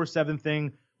 24/7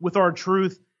 thing with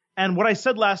R-Truth. And what I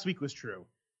said last week was true.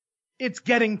 It's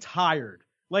getting tired.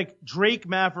 Like Drake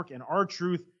Maverick and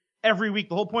R-Truth every week.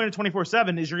 The whole point of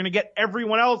 24/7 is you're going to get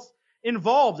everyone else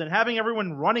involved, and having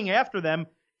everyone running after them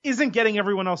isn't getting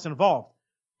everyone else involved.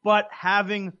 But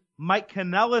having Mike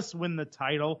Kanellis win the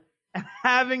title and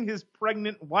having his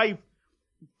pregnant wife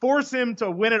force him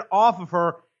to win it off of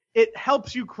her, it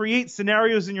helps you create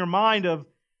scenarios in your mind of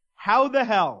how the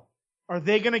hell are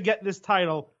they going to get this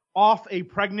title off a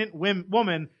pregnant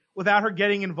woman without her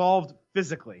getting involved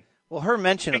physically. Well, her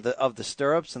mention of the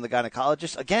stirrups and the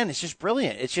gynecologist, again, it's just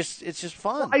brilliant. It's just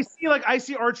fun. Well, I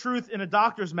see R-Truth in a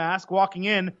doctor's mask walking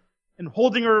in and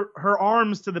holding her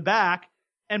arms to the back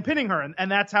and pinning her,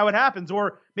 and that's how it happens.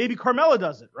 Or maybe Carmella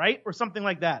does it, right? Or something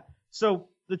like that. So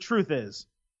the truth is,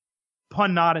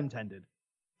 pun not intended,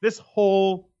 this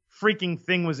whole freaking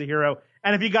thing was a hero.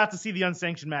 And if you got to see the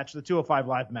unsanctioned match, the 205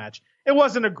 Live match, it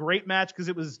wasn't a great match because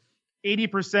it was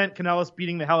 80% Kanellis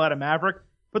beating the hell out of Maverick,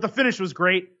 but the finish was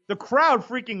great. The crowd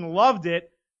freaking loved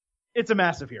it. It's a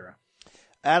massive hero.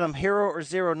 Adam, hero or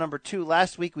zero number 2.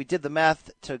 Last week we did the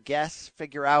math to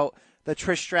figure out that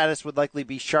Trish Stratus would likely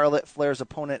be Charlotte Flair's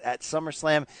opponent at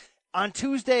SummerSlam. On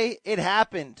Tuesday, it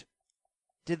happened.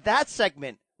 Did that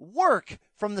segment work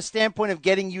from the standpoint of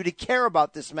getting you to care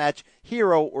about this match,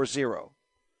 hero or zero?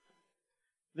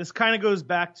 This kind of goes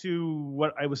back to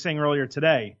what I was saying earlier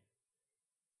today.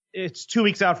 It's 2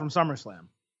 weeks out from SummerSlam.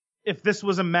 If this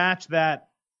was a match that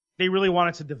they really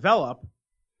wanted to develop,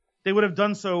 they would have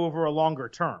done so over a longer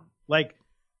term. Like,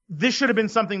 this should have been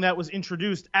something that was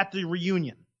introduced at the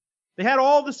reunion. They had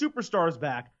all the superstars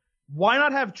back. Why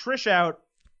not have Trish out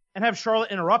and have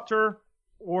Charlotte interrupt her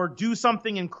or do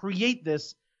something and create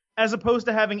this, as opposed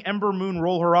to having Ember Moon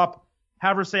roll her up,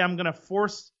 have her say, I'm going to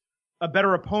force a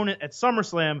better opponent at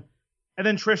SummerSlam, and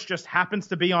then Trish just happens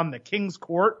to be on the King's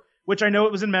Court, which I know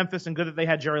it was in Memphis and good that they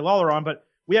had Jerry Lawler on, but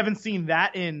we haven't seen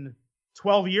that in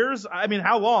 12 years. I mean,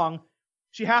 how long?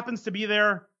 She happens to be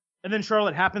there, and then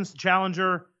Charlotte happens to challenge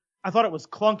her. I thought it was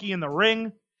clunky in the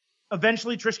ring.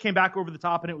 Eventually, Trish came back over the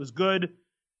top, and it was good.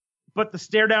 But the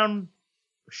stare down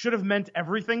should have meant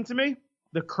everything to me.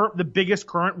 The biggest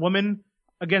current woman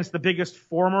against the biggest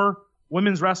former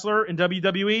women's wrestler in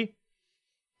WWE.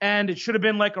 And it should have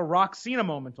been like a Rock Cena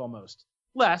moment almost.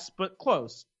 Less, but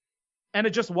close. And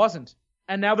it just wasn't.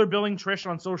 And now they're billing Trish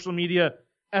on social media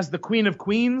as the Queen of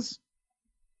Queens.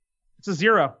 It's a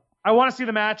zero. I want to see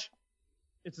the match.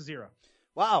 It's a zero.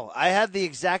 Wow, I had the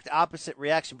exact opposite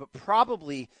reaction, but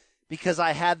probably because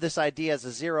I had this idea as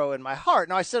a zero in my heart.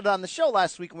 Now, I said it on the show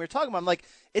last week when we were talking about it. I'm like,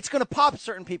 it's going to pop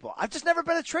certain people. I've just never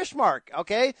been a Trish mark,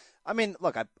 okay? I mean,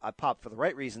 look, I popped for the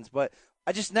right reasons, but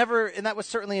I just never, and that was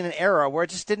certainly in an era where I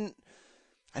didn't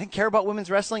care about women's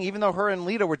wrestling, even though her and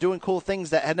Lita were doing cool things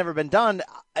that had never been done.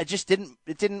 It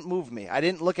didn't move me. I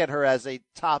didn't look at her as a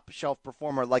top shelf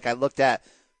performer like I looked at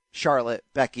Charlotte,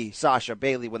 Becky, Sasha,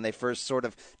 Bayley when they first sort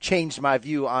of changed my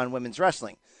view on women's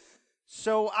wrestling.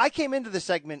 So I came into the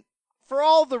segment for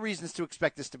all the reasons to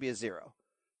expect this to be a zero.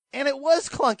 And it was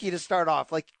clunky to start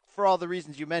off, like for all the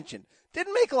reasons you mentioned.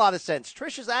 Didn't make a lot of sense.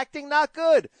 Trish's acting, not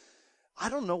good. I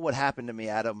don't know what happened to me,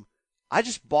 Adam. I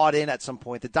just bought in at some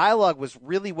point. The dialogue was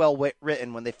really well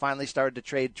written when they finally started to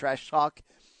trade trash talk.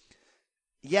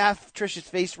 Yeah, Trish's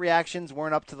face reactions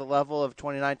weren't up to the level of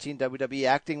 2019 WWE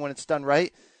acting when it's done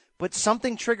right, but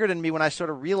something triggered in me when I sort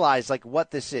of realized like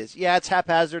what this is. Yeah, it's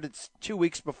haphazard. It's 2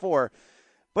 weeks before,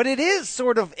 but it is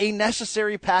sort of a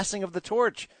necessary passing of the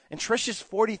torch. And Trish is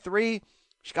 43.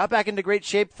 She got back into great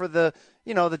shape for the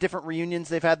different reunions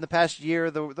they've had in the past year,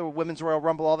 the Women's Royal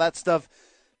Rumble, all that stuff.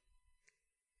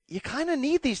 You kind of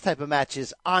need these type of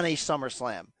matches on a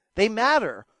SummerSlam. They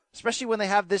matter, especially when they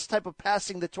have this type of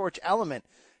passing the torch element.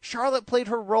 Charlotte played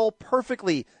her role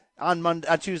perfectly on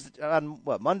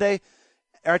Monday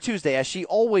or Tuesday, as she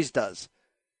always does.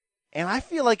 And I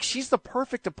feel like she's the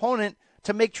perfect opponent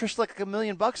to make Trish look like $1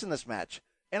 million in this match.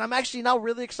 And I'm actually now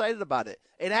really excited about it.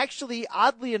 And actually,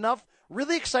 oddly enough,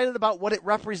 really excited about what it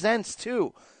represents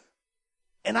too.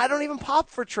 And I don't even pop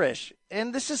for Trish.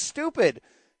 And this is stupid.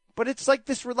 But it's like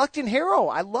this reluctant hero.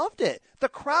 I loved it. The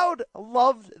crowd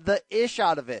loved the ish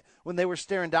out of it when they were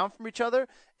staring down from each other.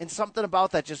 And something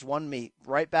about that just won me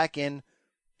right back in.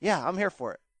 Yeah, I'm here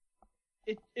for it.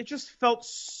 It just felt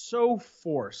so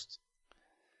forced.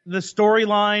 The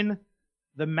storyline,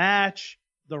 the match,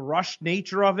 the rushed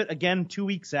nature of it, again, 2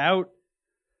 weeks out.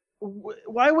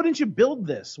 Why wouldn't you build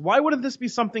this? Why wouldn't this be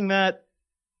something that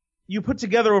you put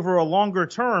together over a longer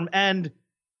term? And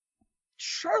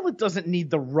Charlotte doesn't need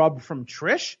the rub from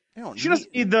Trish. She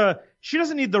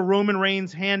doesn't need the Roman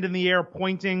Reigns hand in the air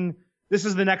pointing, this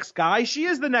is the next guy. She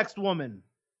is the next woman.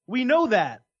 We know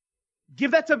that.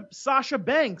 Give that to Sasha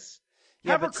Banks.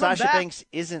 Yeah, but Sasha Banks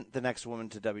isn't the next woman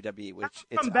to WWE, which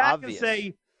it's obvious.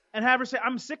 And have her say,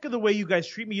 I'm sick of the way you guys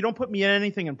treat me. You don't put me in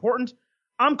anything important.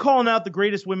 I'm calling out the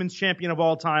greatest women's champion of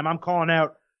all time. I'm calling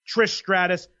out Trish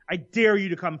Stratus. I dare you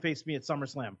to come face me at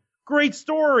SummerSlam. Great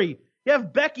story. You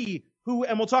have Becky, who,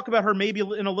 and we'll talk about her maybe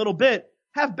in a little bit,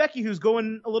 have Becky who's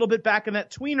going a little bit back in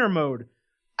that tweener mode.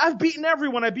 I've beaten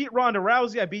everyone. I beat Ronda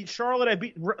Rousey. I beat Charlotte.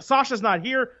 Sasha's not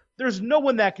here. there's no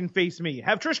one that can face me.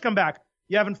 Have Trish come back.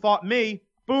 You haven't fought me.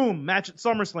 Boom, match at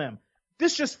SummerSlam.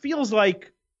 This just feels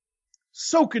like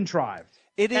so contrived.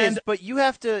 It is, but you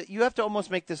have to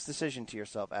almost make this decision to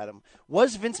yourself, Adam.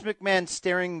 Was Vince McMahon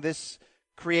steering this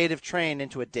creative train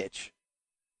into a ditch?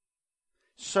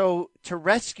 So to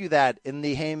rescue that in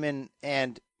the Heyman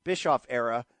and Bischoff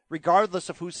era, regardless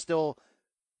of who's still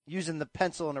using the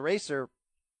pencil and eraser,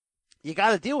 you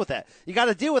got to deal with that. You got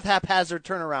to deal with haphazard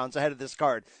turnarounds ahead of this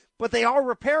card. But they are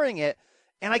repairing it,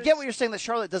 and I get what you're saying that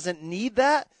Charlotte doesn't need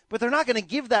that, but they're not going to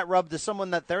give that rub to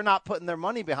someone that they're not putting their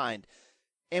money behind.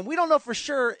 And we don't know for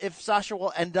sure if Sasha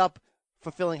will end up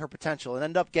fulfilling her potential and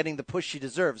end up getting the push she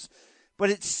deserves. But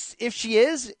if she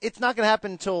is, it's not going to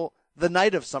happen until the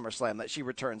night of SummerSlam that she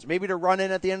returns. Maybe to run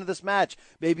in at the end of this match.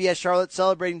 Maybe as Charlotte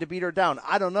celebrating to beat her down.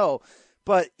 I don't know.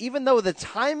 But even though the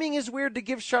timing is weird to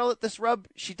give Charlotte this rub,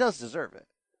 she does deserve it.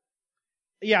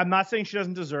 Yeah, I'm not saying she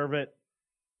doesn't deserve it.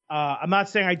 I'm not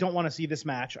saying I don't want to see this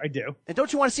match. I do. And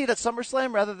don't you want to see it at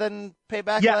SummerSlam rather than pay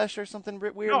Backlash or something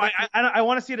weird? No, I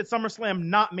want to see it at SummerSlam,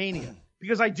 not Mania.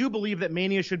 Because I do believe that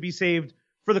Mania should be saved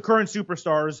for the current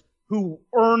superstars who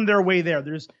earned their way there.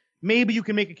 Maybe you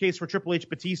can make a case for Triple H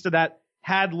Batista that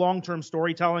had long-term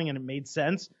storytelling and it made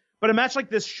sense. But a match like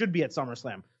this should be at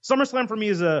SummerSlam. SummerSlam for me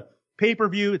is a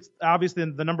pay-per-view. It's obviously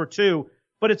the number 2,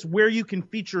 but it's where you can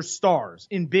feature stars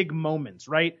in big moments,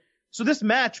 right? So this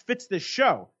match fits this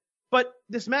show. But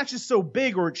this match is so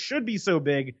big, or it should be so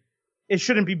big, it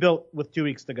shouldn't be built with 2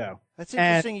 weeks to go. That's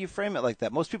interesting you frame it like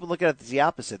that. Most people look at it as the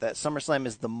opposite, that SummerSlam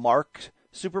is the marked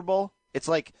Super Bowl. It's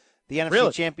like the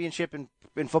NFC Championship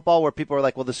in football where people are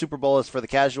like, well, the Super Bowl is for the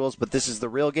casuals, but this is the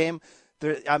real game.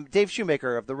 Dave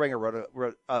Shoemaker of The Ringer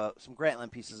wrote some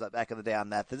Grantland pieces back in the day on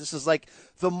that this is like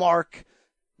the mark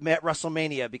at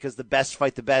WrestleMania because the best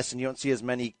fight the best, and you don't see as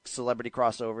many celebrity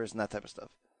crossovers and that type of stuff.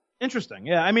 Interesting.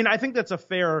 Yeah, I mean, I think that's a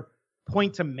fair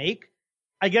point to make.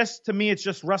 I guess to me, it's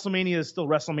just WrestleMania is still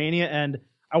WrestleMania, and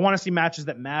I want to see matches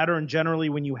that matter. And generally,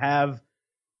 when you have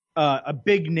a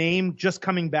big name just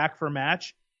coming back for a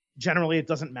match, generally it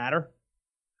doesn't matter.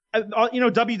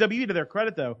 WWE, to their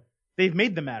credit, though, they've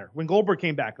made them matter. When Goldberg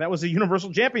came back, that was a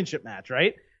Universal Championship match,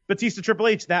 right? Batista Triple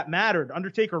H, that mattered.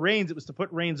 Undertaker Reigns, it was to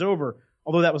put Reigns over,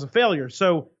 although that was a failure.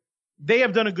 So they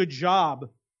have done a good job.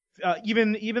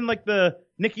 Even like the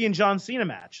Nikki and John Cena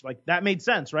match, like that made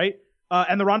sense, right?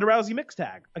 And the Ronda Rousey mixed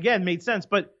tag, again, made sense.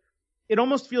 But it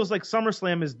almost feels like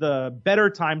SummerSlam is the better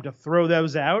time to throw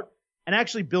those out and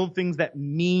actually build things that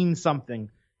mean something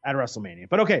at WrestleMania.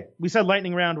 But okay, we said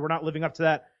lightning round. We're not living up to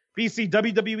that. BC,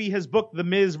 WWE has booked The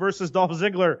Miz versus Dolph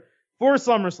Ziggler for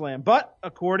SummerSlam. But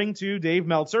according to Dave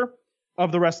Meltzer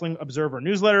of the Wrestling Observer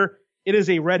newsletter, it is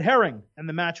a red herring and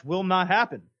the match will not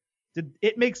happen. Did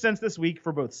it make sense this week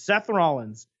for both Seth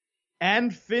Rollins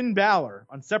and Finn Balor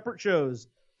on separate shows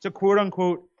to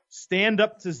quote-unquote stand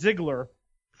up to Ziggler,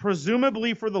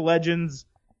 presumably for the Legends,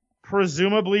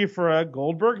 presumably for a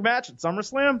Goldberg match at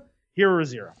SummerSlam? Hero or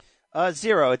zero?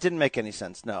 Zero. It didn't make any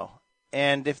sense, no.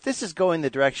 And if this is going the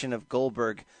direction of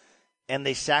Goldberg and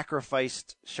they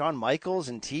sacrificed Shawn Michaels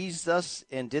and teased us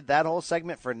and did that whole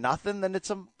segment for nothing, then it's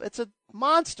a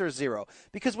monster zero.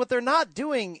 Because what they're not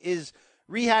doing is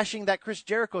rehashing that Chris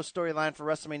Jericho storyline for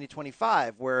WrestleMania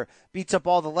 25, where beats up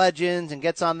all the legends and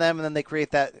gets on them, and then they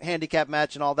create that handicap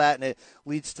match and all that, and it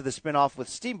leads to the spinoff with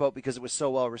Steamboat because it was so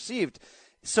well received.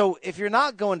 So if you're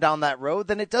not going down that road,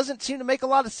 then it doesn't seem to make a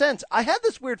lot of sense. I had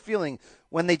this weird feeling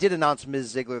when they did announce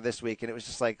Miz Ziggler this week, and it was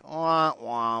just like, womp,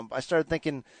 womp. I started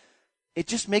thinking, it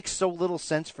just makes so little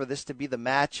sense for this to be the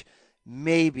match.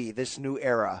 Maybe this new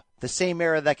era, the same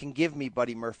era that can give me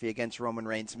Buddy Murphy against Roman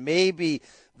Reigns, maybe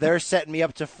they're setting me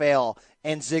up to fail,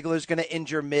 and Ziggler's going to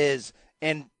injure Miz,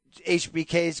 and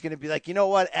HBK is going to be like, you know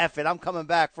what, F it, I'm coming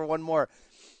back for one more.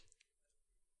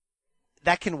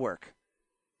 That can work.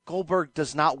 Goldberg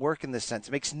does not work in this sense.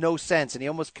 It makes no sense, and he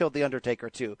almost killed The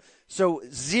Undertaker, too. So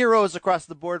zeros across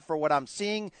the board for what I'm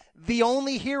seeing. The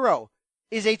only hero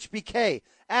is HBK.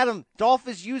 Adam, Dolph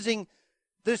is using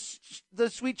the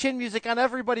Sweet Chin music on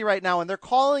everybody right now, and they're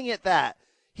calling it that.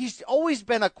 He's always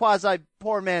been a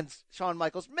quasi-poor man's Shawn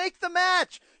Michaels. Make the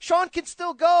match. Shawn can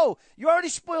still go. You already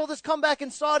spoiled his comeback in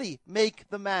Saudi. Make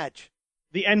the match.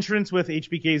 The entrance with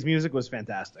HBK's music was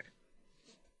fantastic.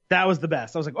 That was the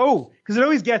best. I was like, oh, because it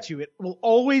always gets you. It will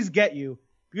always get you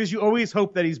because you always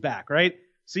hope that he's back, right?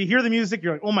 So you hear the music,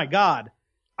 you're like, oh, my God.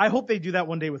 I hope they do that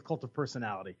one day with Cult of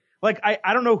Personality. Like,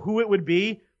 I don't know who it would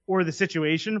be or the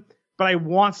situation, but I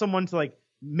want someone to, like,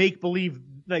 make believe,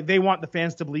 like, they want the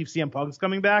fans to believe CM Punk's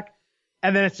coming back,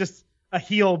 and then it's just a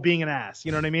heel being an ass.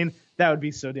 You know what I mean? That would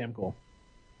be so damn cool.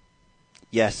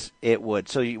 Yes, it would.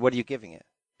 So what are you giving it?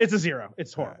 It's a zero.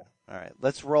 It's horrible. All right,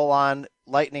 let's roll on.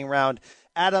 Lightning round.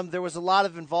 Adam, there was a lot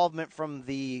of involvement from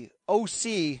the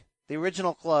OC, the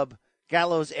original club,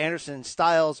 Gallows, Anderson,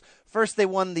 Styles. First, they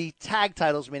won the tag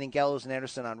titles, meaning Gallows and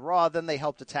Anderson on Raw. Then they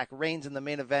helped attack Reigns in the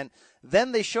main event.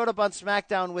 Then they showed up on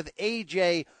SmackDown with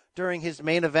AJ during his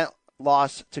main event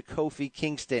loss to Kofi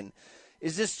Kingston.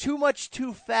 Is this too much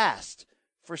too fast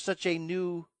for such a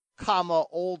new,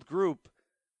 old group?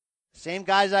 Same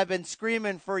guys I've been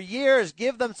screaming for years.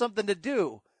 Give them something to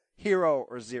do. Hero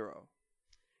or zero?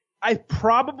 I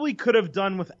probably could have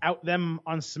done without them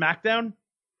on SmackDown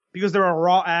because they're a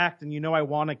Raw act, and I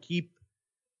want to keep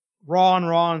Raw and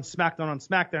SmackDown on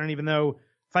SmackDown, even though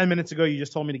 5 minutes ago you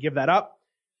just told me to give that up.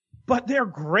 But they're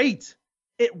great.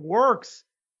 It works.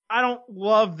 I don't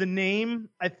love the name.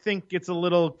 I think it's a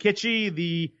little kitschy.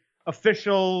 The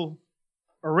official,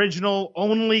 original,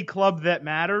 only club that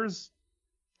matters.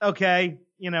 Okay,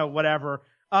 whatever.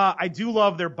 I do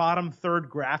love their bottom third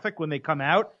graphic when they come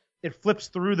out. It flips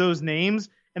through those names,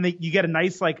 and you get a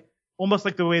nice, almost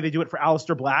like the way they do it for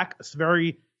Aleister Black, a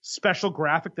very special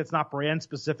graphic that's not brand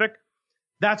specific.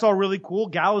 That's all really cool.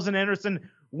 Gallows and Anderson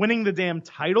winning the damn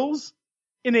titles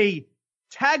in a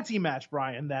tag team match,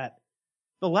 Brian, that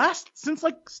since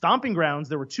Stomping Grounds,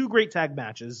 there were 2 great tag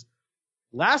matches.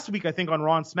 Last week, I think on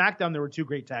Raw and SmackDown, there were 2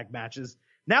 great tag matches.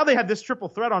 Now they had this triple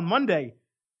threat on Monday.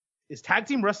 Is tag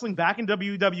team wrestling back in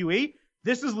WWE?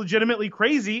 This is legitimately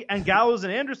crazy, and Gallows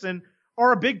and Anderson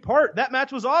are a big part. That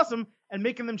match was awesome, and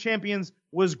making them champions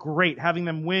was great. Having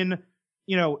them win,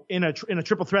 in a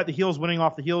triple threat, the heels winning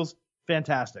off the heels,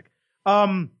 fantastic.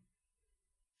 Ultimately,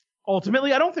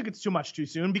 I don't think it's too much too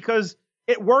soon because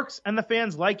it works and the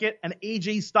fans like it. And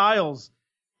AJ Styles,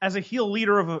 as a heel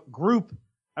leader of a group,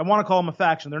 I want to call him a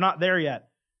faction. They're not there yet,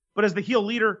 but as the heel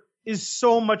leader, is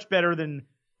so much better than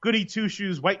Goody Two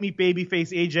Shoes, white meat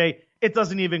babyface AJ. It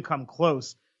doesn't even come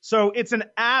close. So it's an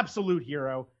absolute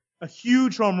hero, a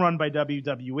huge home run by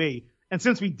WWE. And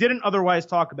since we didn't otherwise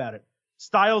talk about it,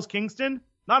 Styles Kingston,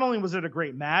 not only was it a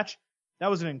great match, that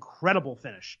was an incredible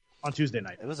finish on Tuesday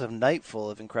night. It was a night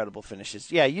full of incredible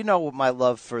finishes. Yeah, my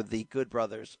love for the Good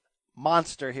Brothers.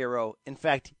 Monster hero. In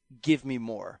fact, give me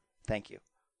more. Thank you.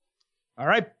 All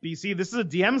right, BC, this is a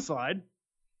DM slide.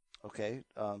 Okay,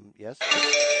 yes.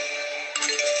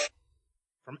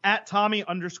 From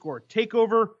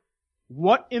 @Tommy_takeover.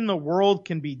 What in the world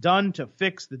can be done to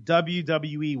fix the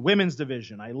WWE women's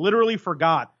division? I literally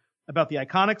forgot about the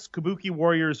Iconics, Kabuki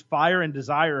Warriors, Fire, and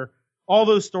Desire, all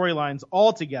those storylines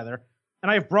all together.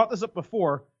 And I have brought this up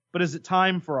before, but is it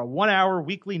time for a 1-hour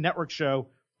weekly network show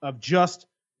of just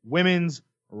women's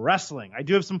wrestling? I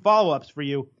do have some follow-ups for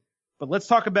you, but let's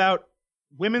talk about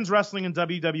women's wrestling in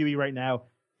WWE right now.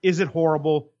 Is it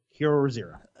horrible? Hero or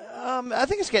zero? I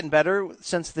think it's getting better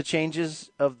since the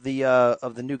changes of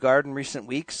the new guard in recent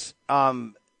weeks.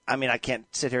 I can't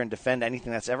sit here and defend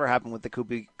anything that's ever happened with the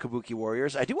Kabuki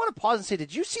Warriors. I do want to pause and say,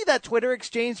 did you see that Twitter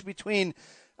exchange between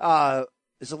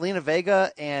Zelina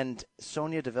Vega and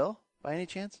Sonya Deville by any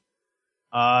chance?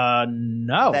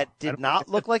 No. That did not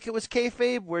look like it was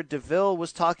kayfabe, where Deville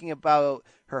was talking about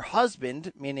her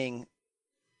husband, meaning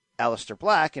Aleister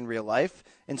Black in real life,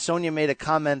 and Sonya made a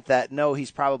comment that no,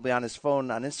 he's probably on his phone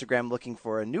on Instagram looking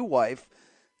for a new wife,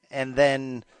 and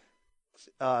then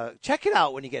check it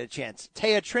out when you get a chance.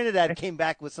 Taya Trinidad came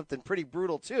back with something pretty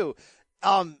brutal too.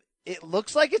 It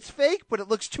looks like it's fake, but it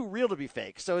looks too real to be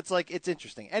fake, so it's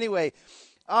interesting. Anyway,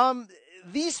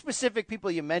 these specific people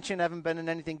you mentioned haven't been in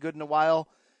anything good in a while,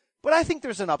 but I think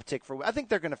there's an uptick I think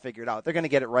they're going to figure it out. They're going to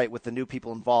get it right with the new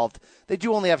people involved. They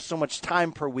do only have so much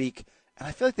time per week. And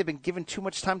I feel like they've been given too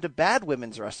much time to bad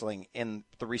women's wrestling in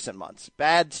the recent months.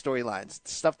 Bad storylines,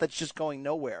 stuff that's just going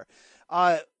nowhere.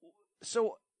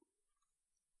 So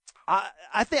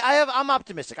I think I'm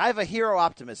optimistic. I have a hero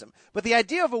optimism. But the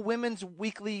idea of a women's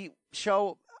weekly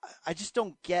show, I just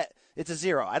don't get. It's a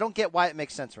zero. I don't get why it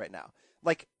makes sense right now.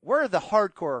 We're the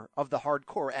hardcore of the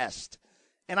hardcore-est.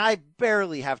 And I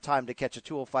barely have time to catch a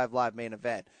 205 Live main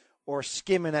event or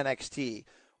skim an NXT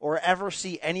or ever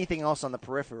see anything else on the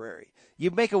periphery.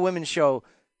 You make a women's show,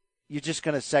 you're just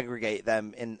going to segregate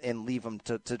them and leave them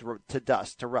to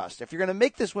dust, to rust. If you're going to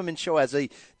make this women's show as a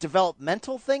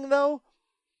developmental thing, though,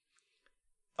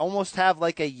 almost have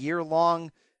a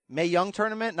year-long Mae Young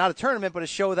tournament, not a tournament, but a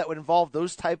show that would involve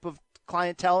those type of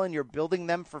clientele, and you're building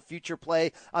them for future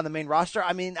play on the main roster.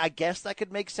 I guess that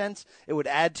could make sense. It would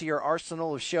add to your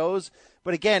arsenal of shows.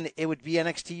 But again, it would be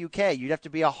NXT UK. You'd have to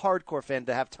be a hardcore fan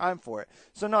to have time for it.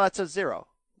 So no, that's a zero.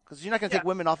 Because you're not going to take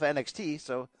women off of NXT.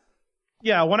 So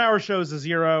yeah, 1 hour show is a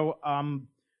zero.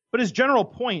 But his general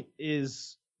point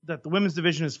is that the women's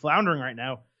division is floundering right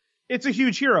now. It's a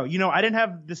huge hero. I didn't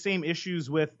have the same issues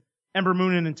with Ember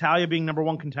Moon and Natalya being number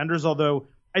one contenders, although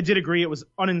I did agree it was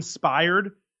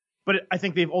uninspired, but I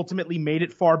think they've ultimately made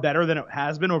it far better than it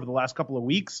has been over the last couple of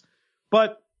weeks.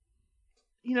 But,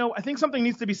 I think something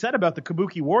needs to be said about the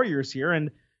Kabuki Warriors here,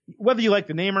 and whether you like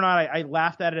the name or not, I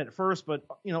laughed at it at first, but,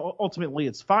 ultimately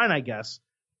it's fine, I guess.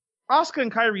 Asuka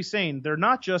and Kairi Sane, they're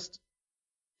not just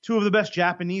two of the best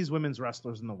Japanese women's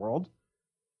wrestlers in the world.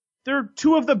 They're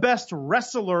two of the best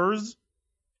wrestlers,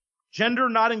 gender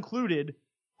not included,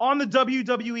 on the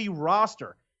WWE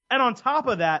roster. And on top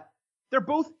of that, they're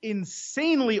both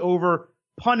insanely over,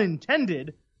 pun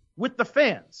intended, with the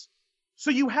fans.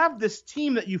 So you have this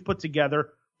team that you've put together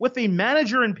with a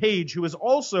manager in Paige who is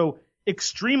also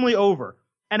extremely over,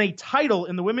 and a title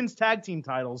in the women's tag team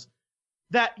titles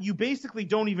that you basically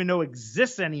don't even know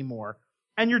exists anymore,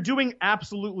 and you're doing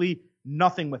absolutely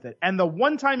nothing with it. And the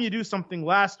one time you do something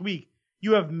last week,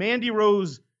 you have Mandy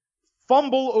Rose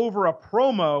fumble over a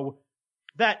promo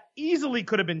that easily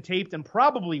could have been taped and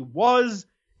probably was,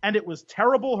 and it was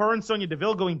terrible. Her and Sonya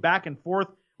Deville going back and forth.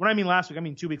 When I mean last week, I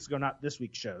mean 2 weeks ago, not this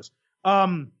week's shows.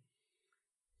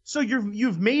 So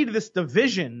you've made this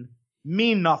division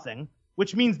mean nothing,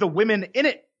 which means the women in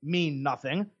it mean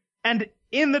nothing. And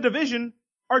in the division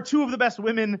are two of the best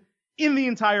women in the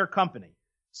entire company.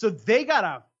 So they got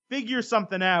to figure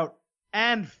something out,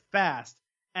 and fast.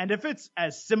 And if it's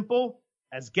as simple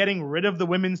as getting rid of the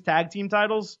women's tag team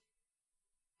titles,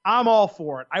 I'm all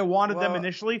for it. I wanted them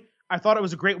initially. I thought it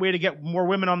was a great way to get more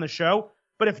women on the show.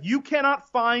 But if you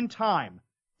cannot find time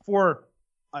for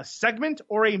a segment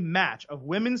or a match of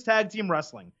women's tag team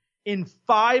wrestling in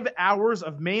 5 hours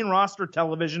of main roster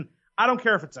television, I don't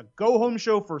care if it's a go-home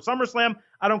show for SummerSlam.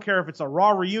 I don't care if it's a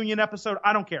Raw reunion episode.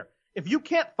 I don't care. If you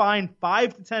can't find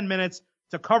 5 to 10 minutes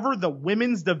to cover the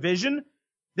women's division,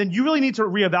 then you really need to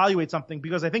reevaluate something,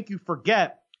 because I think you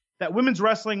forget that women's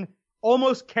wrestling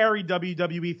almost carried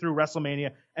WWE through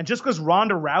WrestleMania. And just because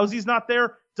Ronda Rousey's not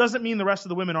there doesn't mean the rest of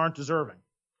the women aren't deserving.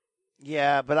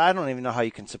 Yeah, but I don't even know how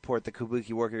you can support the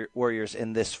Kabuki Warriors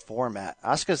in this format.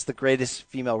 Asuka's the greatest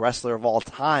female wrestler of all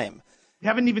time. You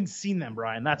haven't even seen them,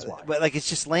 Brian. That's why. But, it's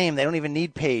just lame. They don't even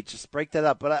need Paige. Just break that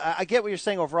up. But I get what you're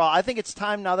saying overall. I think it's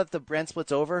time, now that the brand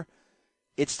split's over,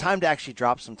 it's time to actually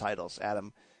drop some titles,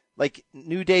 Adam.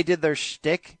 New Day did their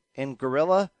shtick in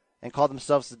Gorilla and called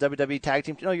themselves the WWE Tag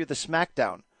Team. No, you're the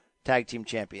SmackDown Tag Team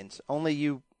Champions. Only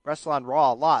you wrestle on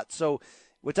Raw a lot. So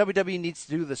what WWE needs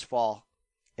to do this fall,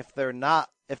 if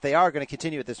they are going to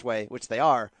continue it this way, which they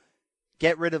are,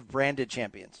 get rid of branded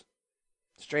champions.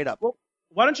 Straight up. Well,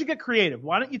 why don't you get creative?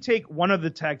 Why don't you take one of the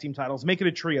tag team titles, make it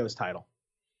a trios title?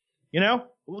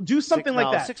 Do something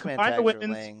like that. Six-man tags are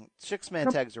lame.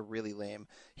 Six-man tags are really lame.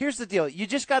 Here's the deal. You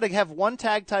just got to have one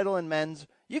tag title in men's.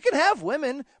 You can have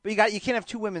women, but you can't have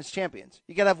two women's champions.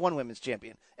 You got to have one women's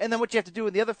champion. And then what you have to do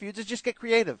in the other feuds is just get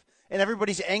creative. And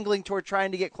everybody's angling toward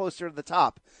trying to get closer to the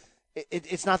top.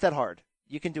 It's not that hard.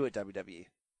 You can do it, WWE.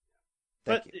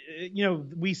 But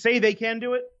we say they can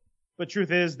do it, but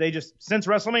truth is, they just, since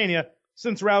WrestleMania,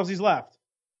 since Rousey's left,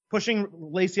 pushing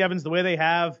Lacey Evans the way they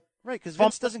have. Right, because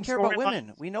Vince doesn't care about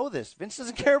women. We know this. Vince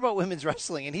doesn't care about women's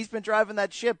wrestling, and he's been driving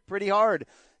that ship pretty hard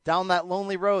down that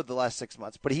lonely road the last 6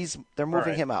 months. But they're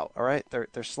moving him out. All right,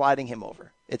 they're sliding him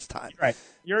over. It's time. Right,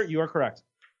 you are correct.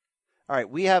 All right,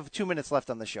 we have 2 minutes left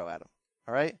on the show, Adam.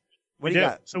 All right, what do you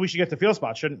got? So we should get to feel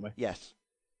spot, shouldn't we? Yes.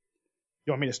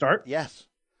 You want me to start? Yes.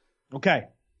 Okay.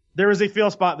 There is a feel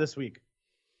spot this week.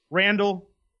 Randall,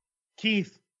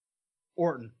 Keith,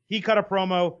 Orton. He cut a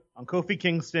promo on Kofi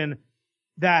Kingston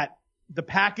that the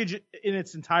package in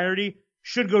its entirety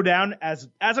should go down as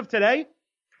of today,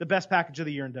 the best package of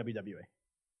the year in WWE.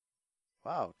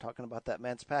 Wow, talking about that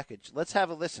man's package. Let's have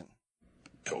a listen.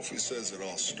 Kofi says it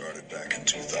all started back in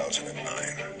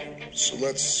 2009. So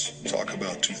let's talk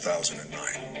about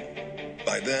 2009.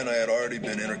 By then, I had already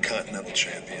been Intercontinental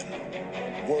Champion,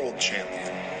 World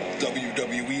Champion,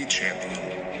 WWE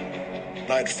Champion.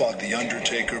 I'd fought The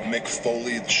Undertaker, Mick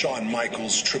Foley, Shawn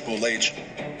Michaels, Triple H.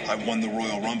 I won the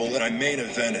Royal Rumble, and I main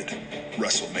evented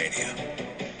WrestleMania.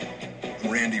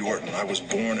 Randy Orton, I was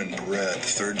born and bred,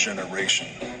 third generation,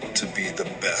 to be the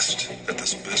best that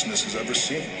this business has ever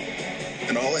seen.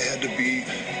 And all I had to be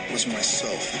was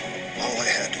myself. All I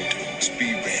had to do was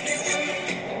be Randy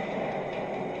Orton.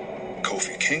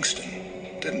 Kofi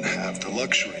Kingston didn't have the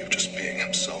luxury of just being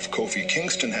himself. Kofi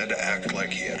Kingston had to act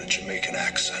like he had a Jamaican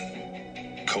accent.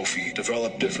 Kofi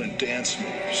developed different dance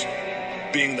moves,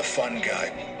 being the fun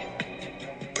guy.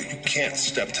 But you can't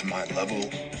step to my level.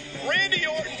 Randy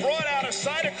Orton brought out a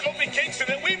side of Kofi Kingston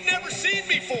that we've never seen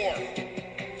before.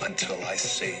 Until I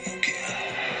say you can.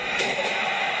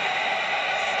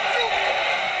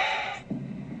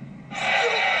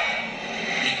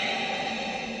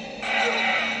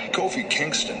 Kofi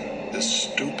Kingston is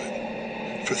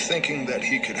stupid for thinking that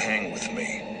he could hang with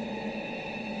me.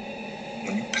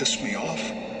 When you piss me off,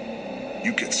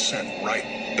 you get sent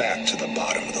right back to the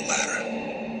bottom of the ladder.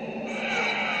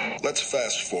 Let's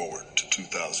fast forward to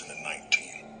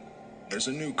 2019. There's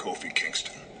a new Kofi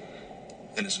Kingston,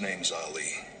 and his name's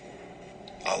Ali.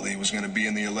 Ali was going to be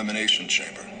in the Elimination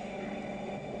Chamber,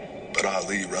 but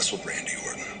Ali wrestled Randy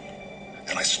Orton,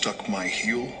 and I stuck my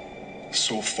heel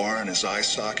so far in his eye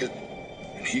socket,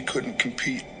 and he couldn't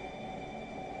compete.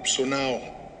 So now,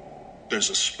 there's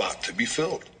a spot to be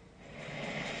filled.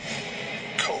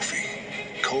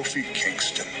 Kofi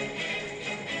Kingston.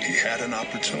 He had an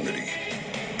opportunity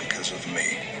because of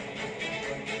me.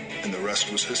 And the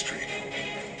rest was history.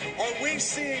 Are we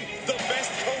seeing the best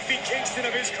Kofi Kingston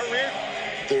of his career?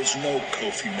 There's no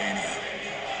Kofi Mania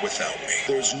without me.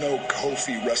 There's no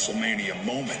Kofi WrestleMania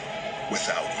moment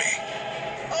without me.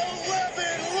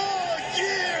 11 long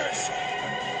years!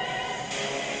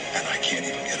 And I can't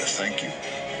even get a thank you.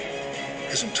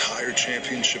 His entire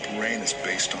championship reign is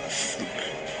based on a fluke.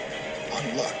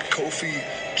 On luck. Kofi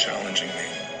challenging me.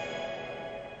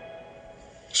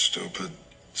 Stupid.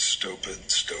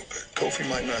 Kofi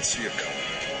might not see it coming.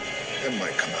 It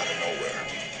might come out of nowhere.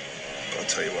 But I'll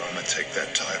tell you what, I'm going to take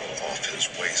that title off his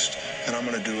waist. And I'm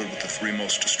going to do it with the three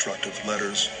most destructive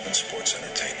letters in sports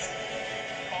entertainment.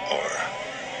 RKO.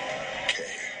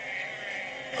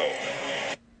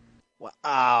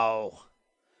 Wow.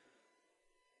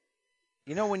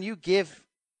 You know, when you give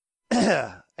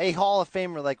a Hall of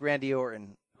Famer like Randy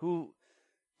Orton, who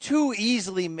too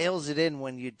easily mails it in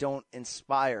when you don't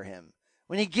inspire him,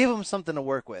 when you give him something to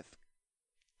work with,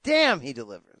 damn, he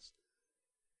delivers.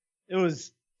 It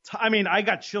was, I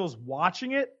got chills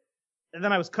watching it, and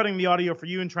then I was cutting the audio for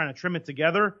you and trying to trim it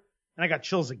together, and I got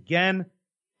chills again.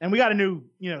 And we got a new,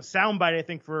 soundbite, I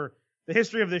think, for the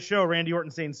history of this show, Randy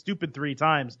Orton saying stupid 3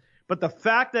 times. But the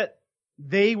fact that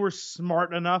they were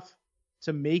smart enough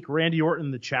to make Randy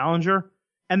Orton the challenger,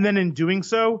 and then in doing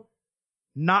so,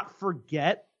 not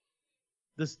forget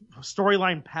this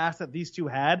storyline past that these two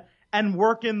had, and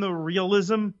work in the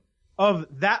realism of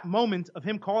that moment of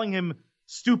him calling him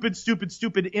stupid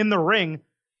in the ring,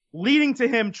 leading to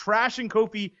him trashing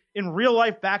Kofi in real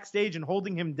life backstage and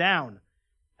holding him down.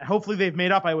 And hopefully they've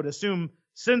made up, I would assume,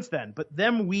 since then. But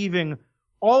them weaving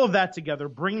all of that together,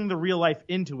 bringing the real life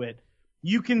into it,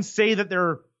 you can say that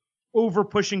they're over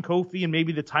pushing Kofi and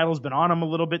maybe the title's been on him a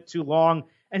little bit too long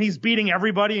and he's beating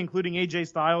everybody, including AJ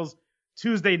Styles,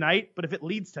 Tuesday night. But if it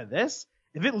leads to this,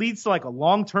 if it leads to like a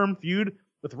long-term feud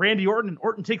with Randy Orton and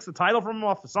Orton takes the title from him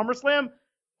off the SummerSlam,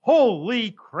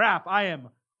 holy crap, I am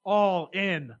all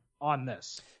in on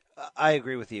this. I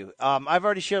agree with you. I've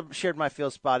already shared my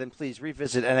field spot, and please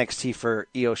revisit NXT for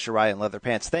Io Shirai and Leather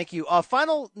Pants. Thank you.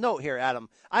 Final note here, Adam.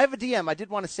 I have a DM. I did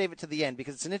want to save it to the end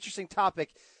because it's an interesting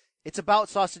topic. It's about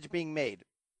sausage being made.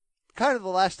 Kind of the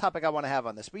last topic I want to have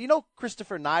on this. But you know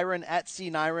Christopher Nyron, at C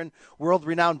Nyron,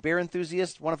 world-renowned beer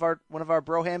enthusiast, one of our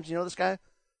brohams. You know this guy?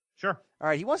 Sure. All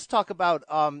right. He wants to talk about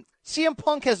CM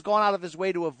Punk has gone out of his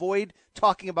way to avoid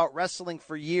talking about wrestling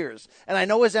for years. And I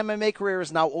know his MMA career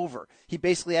is now over. He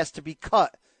basically has to be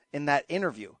cut in that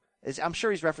interview. I'm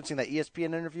sure he's referencing that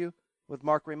ESPN interview with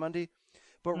Mark Raimondi.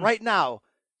 But right now,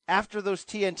 after those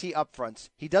TNT upfronts,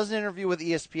 he does an interview with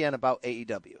ESPN about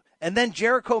AEW. And then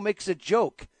Jericho makes a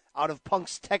joke out of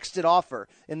Punk's texted offer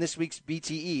in this week's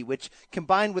BTE, which,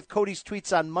 combined with Cody's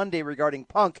tweets on Monday regarding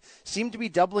Punk, seemed to be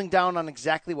doubling down on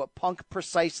exactly what Punk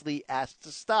precisely asked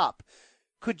to stop.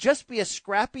 Could just be a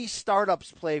scrappy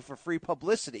startups play for free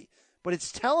publicity, but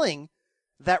it's telling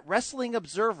that Wrestling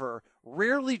Observer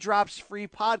rarely drops free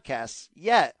podcasts,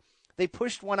 yet they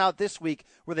pushed one out this week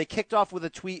where they kicked off with a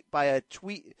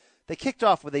tweet-by-tweet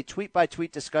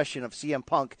discussion of CM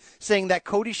Punk, saying that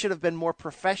Cody should have been more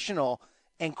professional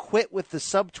and quit with the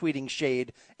subtweeting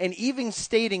shade, and even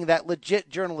stating that legit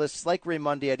journalists like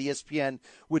Raimondi at ESPN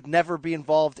would never be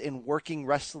involved in working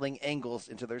wrestling angles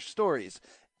into their stories.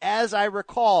 As I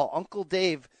recall, Uncle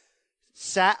Dave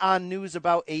sat on news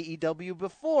about AEW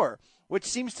before, which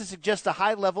seems to suggest a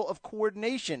high level of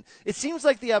coordination. It seems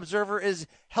like the Observer is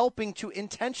helping to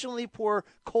intentionally pour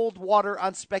cold water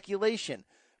on speculation.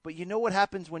 But you know what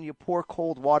happens when you pour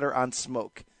cold water on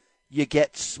smoke? You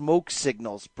get smoke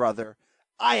signals, brother.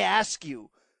 I ask you,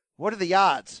 what are the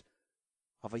odds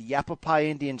of a Yavapai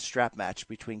Indian strap match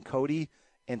between Cody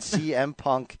and CM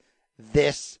Punk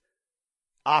this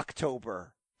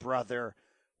October, brother?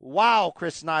 Wow,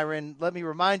 Chris Nyron, let me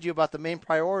remind you about the main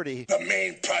priority. The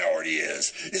main priority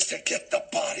is to get the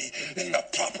body in the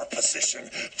proper position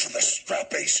for the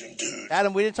strapation, dude.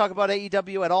 Adam, we didn't talk about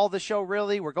AEW at all this show,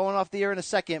 really. We're going off the air in a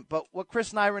second, but what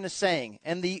Chris Nyron is saying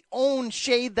and the own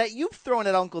shade that you've thrown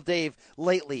at Uncle Dave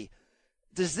lately,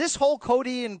 does this whole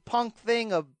Cody and Punk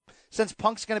thing, since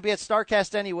Punk's going to be at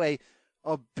StarCast anyway,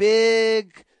 a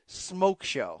big smoke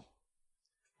show?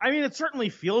 I mean, it certainly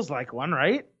feels like one,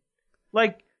 right?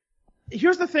 Like,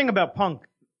 here's the thing about Punk.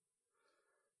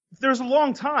 There's a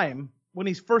long time when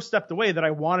he first stepped away that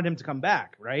I wanted him to come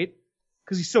back, right?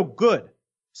 Because he's so good,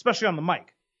 especially on the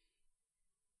mic.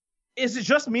 Is it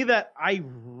just me that I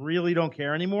really don't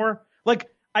care anymore? Like,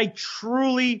 I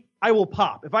will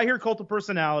pop. If I hear Cult of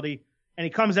Personality and he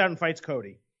comes out and fights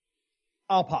Cody,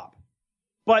 I'll pop.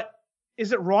 But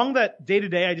is it wrong that day to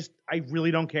day I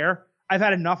really don't care? I've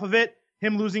had enough of it.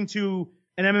 Him losing to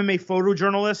an MMA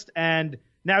photojournalist and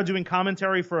now doing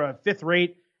commentary for a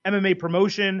fifth-rate MMA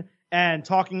promotion and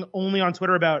talking only on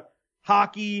Twitter about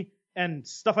hockey and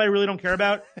stuff I really don't care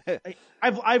about.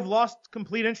 I've lost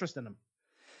complete interest in him.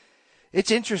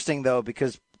 It's interesting though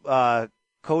because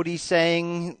Cody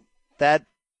saying that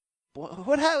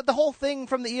the whole thing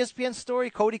from the ESPN story.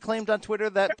 Cody claimed on Twitter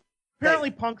that apparently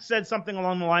Punk said something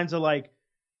along the lines of like,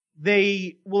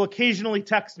 they will occasionally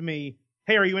text me,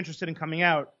 "Hey, are you interested in coming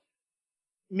out?"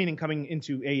 Meaning coming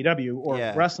into AEW or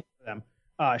wrestling for them.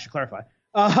 I should clarify.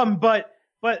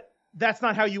 But that's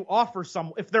not how you offer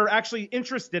someone. If they're actually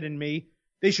interested in me,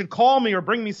 they should call me or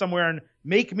bring me somewhere and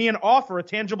make me an offer, a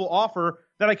tangible offer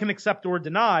that I can accept or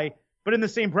deny. But in the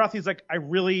same breath, he's like, I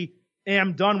really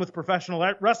am done with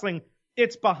professional wrestling.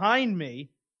 It's behind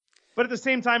me. But at the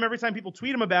same time, every time people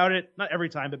tweet him about it, not every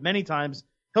time, but many times,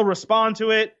 he'll respond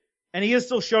to it. And he is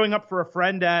still showing up for a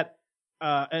friend at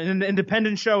an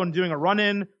independent show and doing a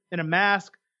run-in in a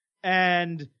mask.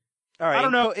 And all right, I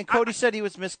don't know. And Cody said he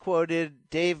was misquoted.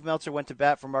 Dave Meltzer went to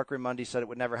bat for Mark Raimondi, said it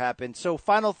would never happen. So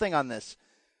final thing on this.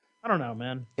 I don't know,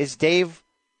 man. Is Dave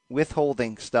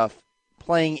withholding stuff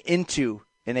playing into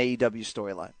an AEW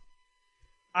storyline?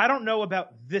 I don't know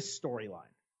about this storyline.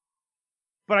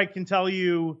 But I can tell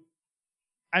you,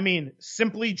 I mean,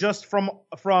 simply just from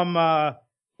what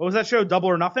was that show, Double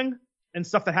or Nothing? And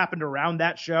stuff that happened around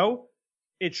that show,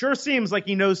 it sure seems like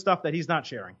he knows stuff that he's not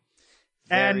sharing.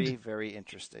 Very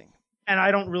interesting. And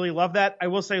I don't really love that. I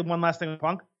will say one last thing on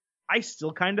Punk. I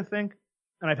still kind of think,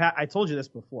 and I told you this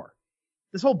before,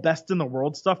 this whole best in the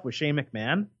world stuff with Shane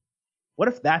McMahon, what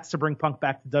if that's to bring Punk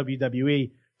back to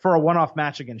WWE for a one-off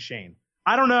match against Shane?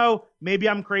 I don't know. Maybe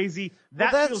I'm crazy.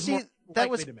 That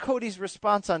was Cody's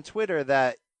response on Twitter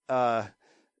that,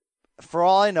 for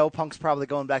all I know, Punk's probably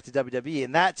going back to WWE.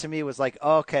 And that, to me, was like,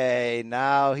 okay,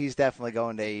 now he's definitely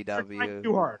going to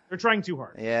AEW. They're trying too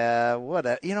hard. Yeah,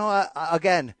 whatever. You know,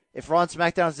 again, if Raw and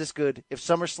SmackDown is this good, if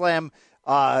SummerSlam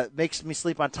makes me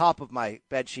sleep on top of my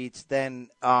bed sheets, then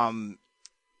AEW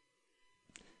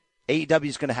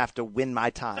is going to have to win my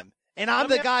time. And I'm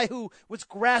the guy who was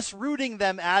grassrooting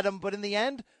them, Adam, but in the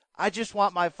end, I just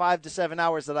want my 5 to 7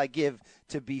 hours that I give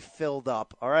to be filled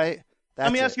up, all right?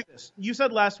 Let me ask you this. You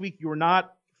said last week you were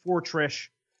not for Trish.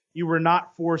 You were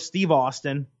not for Steve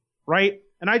Austin, right?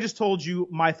 And I just told you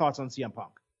my thoughts on CM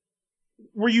Punk.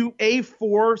 Were you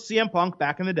for CM Punk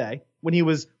back in the day when he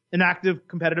was an active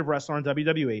competitive wrestler in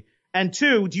WWE? And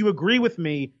 2, do you agree with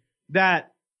me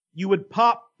that you would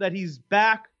pop that he's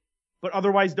back but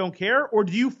otherwise don't care? Or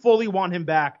do you fully want him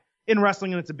back in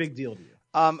wrestling and it's a big deal to you?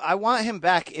 I want him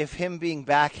back if him being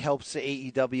back helps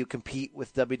AEW compete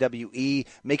with WWE,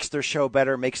 makes their show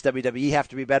better, makes WWE have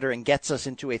to be better, and gets us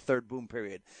into a third boom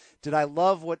period. Did I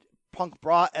love what Punk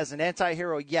brought as an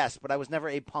anti-hero? Yes, but I was never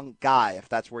a Punk guy, if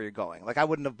that's where you're going. Like, I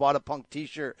wouldn't have bought a Punk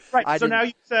t-shirt. Right, so now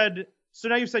you said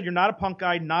you're not a Punk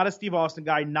guy, not a Steve Austin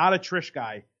guy, not a Trish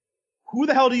guy. Who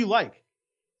the hell do you like?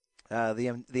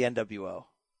 The NWO.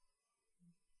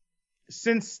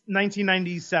 Since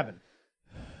 1997.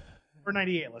 Or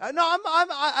 98. No,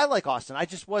 I like Austin. I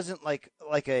just wasn't like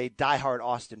a diehard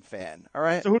Austin fan. All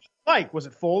right. So who did you like? Was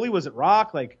it Foley? Was it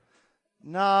Rock? Like,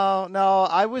 no.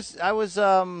 I was a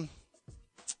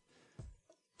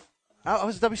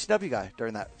WCW guy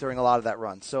during a lot of that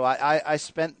run. So I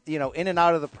spent in and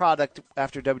out of the product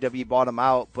after WWE bought him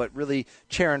out, but really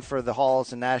cheering for the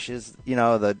Halls and Nashes,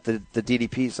 the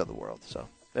DDPs of the world. So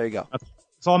there you go.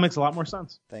 This all makes a lot more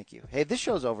sense. Thank you. Hey, this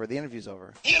show's over. The interview's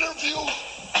over. Interview's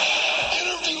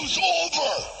over.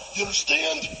 You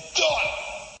understand? Done.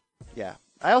 Yeah.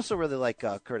 I also really like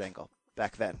Kurt Angle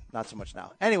back then. Not so much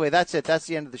now. Anyway, that's it. That's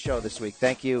the end of the show this week.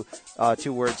 Thank you.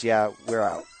 2 words. Yeah, we're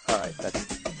out. All right.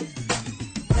 That's it.